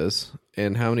stop is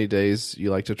and how many days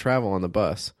you like to travel on the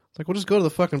bus. It's like, well, just go to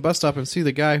the fucking bus stop and see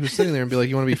the guy who's sitting there and be like,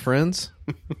 you want to be friends?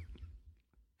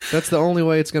 That's the only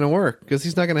way it's going to work, because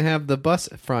he's not going to have the Bus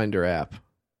Finder app.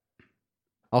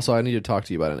 Also, I need to talk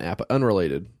to you about an app.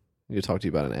 Unrelated. I need to talk to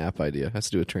you about an app idea. It has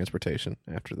to do with transportation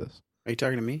after this. Are you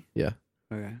talking to me? Yeah.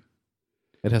 Okay.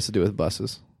 It has to do with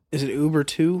buses. Is it Uber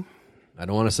 2? I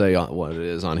don't want to say what it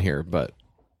is on here, but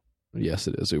yes,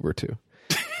 it is Uber 2.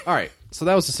 All right. So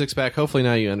that was the six-pack. Hopefully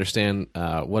now you understand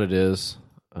what it is.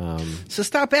 So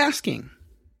stop asking.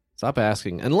 Stop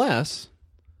asking. Unless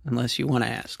you want to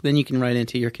ask. Then you can write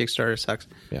into your Kickstarter sucks.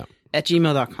 Yeah. At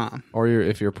gmail.com. Or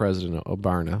if you're President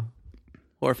Obarna.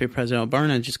 Or if you're President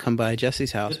Obarna, just come by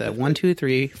Jesse's house at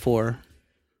 1234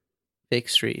 Fake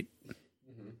Street.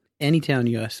 Anytown,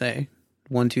 USA.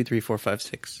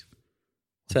 123456.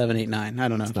 7, 8, 9. I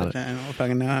don't know. I don't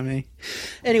fucking know how many.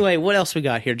 Anyway, what else we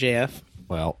got here, JF?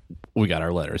 Well, we got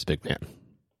our letters, big man.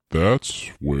 That's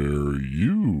where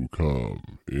you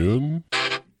come in.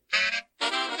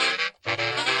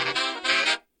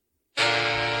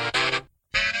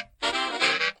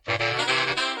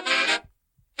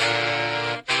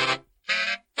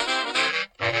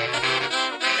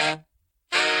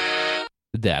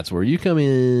 That's where you come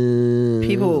in.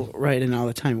 People write in all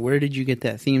the time, where did you get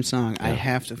that theme song? Yeah. I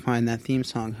have to find that theme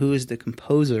song. Who is the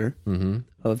composer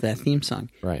of that theme song?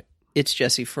 Right. It's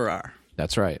Jesse Farrar.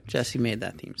 That's right. Jesse made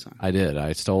that theme song. I did.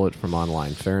 I stole it from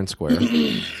online, fair and square.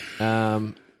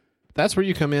 That's where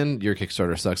you come in. Your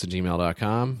Kickstarter sucks at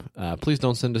gmail.com. Please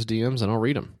don't send us DMs. I don't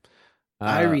read them.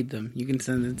 I read them. You can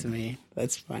send them to me.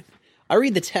 That's fine. I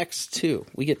read the texts, too.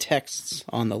 We get texts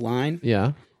on the line.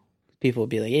 Yeah. People will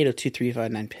be like,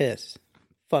 802-359-PISS.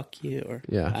 Fuck you. Or,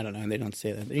 I don't know. They don't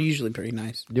say that. They're usually pretty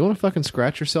nice. Do you want to fucking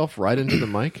scratch yourself right into the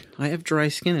mic? I have dry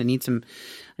skin. I need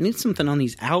something on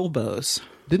these elbows.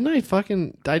 Didn't I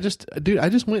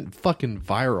just went fucking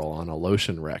viral on a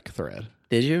lotion rec thread.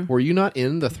 Did you? Were you not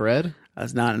in the thread? I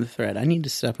was not in the thread. I need to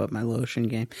step up my lotion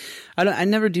game. I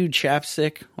never do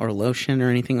chapstick or lotion or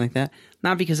anything like that.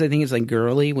 Not because I think it's like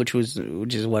girly, which is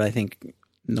what I think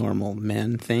normal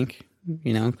men think.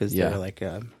 You know, because they're like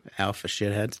alpha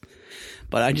shitheads.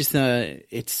 But I just,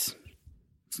 it's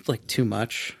like too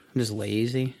much. I'm just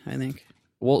lazy, I think.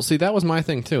 Well, see, that was my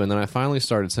thing too. And then I finally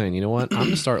started saying, you know what? I'm going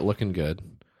to start looking good.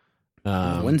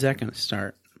 When's that going to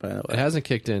start, by the way? It hasn't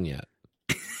kicked in yet.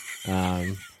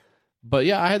 But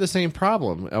yeah, I had the same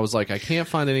problem. I was like, I can't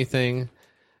find anything.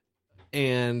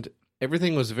 And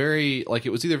everything was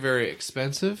it was either very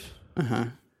expensive.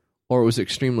 Or it was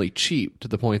extremely cheap to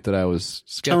the point that I was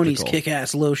skeptical. Tony's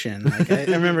kick-ass lotion. Like, I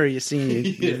remember you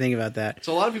think about that.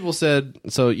 So a lot of people said,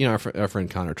 our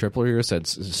friend Connor Tripler here said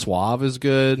Suave is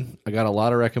good. I got a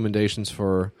lot of recommendations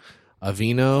for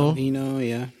Aveeno. Aveeno,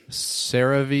 yeah.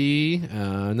 CeraVe.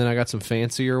 And then I got some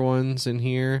fancier ones in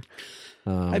here.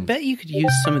 I bet you could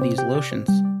use some of these lotions.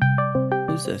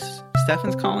 Who's this?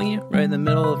 Stefan's calling you right in the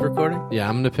middle of recording? Yeah,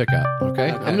 I'm going to pick up, okay?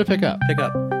 I'm going to pick up. Pick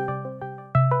up.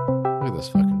 Look at this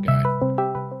fucking guy.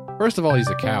 First of all, he's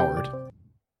a coward.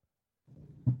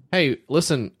 Hey,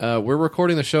 listen, we're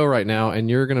recording the show right now, and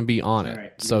you're going to be on it.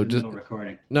 Right, so just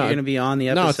recording. No, you're going to be on the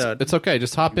episode. No, it's okay.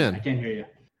 Just hop in. I can't hear you.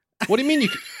 What do you mean you?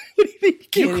 What do you mean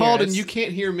you called and you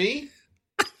can't hear me?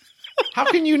 How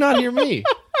can you not hear me?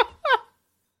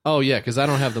 Oh yeah, because I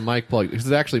don't have the mic plugged. It's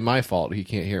actually my fault. He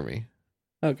can't hear me.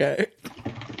 Okay.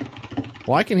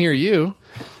 Well, I can hear you.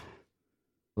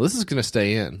 Well, this is going to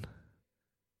stay in.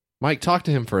 Mike, talk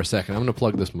to him for a second. I'm going to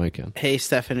plug this mic in. Hey,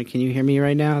 Stefan, can you hear me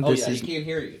right now? He can't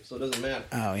hear you, so it doesn't matter.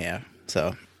 Oh, yeah.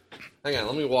 So, hang on,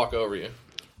 let me walk over you.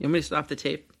 You want me to stop the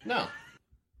tape? No.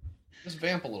 Just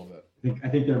vamp a little bit. I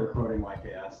think they're recording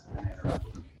YKS.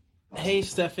 Hey,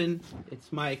 Stefan,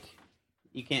 it's Mike.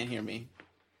 You can't hear me.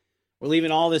 We're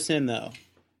leaving all this in, though.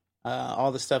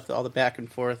 All the stuff, all the back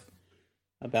and forth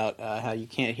about how you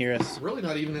can't hear us. Really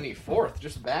not even any forth,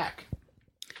 just back.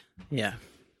 Yeah.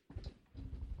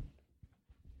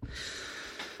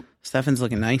 Stefan's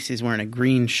looking nice. He's wearing a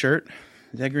green shirt.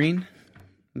 Is that green?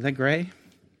 Is that gray?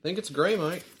 I think it's gray,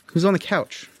 Mike. Who's on the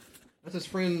couch? That's his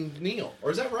friend Neil.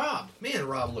 Or is that Rob? Man,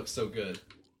 Rob looks so good.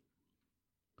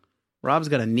 Rob's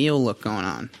got a Neil look going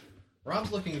on.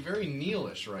 Rob's looking very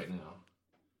Neilish right now.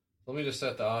 Let me just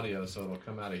set the audio so it'll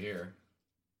come out of here.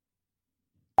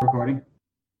 Recording.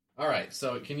 All right,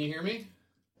 so can you hear me?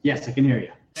 Yes, I can hear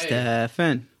you. Hey,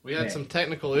 Stefan. We had some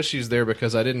technical issues there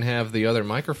because I didn't have the other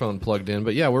microphone plugged in.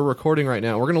 But yeah, we're recording right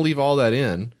now. We're going to leave all that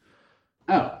in.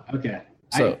 Oh, okay.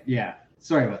 So,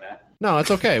 sorry about that. No, it's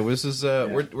okay. This is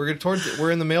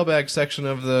we're in the mailbag section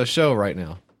of the show right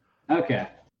now. Okay.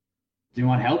 Do you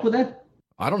want help with it?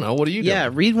 I don't know. What do you do? Yeah,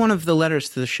 read one of the letters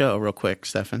to the show real quick,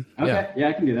 Stefan. Okay. Yeah,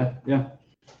 I can do that. Yeah.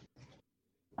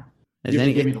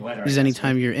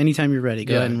 Anytime you're ready,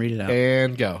 go ahead and read it out.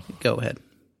 And go. Go ahead.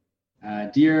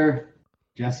 Dear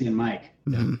Jesse and Mike,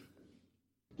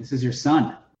 this is your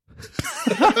son.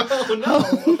 Oh no!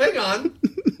 Hang on.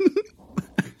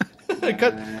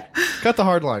 Cut the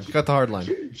hard line. Cut the hard line.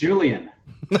 Julian.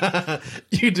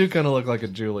 You do kind of look like a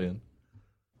Julian.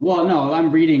 Well, no,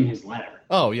 I'm reading his letter.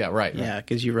 Oh yeah, right. Yeah,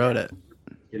 because you wrote it.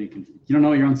 You don't know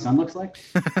what your own son looks like?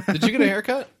 Did you get a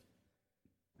haircut?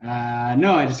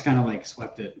 No, I just kind of like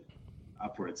swept it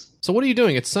upwards. So what are you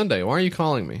doing? It's Sunday. Why are you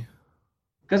calling me?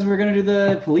 Because we're going to do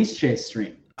the police chase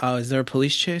stream. Oh, is there a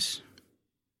police chase?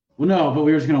 Well, no, but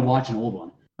we were just going to watch an old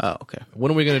one. Oh, okay.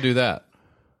 When are we going to do that?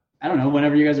 I don't know,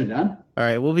 whenever you guys are done. All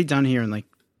right, we'll be done here in like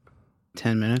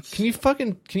 10 minutes. Can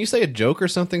you say a joke or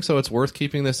something so it's worth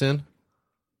keeping this in?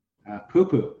 Poo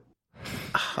poo.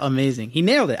 Amazing. He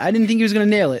nailed it. I didn't think he was going to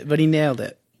nail it, but he nailed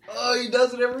it. Oh, he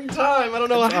does it every time. I don't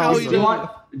know how he Do does you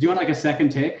it. want like a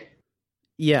second take?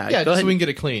 Yeah, Yeah, go just so ahead. we can get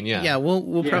it clean. Yeah. Yeah,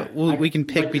 we can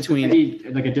pick like, between. maybe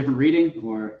like a different reading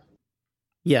or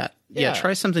Yeah, Yeah.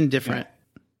 try something different.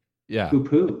 Yeah. poo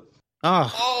poo.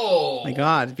 Oh, my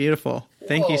God, beautiful.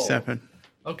 Thank you, Whoa. Stefan.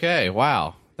 Okay.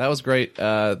 Wow. That was great.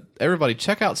 Everybody,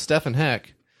 check out Stefan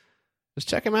Heck. Just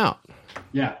check him out.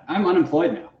 Yeah, I'm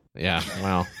unemployed now. Yeah.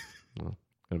 Wow. Well,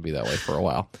 going to be that way for a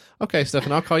while. Okay,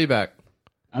 Stefan, I'll call you back.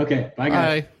 Okay, bye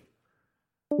guys. Bye.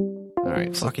 All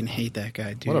right. So, Fucking hate that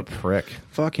guy, dude. what a prick.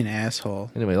 Fucking asshole.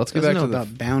 Anyway, let's get Doesn't back know to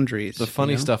about boundaries. the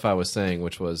funny you know? stuff I was saying,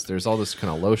 which was there's all this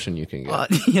kind of lotion you can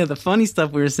get. Yeah, the funny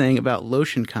stuff we were saying about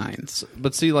lotion kinds.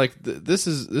 But see, like this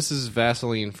is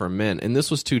Vaseline for men, and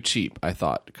this was too cheap. I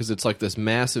thought because it's like this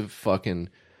massive fucking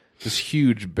this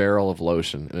huge barrel of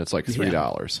lotion, and it's like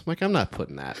 $3. Like I'm not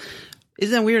putting that.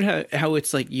 Isn't that weird how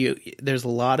it's like there's a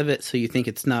lot of it, so you think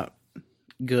it's not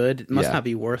good? It must not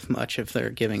be worth much if they're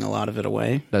giving a lot of it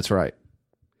away. That's right.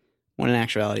 When in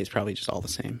actuality, it's probably just all the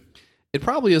same. It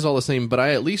probably is all the same, but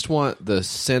I at least want the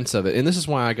sense of it, and this is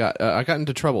why I got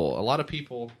into trouble. A lot of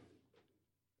people,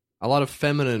 a lot of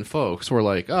feminine folks were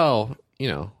like, "Oh, you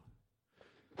know,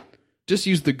 just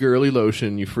use the girly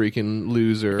lotion, you freaking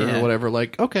loser," or whatever.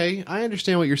 Like, okay, I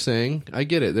understand what you're saying. I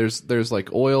get it. There's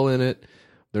like oil in it.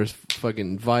 There's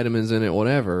fucking vitamins in it.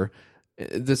 Whatever.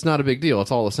 It's not a big deal.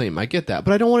 It's all the same. I get that,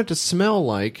 but I don't want it to smell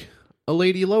like a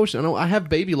lady lotion. I have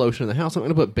baby lotion in the house. I'm going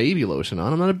to put baby lotion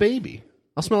on. I'm not a baby.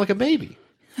 I'll smell like a baby.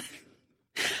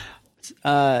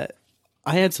 I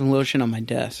had some lotion on my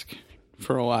desk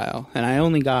for a while, and I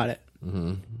only got it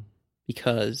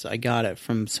because I got it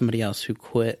from somebody else who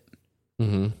quit.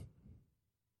 Mm-hmm.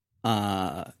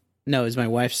 No, it was my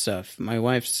wife's stuff. My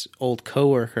wife's old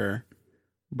coworker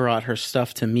brought her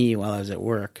stuff to me while I was at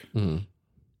work, and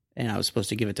I was supposed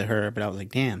to give it to her, but I was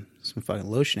like, damn, some fucking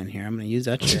lotion in here. I'm going to use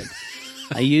that shit.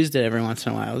 I used it every once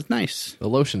in a while. It was nice. The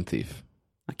lotion thief.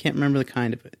 I can't remember the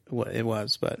kind of what it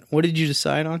was, but what did you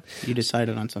decide on? You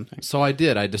decided on something. So I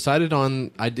did. I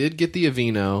did get the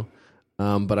Aveeno,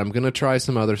 but I'm going to try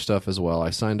some other stuff as well. I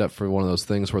signed up for one of those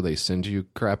things where they send you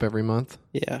crap every month.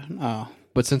 Yeah. Oh.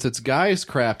 But since it's guys'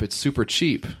 crap, it's super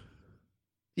cheap.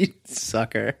 You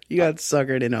sucker. You got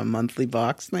suckered in a monthly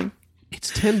box thing?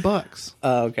 It's $10.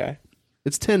 Oh, okay.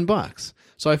 It's $10.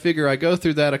 So I figure I go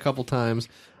through that a couple times.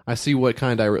 I see what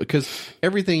kind because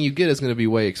everything you get is going to be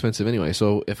way expensive anyway.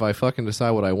 So if I fucking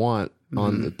decide what I want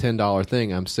on the $10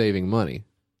 thing, I'm saving money.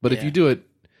 But if you do it,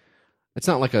 it's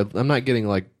not like I'm not getting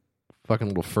like fucking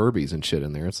little Furbies and shit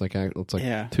in there. It's like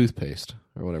toothpaste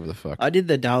or whatever the fuck. I did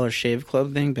the Dollar Shave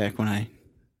Club thing back when I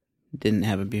didn't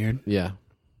have a beard. Yeah.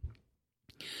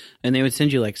 And they would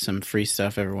send you like some free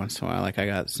stuff every once in a while. Like I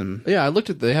got some. Yeah, I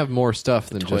looked at. They have more stuff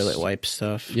than toilet just wipe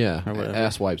stuff. Yeah, or whatever.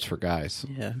 ass wipes for guys.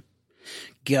 Yeah,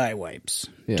 guy wipes.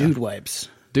 Yeah. Dude wipes.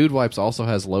 Dude wipes also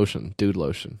has lotion. Dude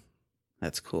lotion.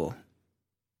 That's cool.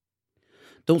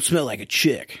 Don't smell like a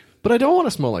chick. But I don't want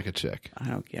to smell like a chick. I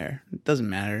don't care. It doesn't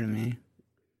matter to me.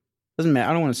 Doesn't matter.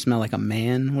 I don't want to smell like a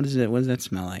man. What is it? What does that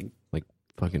smell like? Like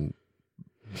fucking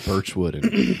birchwood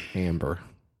and amber.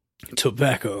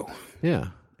 Tobacco. Yeah.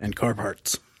 And car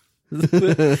parts.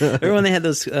 Remember when they had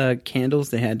those candles?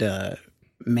 They had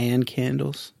man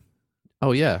candles.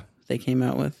 Oh, yeah. They came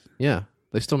out with? Yeah.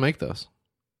 They still make those.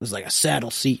 It was like a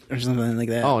saddle seat or something like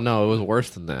that. Oh, no. It was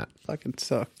worse than that. Fucking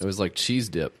sucked. It was like cheese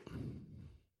dip.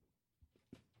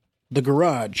 The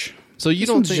garage. So you This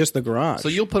don't one's think, just the garage. So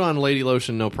you'll put on lady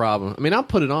lotion, no problem. I mean, I'll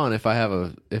put it on if I have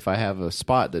a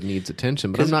spot that needs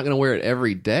attention, but I'm not going to wear it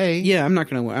every day. Yeah, I'm not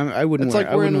going to wear. I wouldn't. It's wear,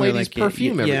 like I wearing wouldn't ladies' wear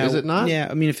perfume. Yeah, Is it not? Yeah,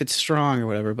 I mean, if it's strong or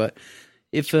whatever. But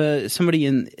if somebody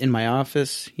in my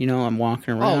office, I'm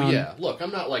walking around. Oh yeah, look,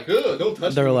 I'm not like, ugh, don't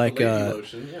touch they're me with like, the lady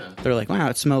lotion. Yeah. They're like, wow,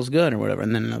 it smells good or whatever,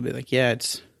 and then I'll be like, yeah,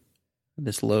 it's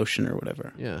this lotion or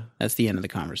whatever. Yeah, that's the end of the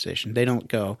conversation. They don't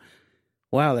go,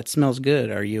 wow, that smells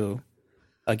good. Are you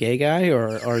a gay guy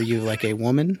or are you like a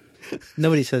woman?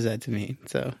 Nobody says that to me.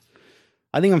 So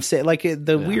I think I'm saying like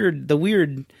the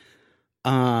weird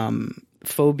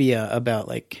phobia about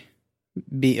like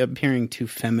appearing too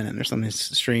feminine or something is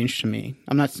strange to me.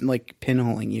 I'm not like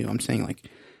pinholing you. I'm saying like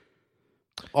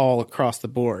all across the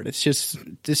board. It's just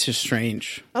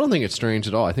strange. I don't think it's strange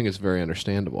at all. I think it's very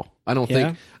understandable. I don't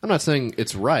think I'm not saying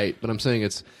it's right, but I'm saying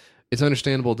it's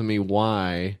understandable to me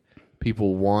why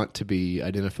people want to be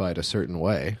identified a certain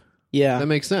way. Yeah. That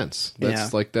makes sense.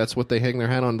 That's like that's what they hang their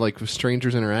hat on. Like with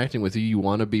strangers interacting with you, you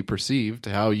want to be perceived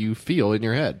how you feel in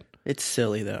your head. It's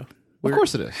silly though. Of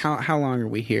course it is. How long are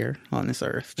we here on this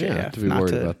earth, JF? Yeah, to be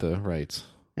worried about the rights.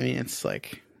 I mean, it's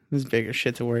like there's bigger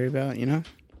shit to worry about,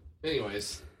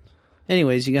 Anyways,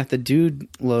 you got the dude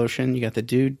lotion. You got the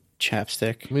dude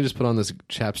chapstick. Let me just put on this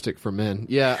chapstick for men.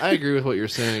 Yeah, I agree with what you're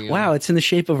saying. Wow, it's in the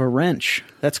shape of a wrench.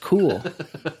 That's cool.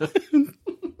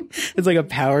 It's like a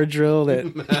power drill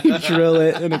that you drill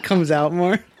it and it comes out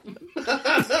more. You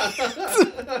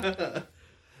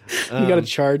got to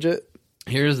charge it.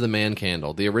 Here's the man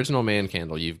candle, the original man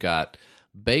candle. You've got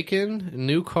bacon,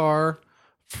 new car,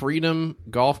 freedom,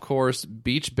 golf course,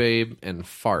 beach babe, and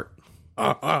fart. Hey,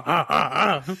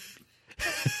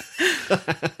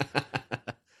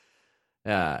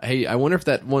 I wonder if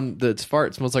that one that's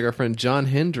fart smells like our friend John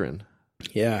Hendren.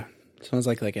 Yeah, it smells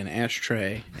like an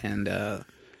ashtray, and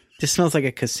just smells like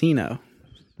a casino.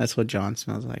 That's what John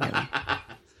smells like. Well,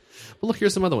 look,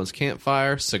 here's some other ones: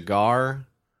 campfire, cigar,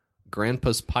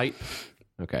 grandpa's pipe.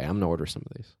 Okay, I'm gonna order some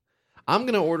of these. I'm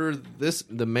gonna order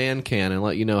the man can, and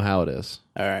let you know how it is.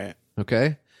 All right.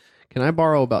 Okay. Can I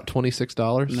borrow about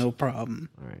 $26? No problem.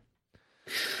 All right.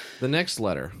 The next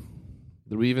letter.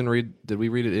 Did we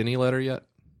read it any letter yet?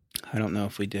 I don't know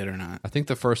if we did or not. I think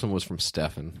the first one was from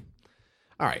Stefan.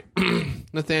 All right.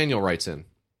 Nathaniel writes in.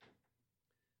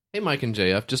 Hey, Mike and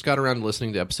JF, just got around to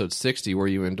listening to episode 60 where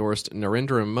you endorsed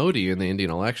Narendra Modi in the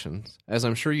Indian elections. As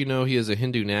I'm sure you know, he is a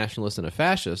Hindu nationalist and a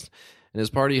fascist, and his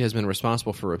party has been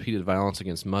responsible for repeated violence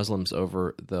against Muslims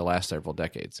over the last several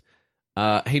decades.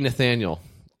 Hey, Nathaniel,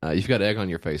 you've got egg on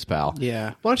your face, pal.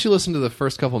 Yeah. Why don't you listen to the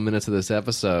first couple minutes of this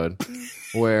episode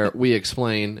where we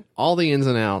explain all the ins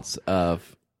and outs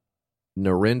of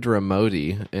Narendra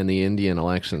Modi and the Indian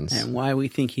elections. And why we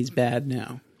think he's bad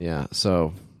now. Yeah,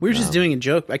 so... We were just doing a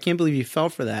joke. I can't believe you fell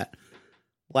for that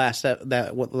last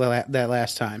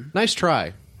time. Nice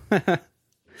try.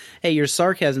 Hey, your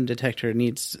sarcasm detector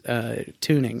needs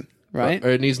tuning, right? Or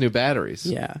it needs new batteries.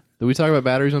 Yeah. Did we talk about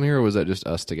batteries on here, or was that just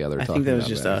us together? I think that was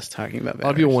just us talking about batteries. A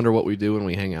lot of people wonder what we do when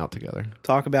we hang out together.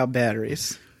 Talk about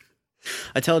batteries.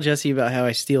 I tell Jesse about how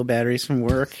I steal batteries from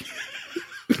work.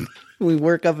 We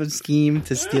work up a scheme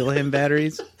to steal him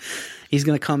batteries. He's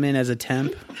going to come in as a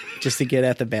temp just to get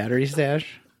at the battery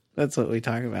stash. That's what we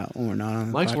talk about when we're not on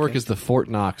the Mike's podcast. work is the Fort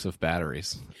Knox of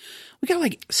batteries. We got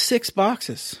like 6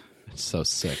 boxes. It's so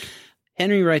sick.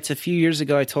 Henry writes, a few years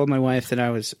ago, I told my wife that I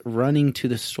was running to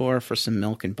the store for some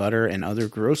milk and butter and other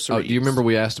groceries. Oh, do you remember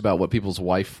we asked about what people's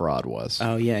wife fraud was?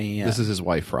 Oh, yeah. This is his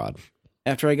wife fraud.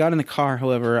 After I got in the car,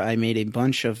 however, I made a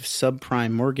bunch of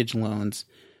subprime mortgage loans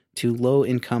to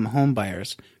low-income home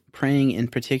buyers, preying in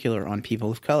particular on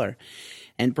people of color,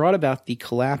 and brought about the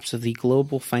collapse of the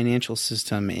global financial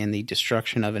system and the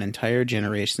destruction of an entire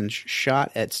generation's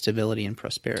shot at stability and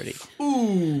prosperity.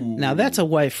 Ooh. Now, that's a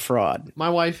wife fraud.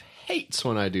 My wife hates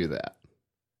when I do that.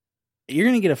 You're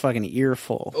going to get a fucking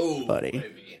earful, buddy.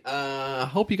 Baby. I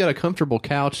hope you got a comfortable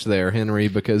couch there, Henry,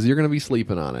 because you're going to be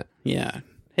sleeping on it. Yeah.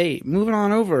 Hey, moving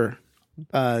on over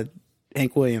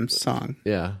Hank Williams' song.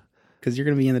 Yeah. Because you're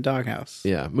going to be in the doghouse.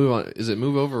 Yeah. Move on. Is it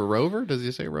Move Over Rover? Does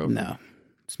he say Rover? No.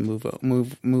 It's move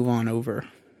on over.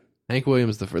 Hank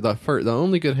Williams, the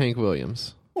only good Hank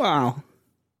Williams. Wow.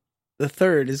 The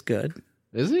third is good.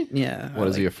 Is he? Yeah. What,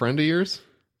 is he a friend of yours?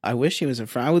 I wish he was a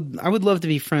friend. I would love to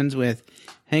be friends with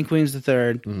Hank Williams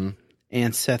III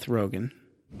and Seth Rogen.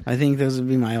 I think those would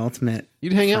be my ultimate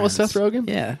You'd hang out with friends. Seth Rogen?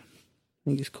 Yeah. I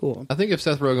think he's cool. I think if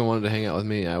Seth Rogen wanted to hang out with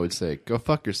me, I would say, go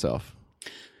fuck yourself.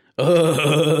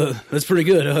 That's pretty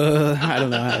good. I don't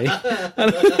know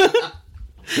how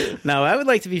No, I would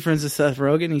like to be friends with Seth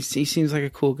Rogen. He seems like a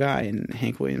cool guy, and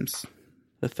Hank Williams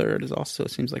III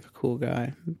seems like a cool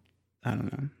guy. I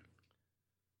don't know.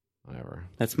 Whatever.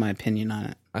 That's my opinion on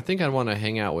it. I think I'd want to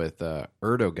hang out with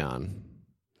Erdogan.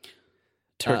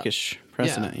 Turkish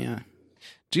president, yeah.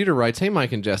 Jeter writes, hey,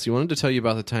 Mike and Jesse, wanted to tell you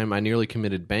about the time I nearly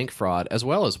committed bank fraud as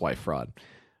well as wife fraud.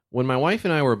 When my wife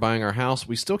and I were buying our house,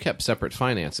 we still kept separate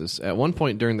finances. At one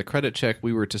point during the credit check,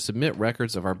 we were to submit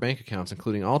records of our bank accounts,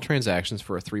 including all transactions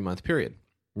for a 3-month period.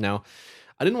 Now,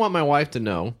 I didn't want my wife to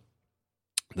know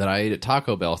that I ate at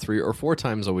Taco Bell 3 or 4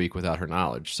 times a week without her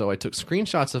knowledge, so I took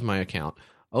screenshots of my account,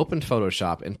 opened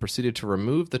Photoshop, and proceeded to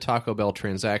remove the Taco Bell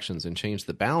transactions and change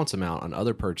the balance amount on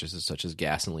other purchases such as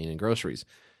gasoline and groceries.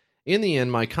 In the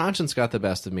end, my conscience got the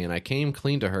best of me, and I came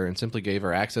clean to her and simply gave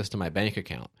her access to my bank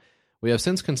account. We have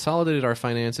since consolidated our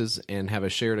finances and have a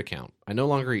shared account. I no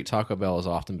longer eat Taco Bell as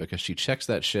often because she checks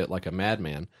that shit like a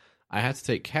madman. I have to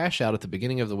take cash out at the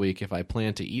beginning of the week if I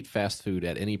plan to eat fast food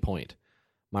at any point.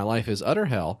 My life is utter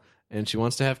hell, and she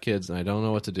wants to have kids, and I don't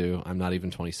know what to do. I'm not even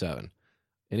 27.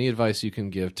 Any advice you can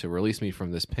give to release me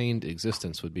from this pained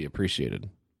existence would be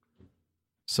appreciated.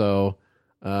 So,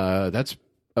 that's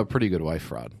a pretty good wife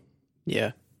fraud.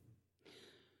 Yeah.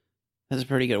 That's a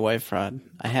pretty good wife fraud.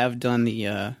 I have done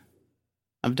the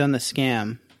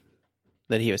scam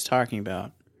that he was talking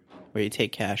about, where you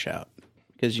take cash out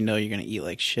because you know you're going to eat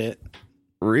like shit.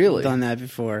 Really? I've done that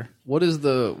before. What's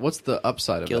the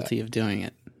upside of Guilty that? of doing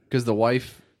it. Because the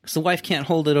wife can't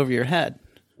hold it over your head.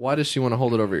 Why does she want to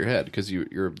hold it over your head? Because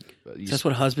you're that's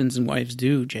what husbands and wives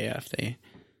do, JF. They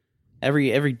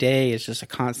every day is just a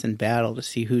constant battle to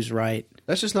see who's right.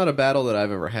 That's just not a battle that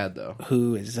I've ever had, though.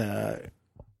 Who is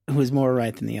more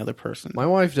right than the other person? My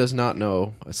wife does not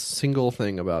know a single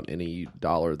thing about any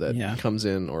dollar that comes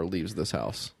in or leaves this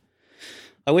house.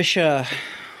 I wish I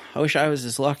was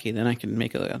as lucky. Then I could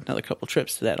make another couple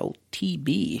trips to that old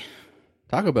TB.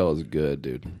 Taco Bell is good,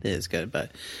 dude. It is good,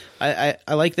 but I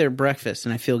like their breakfast,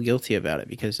 and I feel guilty about it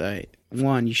because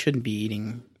you shouldn't be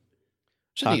eating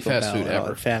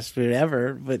fast food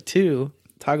ever. But two,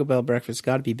 Taco Bell breakfast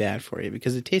got to be bad for you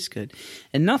because it tastes good,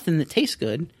 and nothing that tastes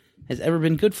good has ever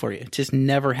been good for you. It just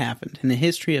never happened in the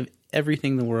history of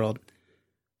everything in the world.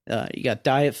 You got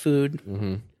diet food.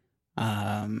 Mm-hmm.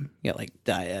 You got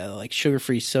like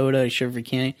sugar-free soda, sugar-free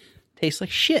candy. Tastes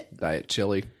like shit. Diet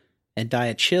chili. And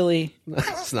diet chili.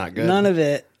 It's not good. None of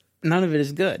it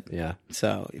is good. Yeah.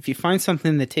 So if you find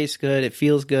something that tastes good, it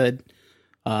feels good,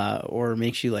 or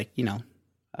makes you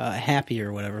happy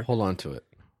or whatever. Hold on to it.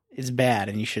 It's bad,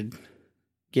 and you should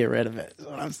get rid of it. Is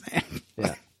what I'm saying.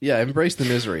 Yeah. Yeah. Embrace the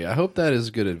misery. I hope that is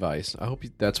good advice. I hope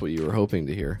that's what you were hoping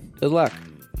to hear. Good luck.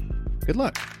 Good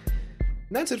luck.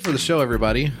 And that's it for the show,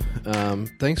 everybody.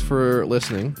 Thanks for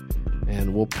listening,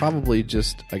 and we'll probably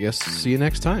just, I guess, see you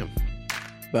next time.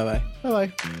 Bye-bye.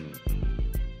 Bye-bye.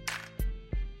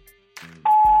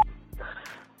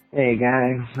 Hey,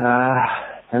 guys.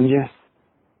 I'm just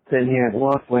sitting here at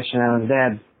work wishing I was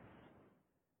dead.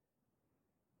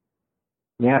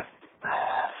 Yep.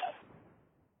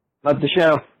 Love the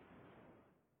show.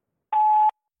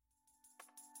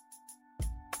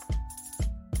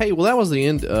 Hey, well, that was the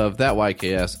end of that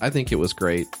YKS. I think it was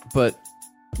great, but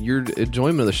your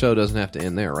enjoyment of the show doesn't have to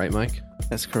end there, right, Mike?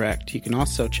 That's correct. You can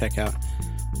also check out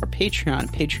our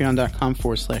Patreon,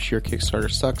 patreon.com/Your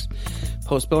Kickstarter Sucks.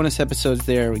 Post bonus episodes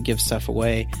there. We give stuff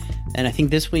away. And I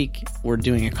think this week we're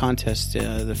doing a contest.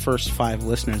 The first 5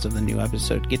 listeners of the new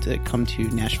episode get to come to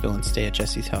Nashville and stay at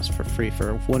Jesse's house for free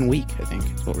for 1 week, I think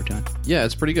is what we're doing. Yeah,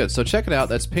 it's pretty good. So check it out.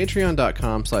 That's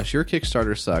patreon.com/Your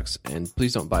Kickstarter Sucks. And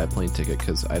please don't buy a plane ticket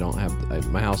because I don't have...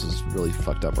 my house is really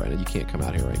fucked up right now. You can't come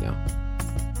out here right now.